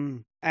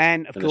 And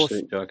of course,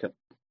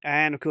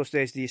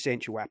 there's the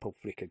Essential Apple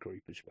Flickr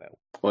group as well.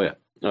 Oh yeah.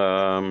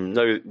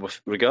 Now, with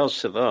regards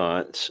to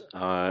that,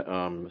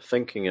 I'm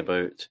thinking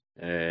about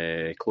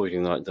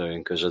closing that down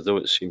because I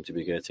don't seem to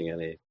be getting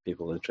any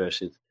people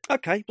interested.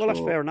 Okay, well, that's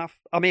fair enough.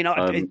 I mean,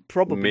 it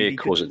probably may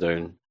close it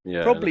down.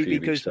 Yeah, probably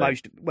because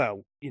most of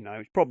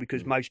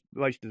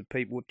the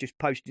people are just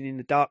posting in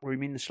the dark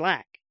room in the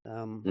Slack.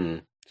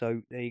 So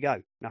there you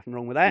go. Nothing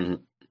wrong with that. Mm-hmm.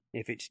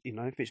 If it's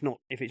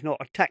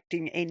not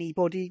attacking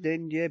anybody,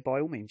 then yeah,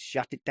 by all means,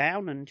 shut it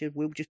down, and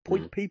we'll just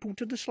point people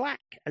to the Slack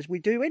as we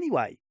do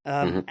anyway.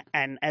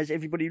 And as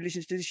everybody who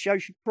listens to this show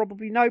should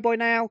probably know by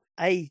now,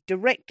 a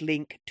direct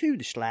link to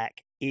the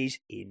Slack is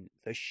in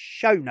the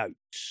show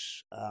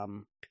notes.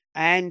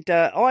 And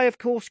I, of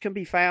course, can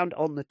be found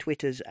on the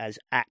Twitters as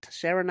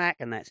 @Serenak,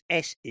 and that's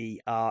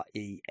SERENAK.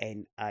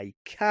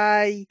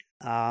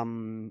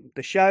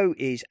 The show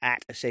is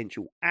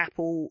 @Essential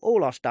Apple.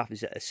 All our stuff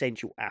is at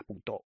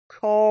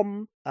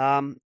essentialapple.com.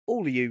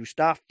 All the usual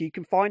stuff. You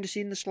can find us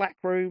in the Slack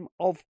room,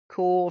 of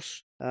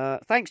course.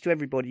 Thanks to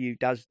everybody who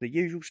does the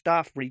usual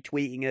stuff,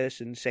 retweeting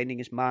us and sending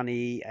us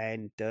money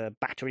and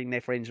battering their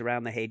friends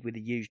around the head with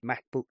a used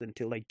MacBook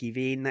until they give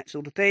in, that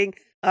sort of thing.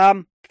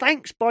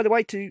 Thanks, by the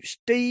way, to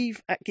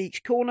Steve at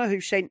Geeks Corner,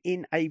 who sent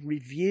in a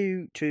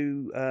review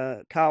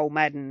to Carl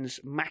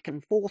Madden's Mac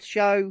and Forth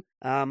show,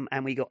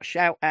 and we got a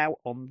shout out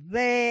on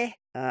there.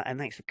 And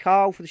thanks to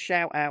Carl for the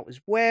shout out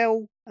as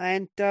well.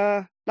 And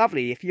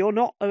lovely. If you're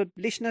not a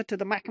listener to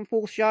the Mac and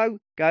Forth show,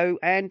 go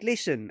and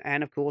listen.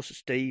 And of course,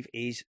 Steve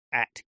is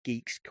at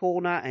Geeks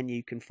Corner, and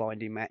you can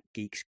find him at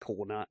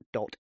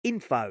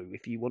geekscorner.info.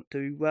 If you want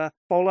to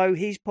follow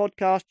his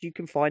podcast, you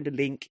can find a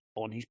link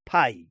on his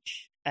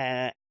page.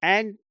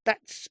 And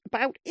that's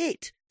about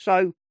it.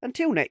 So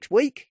until next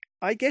week,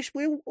 I guess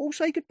we'll all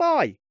say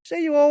goodbye.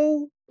 See you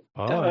all.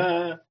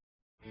 Bye.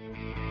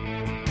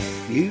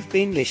 You've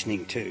been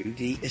listening to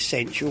the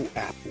Essential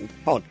Apple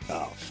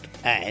Podcast,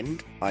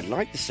 and I'd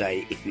like to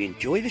say if you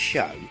enjoy the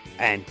show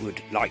and would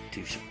like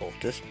to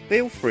support us,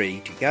 feel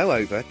free to go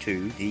over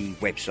to the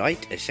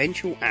website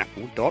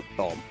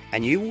essentialapple.com,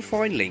 and you will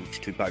find links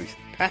to both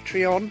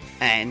Patreon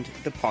and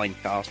the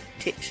Pinecast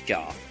Tips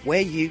Jar,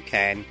 where you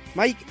can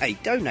make a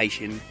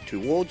donation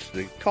towards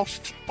the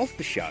costs of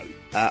the show,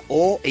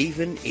 or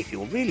even if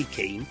you're really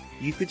keen,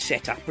 you could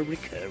set up a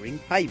recurring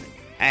payment.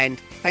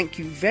 And thank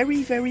you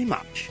very, very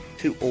much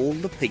to all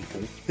the people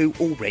who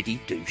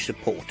already do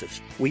support us.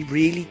 We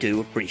really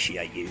do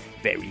appreciate you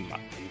very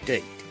much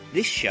indeed.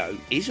 This show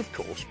is, of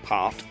course,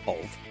 part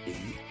of the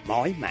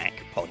My Mac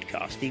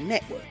Podcasting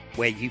Network,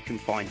 where you can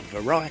find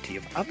a variety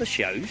of other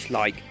shows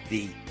like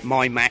the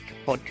My Mac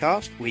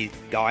Podcast with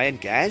Guy and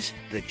Gaz,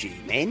 the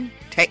G-Men,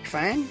 Tech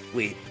Fan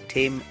with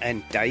Tim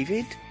and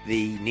David,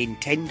 the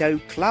Nintendo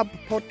Club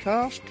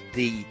Podcast,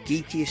 the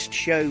Geekiest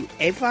Show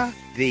Ever,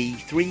 the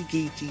Three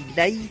Geeky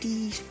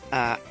Ladies,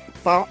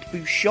 Bart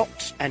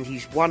Bouchotte and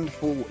his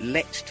wonderful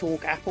Let's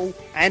Talk Apple,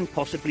 and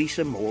possibly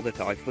some more that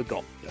I've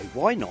forgotten. So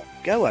why not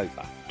go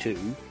over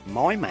to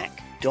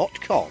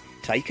acmag.com.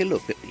 Take a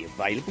look at the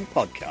available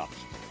podcasts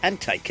and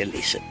take a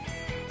listen.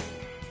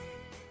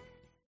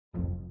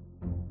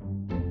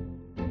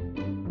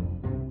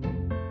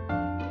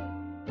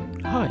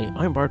 Hi,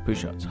 I'm Bart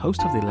Buchatz,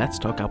 host of the Let's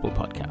Talk Apple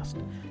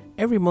podcast.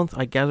 Every month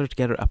I gather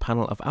together a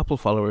panel of Apple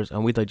followers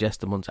and we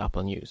digest the month's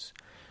Apple news.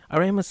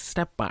 Our aim is to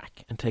step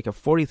back and take a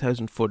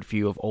 40,000-foot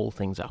view of all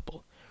things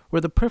Apple.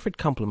 We're the perfect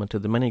complement to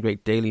the many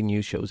great daily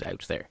news shows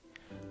out there.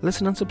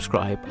 Listen and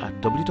subscribe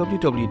at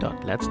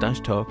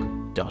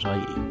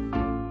www.lets-talk.ie.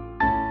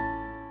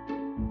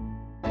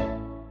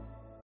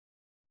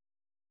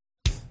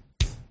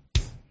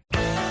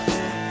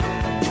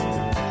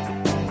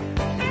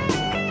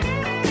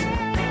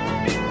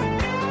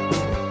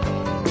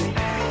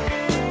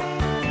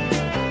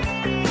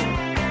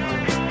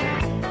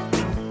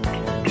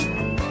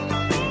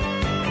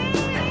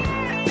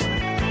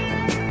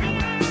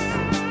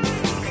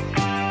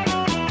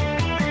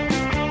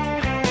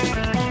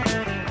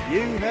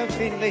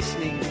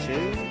 Listening to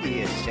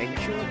the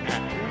Essential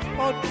Apple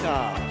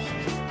Podcast.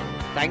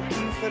 Thank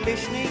you for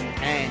listening,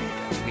 and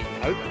we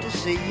hope to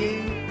see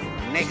you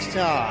next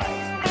time.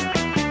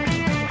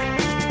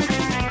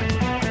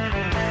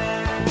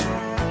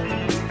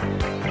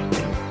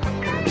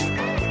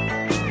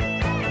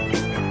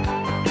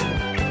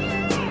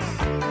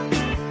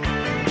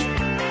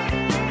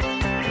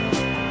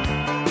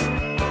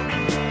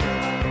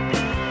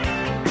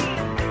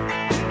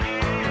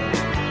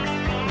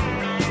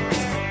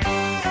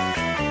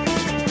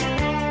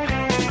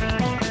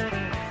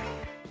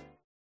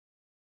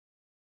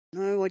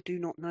 I do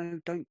not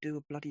know. Don't do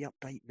a bloody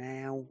update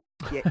now.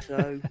 Yet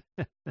so.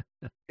 Do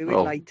it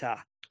later.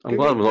 I'm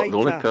glad we're not the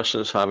only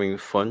person that's having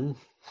fun.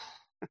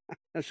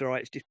 That's all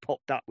right. It's just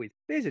popped up with,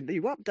 there's a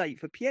new update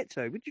for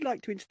Pietro. Would you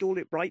like to install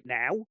it right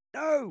now?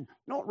 No,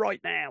 not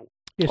right now.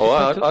 Yes,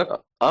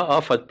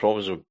 I've had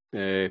problems with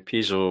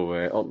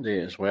Piezo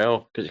update as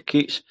well, because it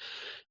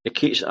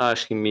keeps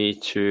asking me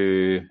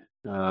to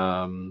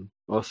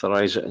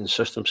authorize it in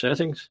system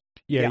settings.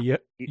 Yeah.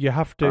 You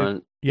have to.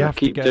 And I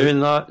keep doing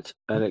that,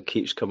 and it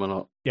keeps coming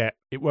up. Yeah,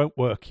 it won't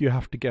work. You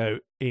have to go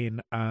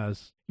in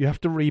as... You have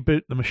to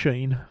reboot the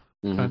machine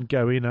and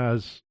go in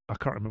as... I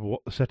can't remember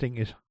what the setting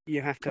is.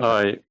 You have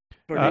to...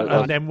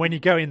 and then when you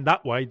go in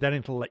that way, then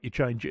it'll let you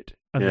change it.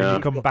 And then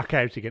you come back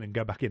out again and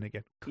go back in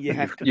again. You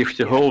have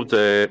to hold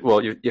the...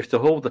 Well, you have to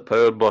hold the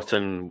power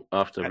button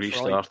after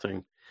restarting.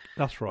 Right.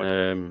 That's right.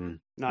 And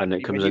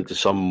it comes into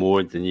some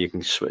mode, and you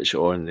can switch it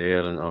on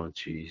there. And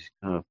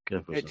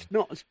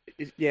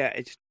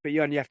but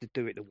you only have to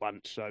do it the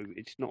once, so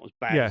it's not as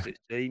bad as it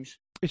seems.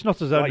 It's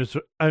not as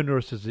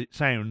onerous as it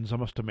sounds. I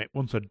must admit.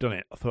 Once I'd done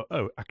it, I thought,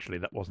 oh, actually,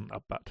 that wasn't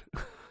that bad.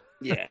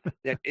 Yeah,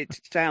 it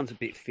sounds a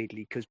bit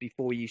fiddly because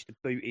before you used to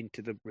boot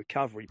into the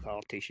recovery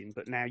partition,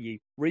 but now you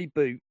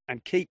reboot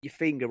and keep your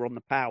finger on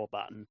the power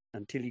button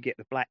until you get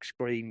the black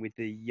screen with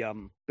the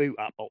boot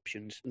up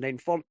options, and then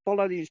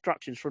follow the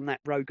instructions from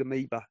that Rogue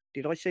Amoeba.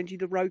 Did I send you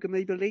the Rogue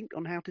Amoeba link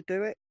on how to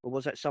do it, or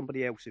was that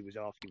somebody else who was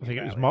asking? I think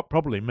it was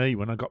probably me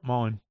when I got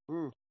mine.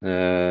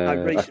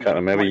 I can't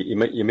remember.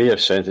 You may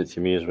have sent it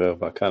to me as well,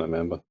 but I can't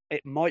remember.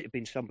 It might have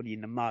been somebody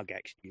in the mug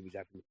actually who was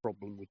having a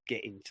problem with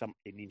getting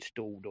something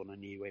installed on a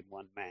new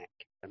M1 Mac,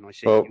 and I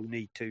said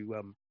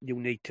you'll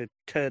need to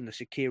turn the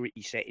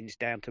security settings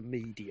down to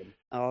medium.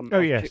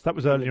 That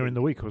was earlier in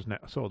the week, wasn't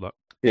it? I saw that.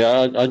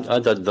 Yeah, I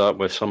did that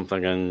with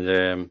something,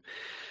 and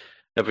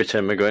every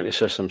time I go into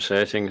system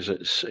settings,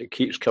 it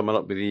keeps coming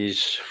up with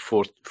these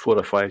four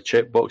or five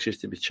check boxes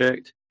to be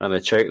checked, and I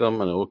check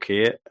them and I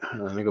OK it,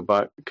 and then I go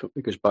back.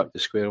 It goes back to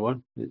square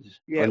one. It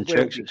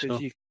unchecks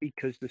itself.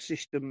 Because the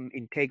system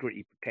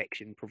integrity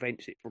protection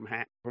prevents it from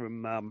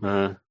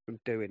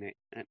doing it.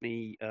 Let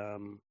me.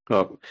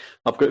 Well,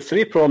 I've got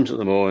 3 problems at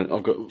the moment.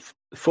 I've got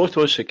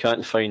photos. I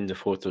can't find the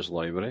photos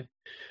library.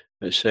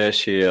 It says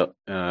here,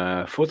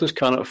 photos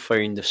cannot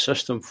find the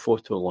system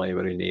photo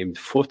library named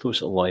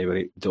Photos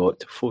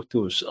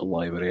Library.Photos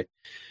Library.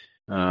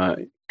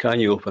 Can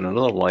you open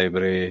another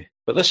library?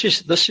 But this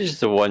is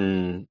the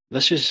one.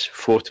 This is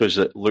Photos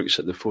that looks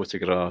at the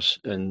photographs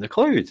in the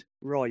cloud.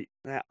 Right.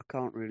 That I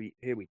can't really.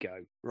 Here we go.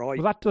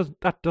 Right. Well,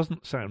 that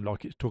doesn't sound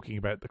like it's talking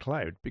about the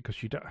cloud,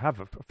 because you don't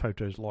have a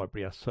photos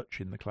library as such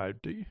in the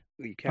cloud, do you?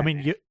 You can. I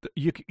mean,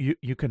 you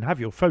can have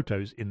your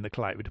photos in the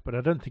cloud, but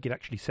I don't think it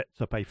actually sets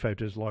up a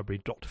photos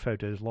library in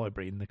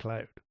the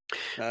cloud.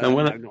 And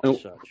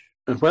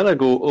when I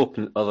go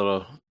open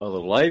other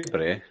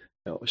library,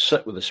 it'll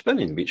sit with a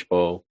spinning beach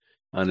ball,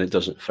 and it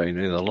doesn't find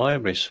any other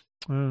libraries.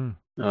 And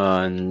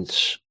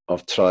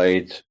I've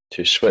tried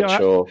to switch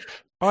off.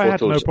 I had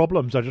no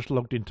problems. I just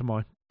logged into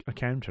my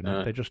account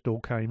and they just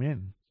all came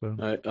in. So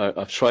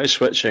I've tried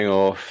switching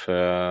off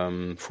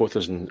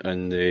photos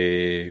in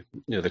the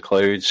the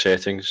cloud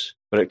settings,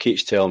 but it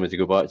keeps telling me to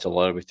go back to the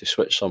library to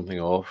switch something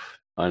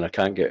off, and I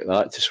can't get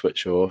that to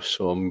switch off.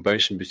 So I'm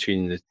bouncing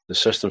between the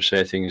system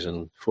settings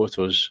and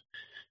photos,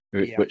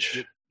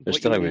 which is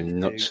driving me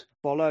nuts.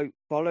 Follow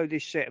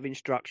this set of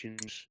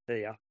instructions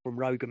here from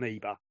Rogue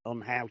Amoeba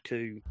on how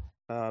to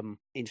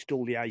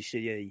install the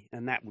ACE,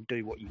 and that will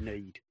do what you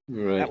need.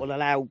 Right. That will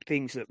allow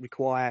things that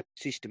require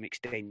system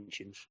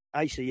extensions.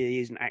 ACE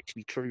isn't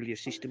actually truly a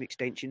system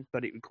extension,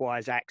 but it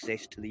requires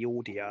access to the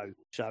audio,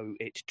 so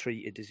it's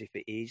treated as if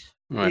it is.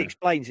 Right. He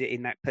explains it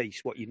in that piece,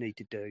 what you need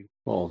to do.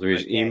 Well, I'll do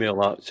is email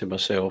that to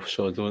myself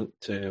so I don't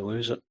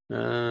lose it.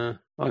 Hang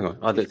on,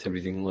 add it to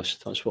reading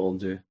list. That's what I'll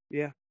do.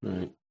 Yeah.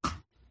 Right.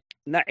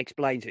 And that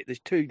explains it. There's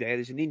two there.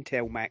 There's an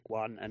Intel Mac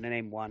one and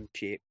an M1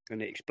 chip,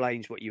 and it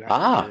explains what you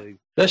have to do.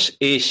 This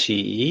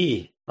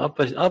ACE. I've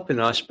been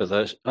asked by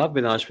this. I've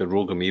been asked by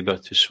Rogue Amoeba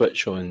to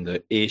switch on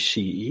the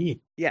ACE.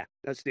 Yeah,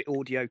 that's the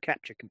audio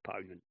capture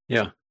component.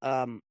 Yeah.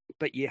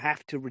 But you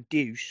have to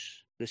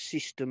reduce the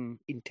system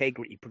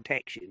integrity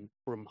protection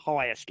from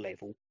highest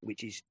level,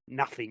 which is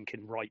nothing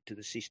can write to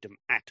the system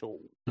at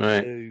all,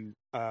 right, to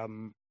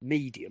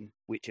medium,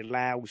 which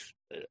allows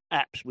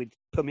apps with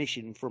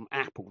permission from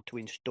Apple to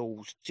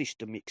install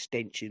system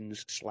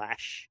extensions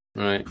 /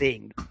 right.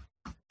 thing.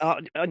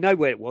 I know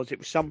where it was. It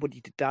was somebody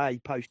today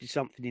posted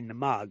something in the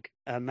mug,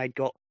 and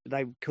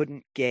they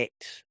couldn't get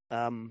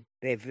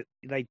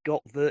they'd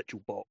got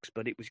VirtualBox,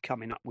 but it was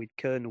coming up with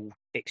kernel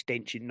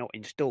extension not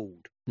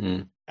installed.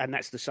 Mm. And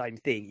that's the same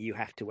thing. You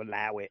have to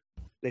allow it.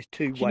 There's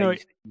two ways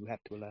that you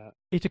have to allow it.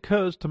 It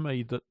occurs to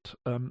me that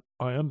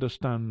I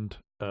understand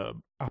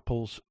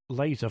Apple's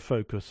laser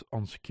focus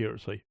on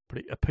security, but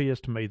it appears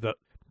to me that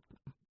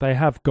they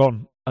have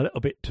gone a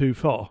little bit too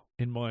far,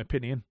 in my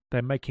opinion.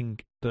 They're making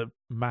the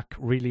Mac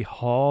really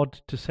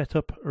hard to set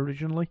up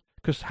originally,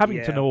 because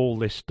having to know all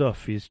this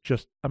stuff is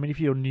just, I mean, if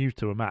you're new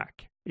to a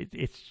Mac,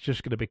 it's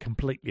just going to be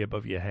completely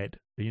above your head.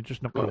 You're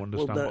just not going to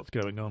understand what's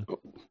going on.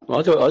 Well,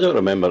 I don't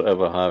remember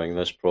ever having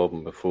this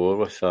problem before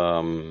with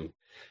a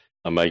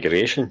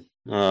migration.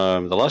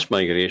 The last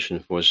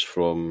migration was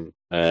from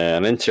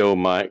an Intel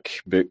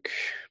MacBook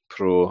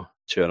Pro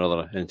to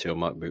another Intel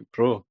MacBook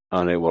Pro,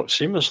 and it worked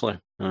seamlessly.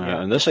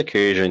 On this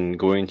occasion,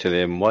 going to the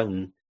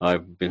M1,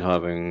 I've been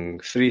having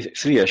three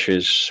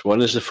issues.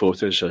 One is the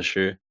photos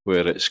issue,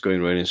 where it's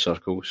going round in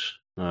circles.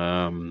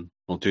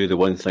 I'll do the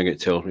one thing it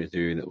tells me to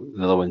do, and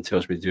the other one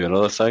tells me to do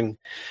another thing.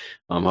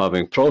 I'm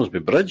having problems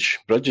with Bridge.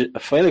 I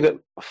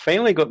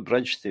finally got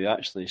Bridge to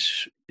actually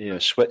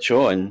switch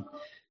on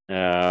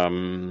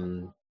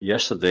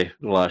yesterday,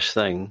 last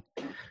thing,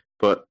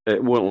 but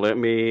it won't let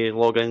me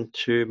log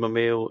into my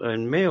mail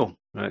and mail.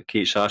 It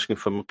keeps asking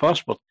for my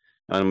password.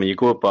 And when you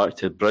go back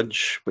to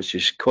Bridge, which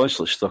is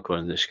constantly stuck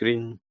on the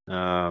screen,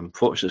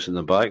 focuses in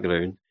the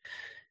background,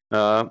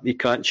 you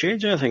can't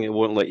change anything. It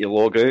won't let you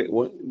log out. It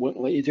won't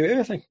let you do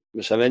anything.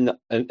 It's an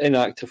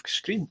inactive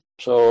screen.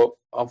 So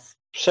I've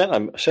sent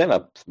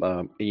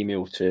an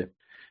email to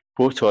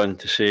Proton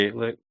to say,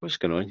 look, what's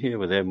going on here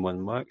with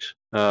M1 Max?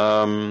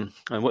 And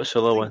what's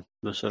the other one?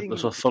 There's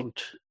a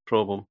third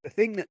problem. The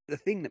thing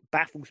that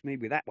baffles me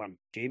with that one,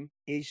 Jim,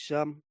 is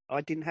I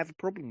didn't have a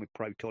problem with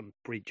Proton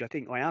Bridge. I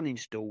think I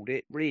uninstalled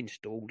it,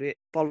 reinstalled it,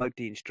 followed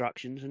the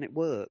instructions, and it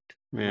worked.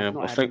 Yeah, I've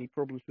not had any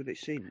problems with it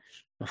since.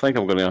 I think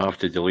I'm going to have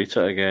to delete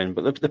it again.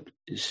 But the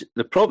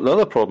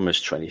other problem is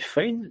trying to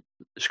find,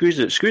 excuse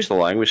the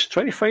language,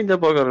 trying to find the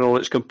bugger and all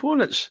its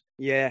components.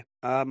 Yeah,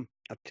 I'll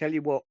tell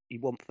you what you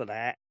want for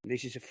that.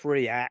 This is a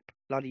free app,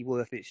 bloody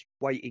worth its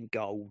weight in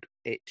gold.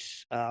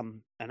 It's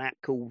an app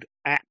called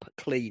App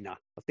Cleaner.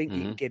 I think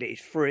you can get it.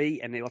 It's free,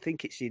 and I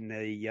think it's in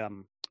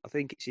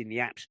the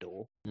App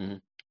Store. Mm-hmm.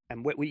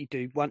 And what you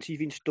do, once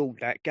you've installed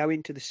that, go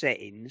into the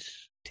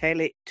settings, tell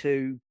it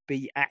to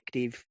be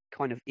active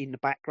kind of in the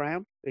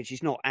background, which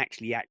is not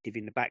actually active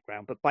in the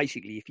background, but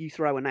basically if you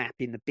throw an app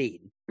in the bin,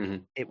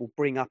 it will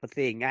bring up a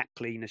thing, App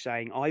Cleaner,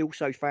 saying, I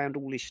also found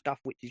all this stuff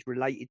which is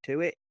related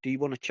to it. Do you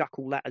want to chuck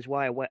all that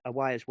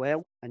away as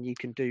well? And you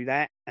can do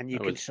that, and you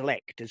can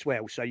select as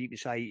well. So you can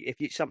say, if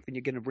it's something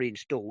you're going to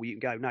reinstall, you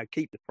can go, no,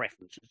 keep the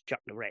preferences, chuck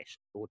the rest,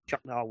 or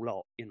chuck the whole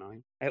lot,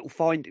 It will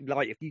find,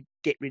 like, if you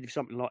get rid of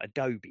something like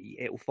Adobe,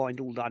 it will find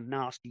all the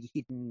nasty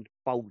hidden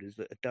folders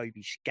that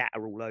Adobe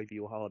scatter all over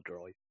your hard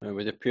drive. It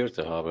would appear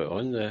to have it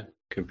on the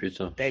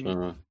computer.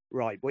 Then,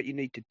 right, what you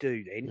need to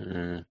do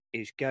then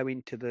is go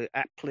into the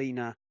App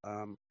Cleaner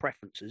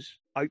preferences,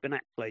 open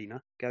App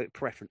Cleaner, go to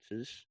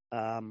preferences,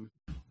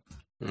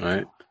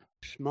 right.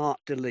 Smart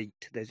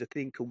Delete. There's a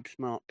thing called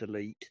Smart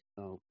Delete.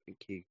 Oh, thank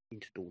you.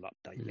 Install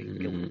update link.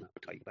 Go on, that'll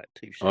take about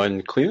 2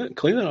 seconds. On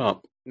Cleaner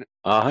App.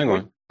 Hang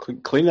on.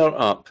 Cleaner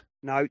App.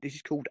 No, this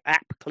is called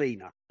App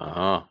Cleaner.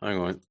 Hang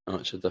on.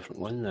 That's a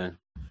different one then.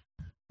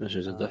 This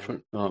is a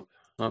different app.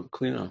 App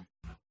Cleaner.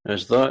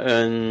 Is that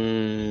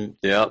in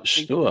the App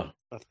Store?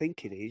 I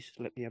think it is.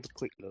 Let me have a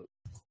quick look.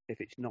 If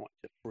it's not,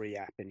 it's a free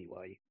app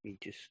anyway. You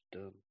just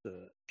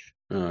search.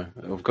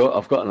 I've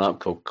got an app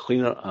called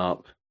Cleaner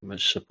App,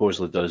 which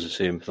supposedly does the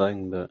same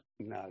thing, but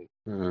no.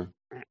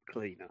 App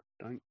Cleaner.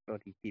 Don't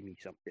bloody give me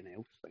something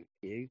else, thank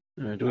you.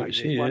 I don't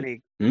see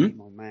it. On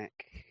my Mac.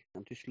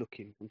 I'm just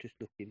looking.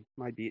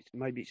 Maybe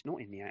it's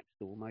not in the App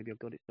Store. Maybe I've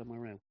got it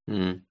somewhere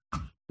else.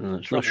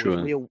 That's not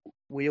sure.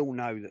 We all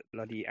know that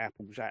bloody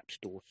Apple's App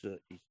Store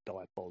search is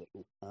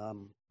diabolical.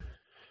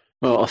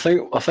 Well, I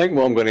think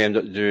what I'm going to end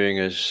up doing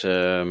is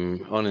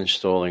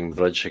uninstalling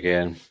Bridge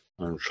again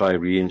and try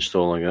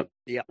reinstalling it.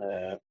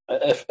 Yeah.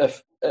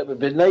 If it would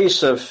be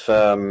nice if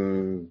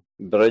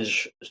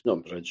Bridge, it's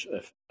not Bridge.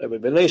 If it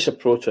would be nice if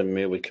Proton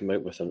Mail would come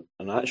out with an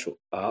actual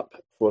app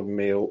for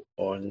mail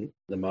on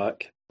the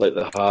Mac, like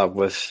they have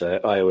with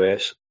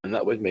iOS, and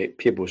that would make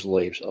people's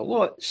lives a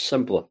lot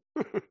simpler.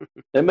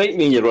 It might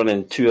mean you're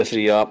running 2 or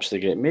 3 apps to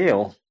get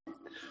mail.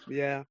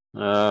 Yeah.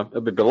 It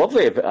would be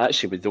lovely if it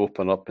actually would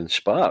open up in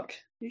Spark.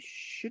 You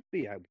should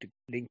be able to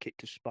link it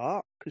to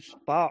Spark, because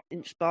Spark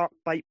isn't Spark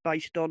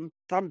based on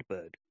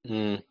Thunderbird.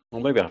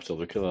 Well, maybe I have to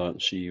look at that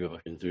and see if I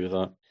can do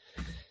that.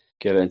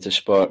 Get it into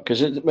Spark,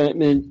 because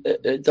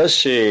it does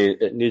say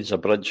it needs a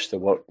bridge to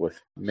work with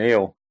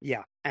Mail.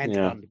 Yeah, and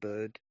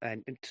Thunderbird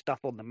and stuff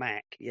on the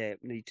Mac. Yeah,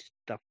 it needs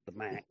stuff for the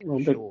Mac.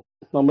 Sure.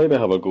 Well, maybe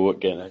have a go at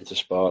getting it into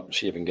Spark.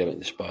 See if I can get it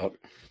into Spark.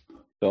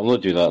 But I'll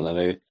not do that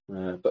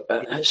now. But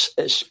it's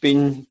just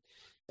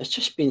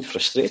been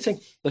frustrating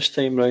this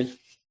time round.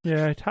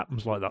 Yeah, it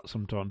happens like that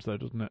sometimes, though,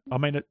 doesn't it? I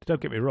mean,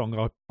 don't get me wrong.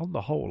 On the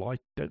whole, I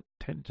don't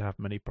tend to have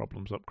many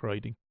problems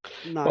upgrading.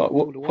 No.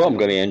 Well, what I'm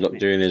going to end up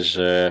doing is,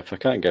 if I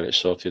can't get it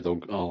sorted,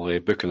 I'll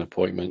book an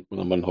appointment when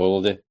I'm on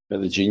holiday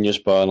at the Genius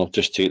Bar, and I'll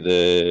just take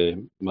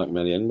the Mac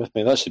Mini in with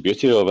me. That's the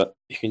beauty of it.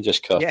 You can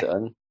just cart it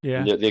in.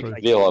 Yeah,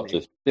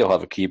 they'll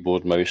have a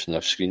keyboard, mouse, and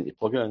a screen to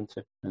plug it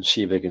into, and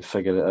see if they can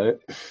figure it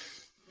out.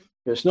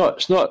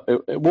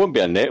 It won't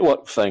be a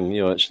network thing,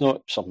 it's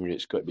not something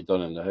that's got to be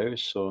done in the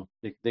house, so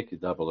they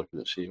could have a look at it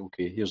and say,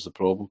 okay, here's the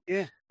problem.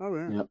 Yeah, all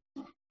right.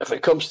 Yeah. If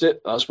it comes to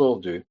it, that's what I'll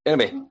do.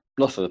 Anyway,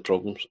 enough of the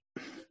problems.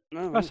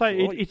 No, I say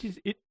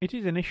it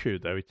is an issue,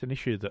 though. It's an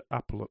issue that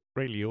Apple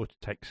really ought to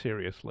take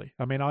seriously.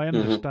 I mean, I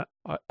understand,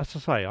 as I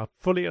say, I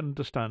fully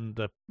understand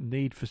the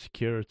need for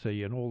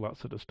security and all that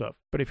sort of stuff,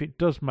 but if it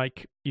does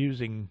make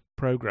using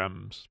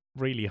programs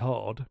really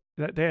hard,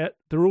 there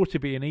ought to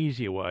be an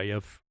easier way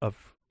of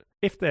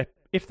if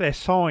they're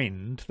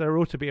signed, there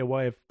ought to be a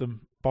way of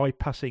them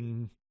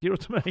bypassing. You know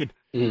what I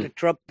mean?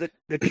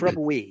 The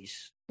trouble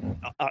is,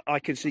 I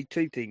can see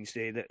two things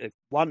there. That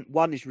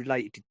one is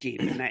related to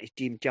Jim, and that is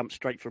Jim jumped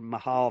straight from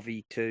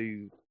Mojave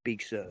to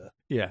Big Sur.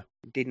 Yeah,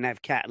 didn't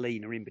have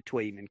Catalina in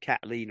between, and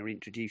Catalina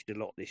introduced a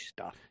lot of this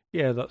stuff.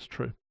 Yeah, that's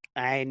true.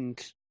 And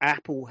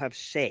Apple have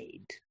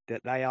said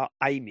that they are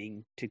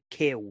aiming to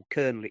kill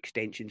kernel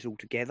extensions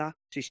altogether,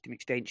 system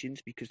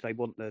extensions, because they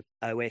want the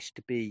OS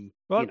to be,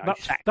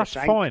 that's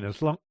fine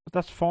as long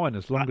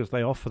as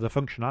they offer the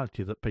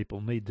functionality that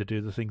people need to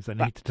do the things they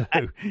need to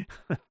do.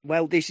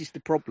 Well, this is the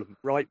problem,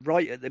 right?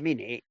 Right at the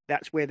minute,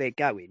 that's where they're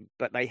going,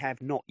 but they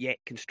have not yet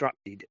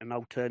constructed an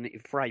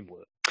alternative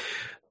framework.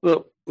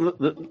 Well,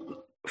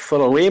 for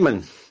a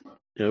layman,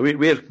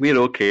 we're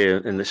okay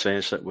in the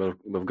sense that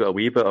we've got a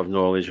wee bit of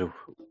knowledge of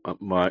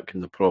Mac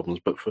and the problems,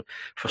 but for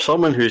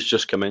someone who's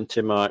just come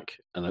into Mac,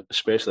 and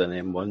especially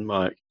an M1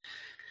 Mac,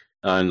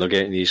 and they're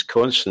getting these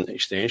constant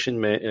extension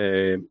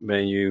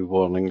menu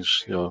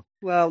warnings,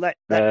 Well, but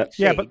they're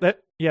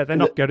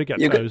not going to get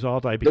those, are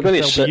they? Because they're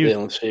going to sit there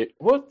and say,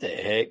 "What the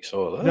heck's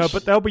all this?" No,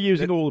 but they'll be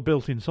using all the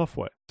built-in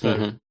software.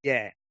 So,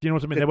 yeah. Do you know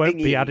what I mean? They won't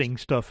be adding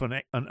stuff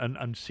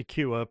and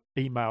secure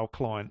email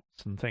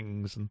clients and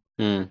things. And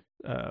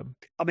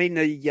I mean,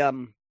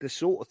 the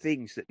sort of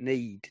things that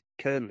need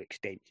kernel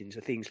extensions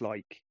are things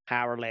like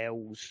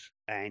Parallels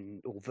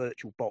or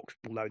VirtualBox,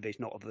 although there's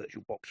not a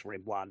VirtualBox for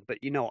M1, but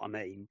you know what I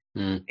mean.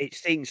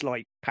 It's things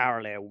like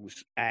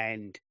Parallels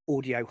and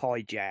Audio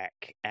Hijack,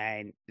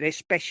 and they're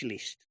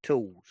specialist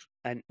tools.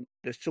 And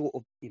the sort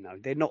of,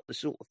 they're not the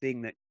sort of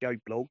thing that Joe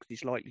Bloggs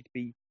is likely to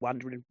be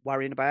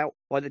worrying about.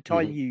 By the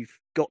time you've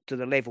got to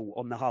the level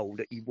on the whole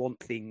that you want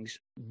things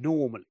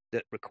normally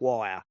that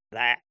require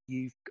that,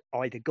 you've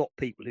either got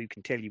people who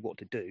can tell you what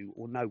to do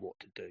or know what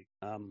to do.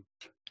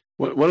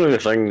 One of the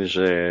things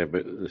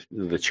about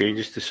the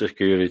changes to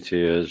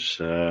security is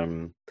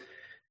with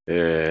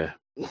the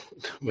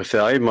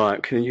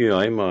iMac, the new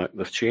iMac,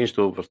 they've changed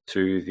over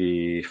to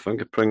the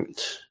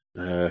fingerprint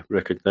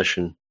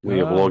recognition way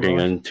of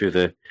logging into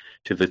the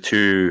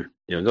two,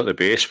 not the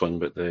base one,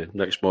 but the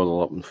next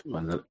model up and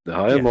the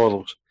higher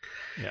models.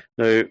 Yeah.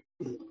 Now,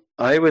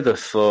 I would have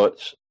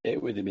thought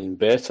it would have been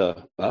better.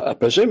 I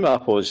presume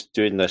Apple is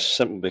doing this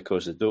simply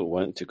because they don't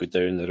want to go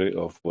down the route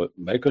of what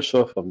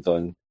Microsoft have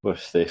done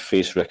with the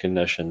face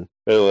recognition.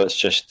 Whether it's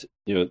just,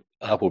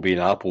 Apple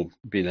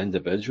being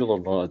individual or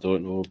not, I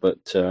don't know.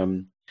 But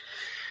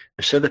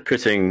instead of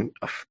putting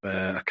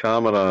a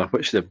camera,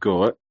 which they've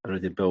got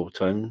already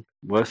built in,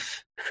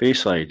 with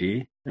Face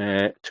ID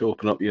to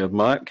open up your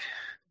iMac.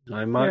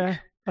 Yeah,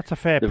 that's a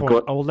fair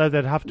point. Although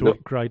they'd have to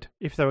upgrade,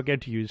 if they were going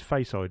to use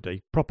Face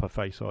ID, proper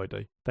Face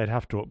ID, they'd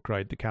have to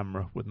upgrade the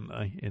camera, wouldn't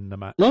they, in the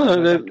Mac? No,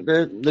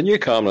 the new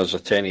camera is a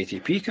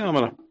 1080p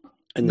camera.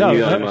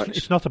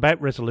 It's not about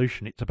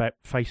resolution. It's about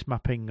face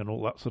mapping and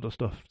all that sort of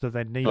stuff. So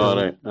they'd need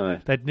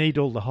they'd need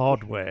all the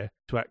hardware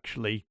to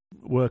actually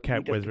work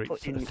out whether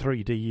it's a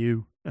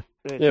 3DU.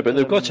 Yeah, but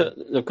they've got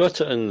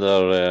it in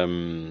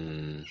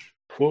their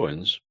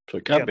phones, so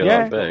it can't be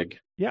that big.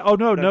 Yeah. Oh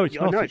no, it's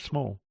not. It's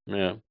small.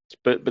 Yeah,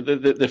 but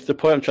the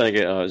point I'm trying to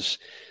get at is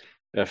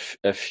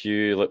if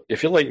you're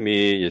like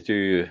me, you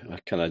do a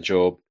kind of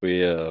job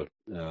where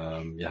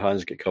your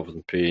hands get covered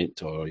in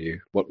paint, or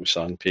you work with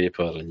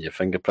sandpaper and your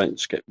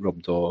fingerprints get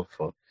rubbed off,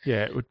 or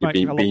it would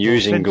you've make been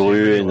using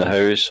glue in the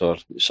house or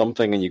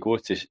something, and you go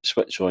to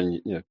switch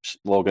on,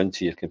 log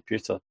into your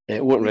computer,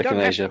 it won't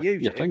recognise your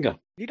finger.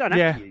 You don't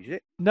have to use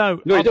it. No,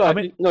 you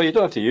don't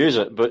have to use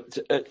it, but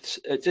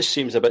it just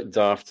seems a bit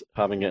daft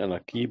having it on a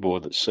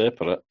keyboard that's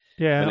separate.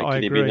 Yeah, I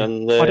agree.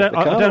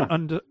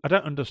 I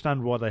don't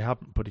understand why they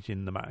haven't put it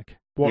in the Mac.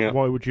 Why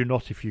would you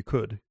not if you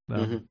could?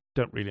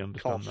 Don't really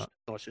understand that.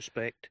 I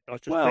suspect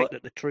that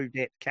the True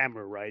Depth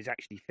camera array is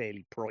actually a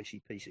fairly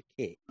pricey piece of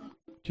kit. Do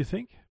you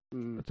think?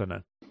 I don't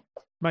know.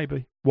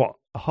 Maybe. What?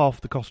 Half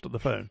the cost of the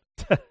phone?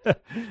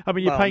 I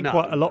mean, you're paying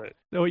quite a lot.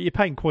 Well, you're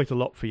paying quite a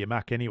lot for your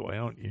Mac anyway,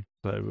 aren't you?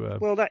 So.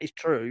 Well, that is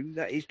true.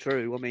 That is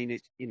true. I mean,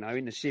 it's in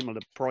a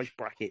similar price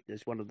bracket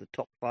as one of the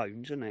top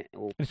phones, isn't it?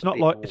 It's not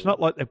like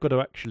they've got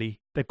to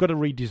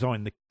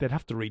redesign they'd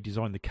have to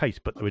redesign the case,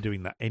 but they were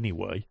doing that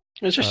anyway.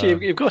 It's just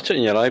you've got it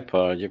in your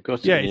iPod. You've got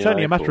it. Yeah, it's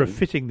only a matter of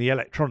fitting the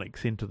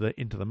electronics into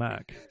the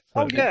Mac.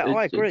 So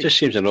I agree. It just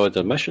seems an odd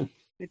omission.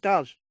 It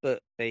does,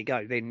 but there you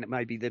go. Then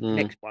maybe the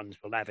next ones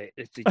will have it.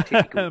 It's the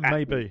typical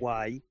Apple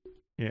way.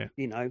 Yeah.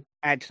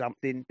 Add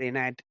something, then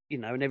add,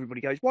 and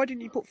everybody goes, why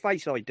didn't you put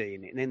Face ID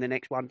in it? And then the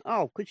next one,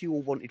 because you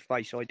all wanted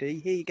Face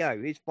ID. Here you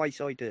go. Here's Face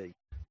ID.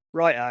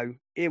 Righto.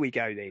 Here we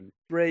go then.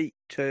 3,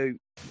 2.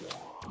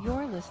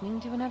 You're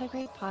listening to another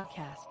great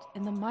podcast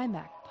in the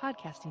MyMac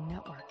Podcasting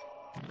Network.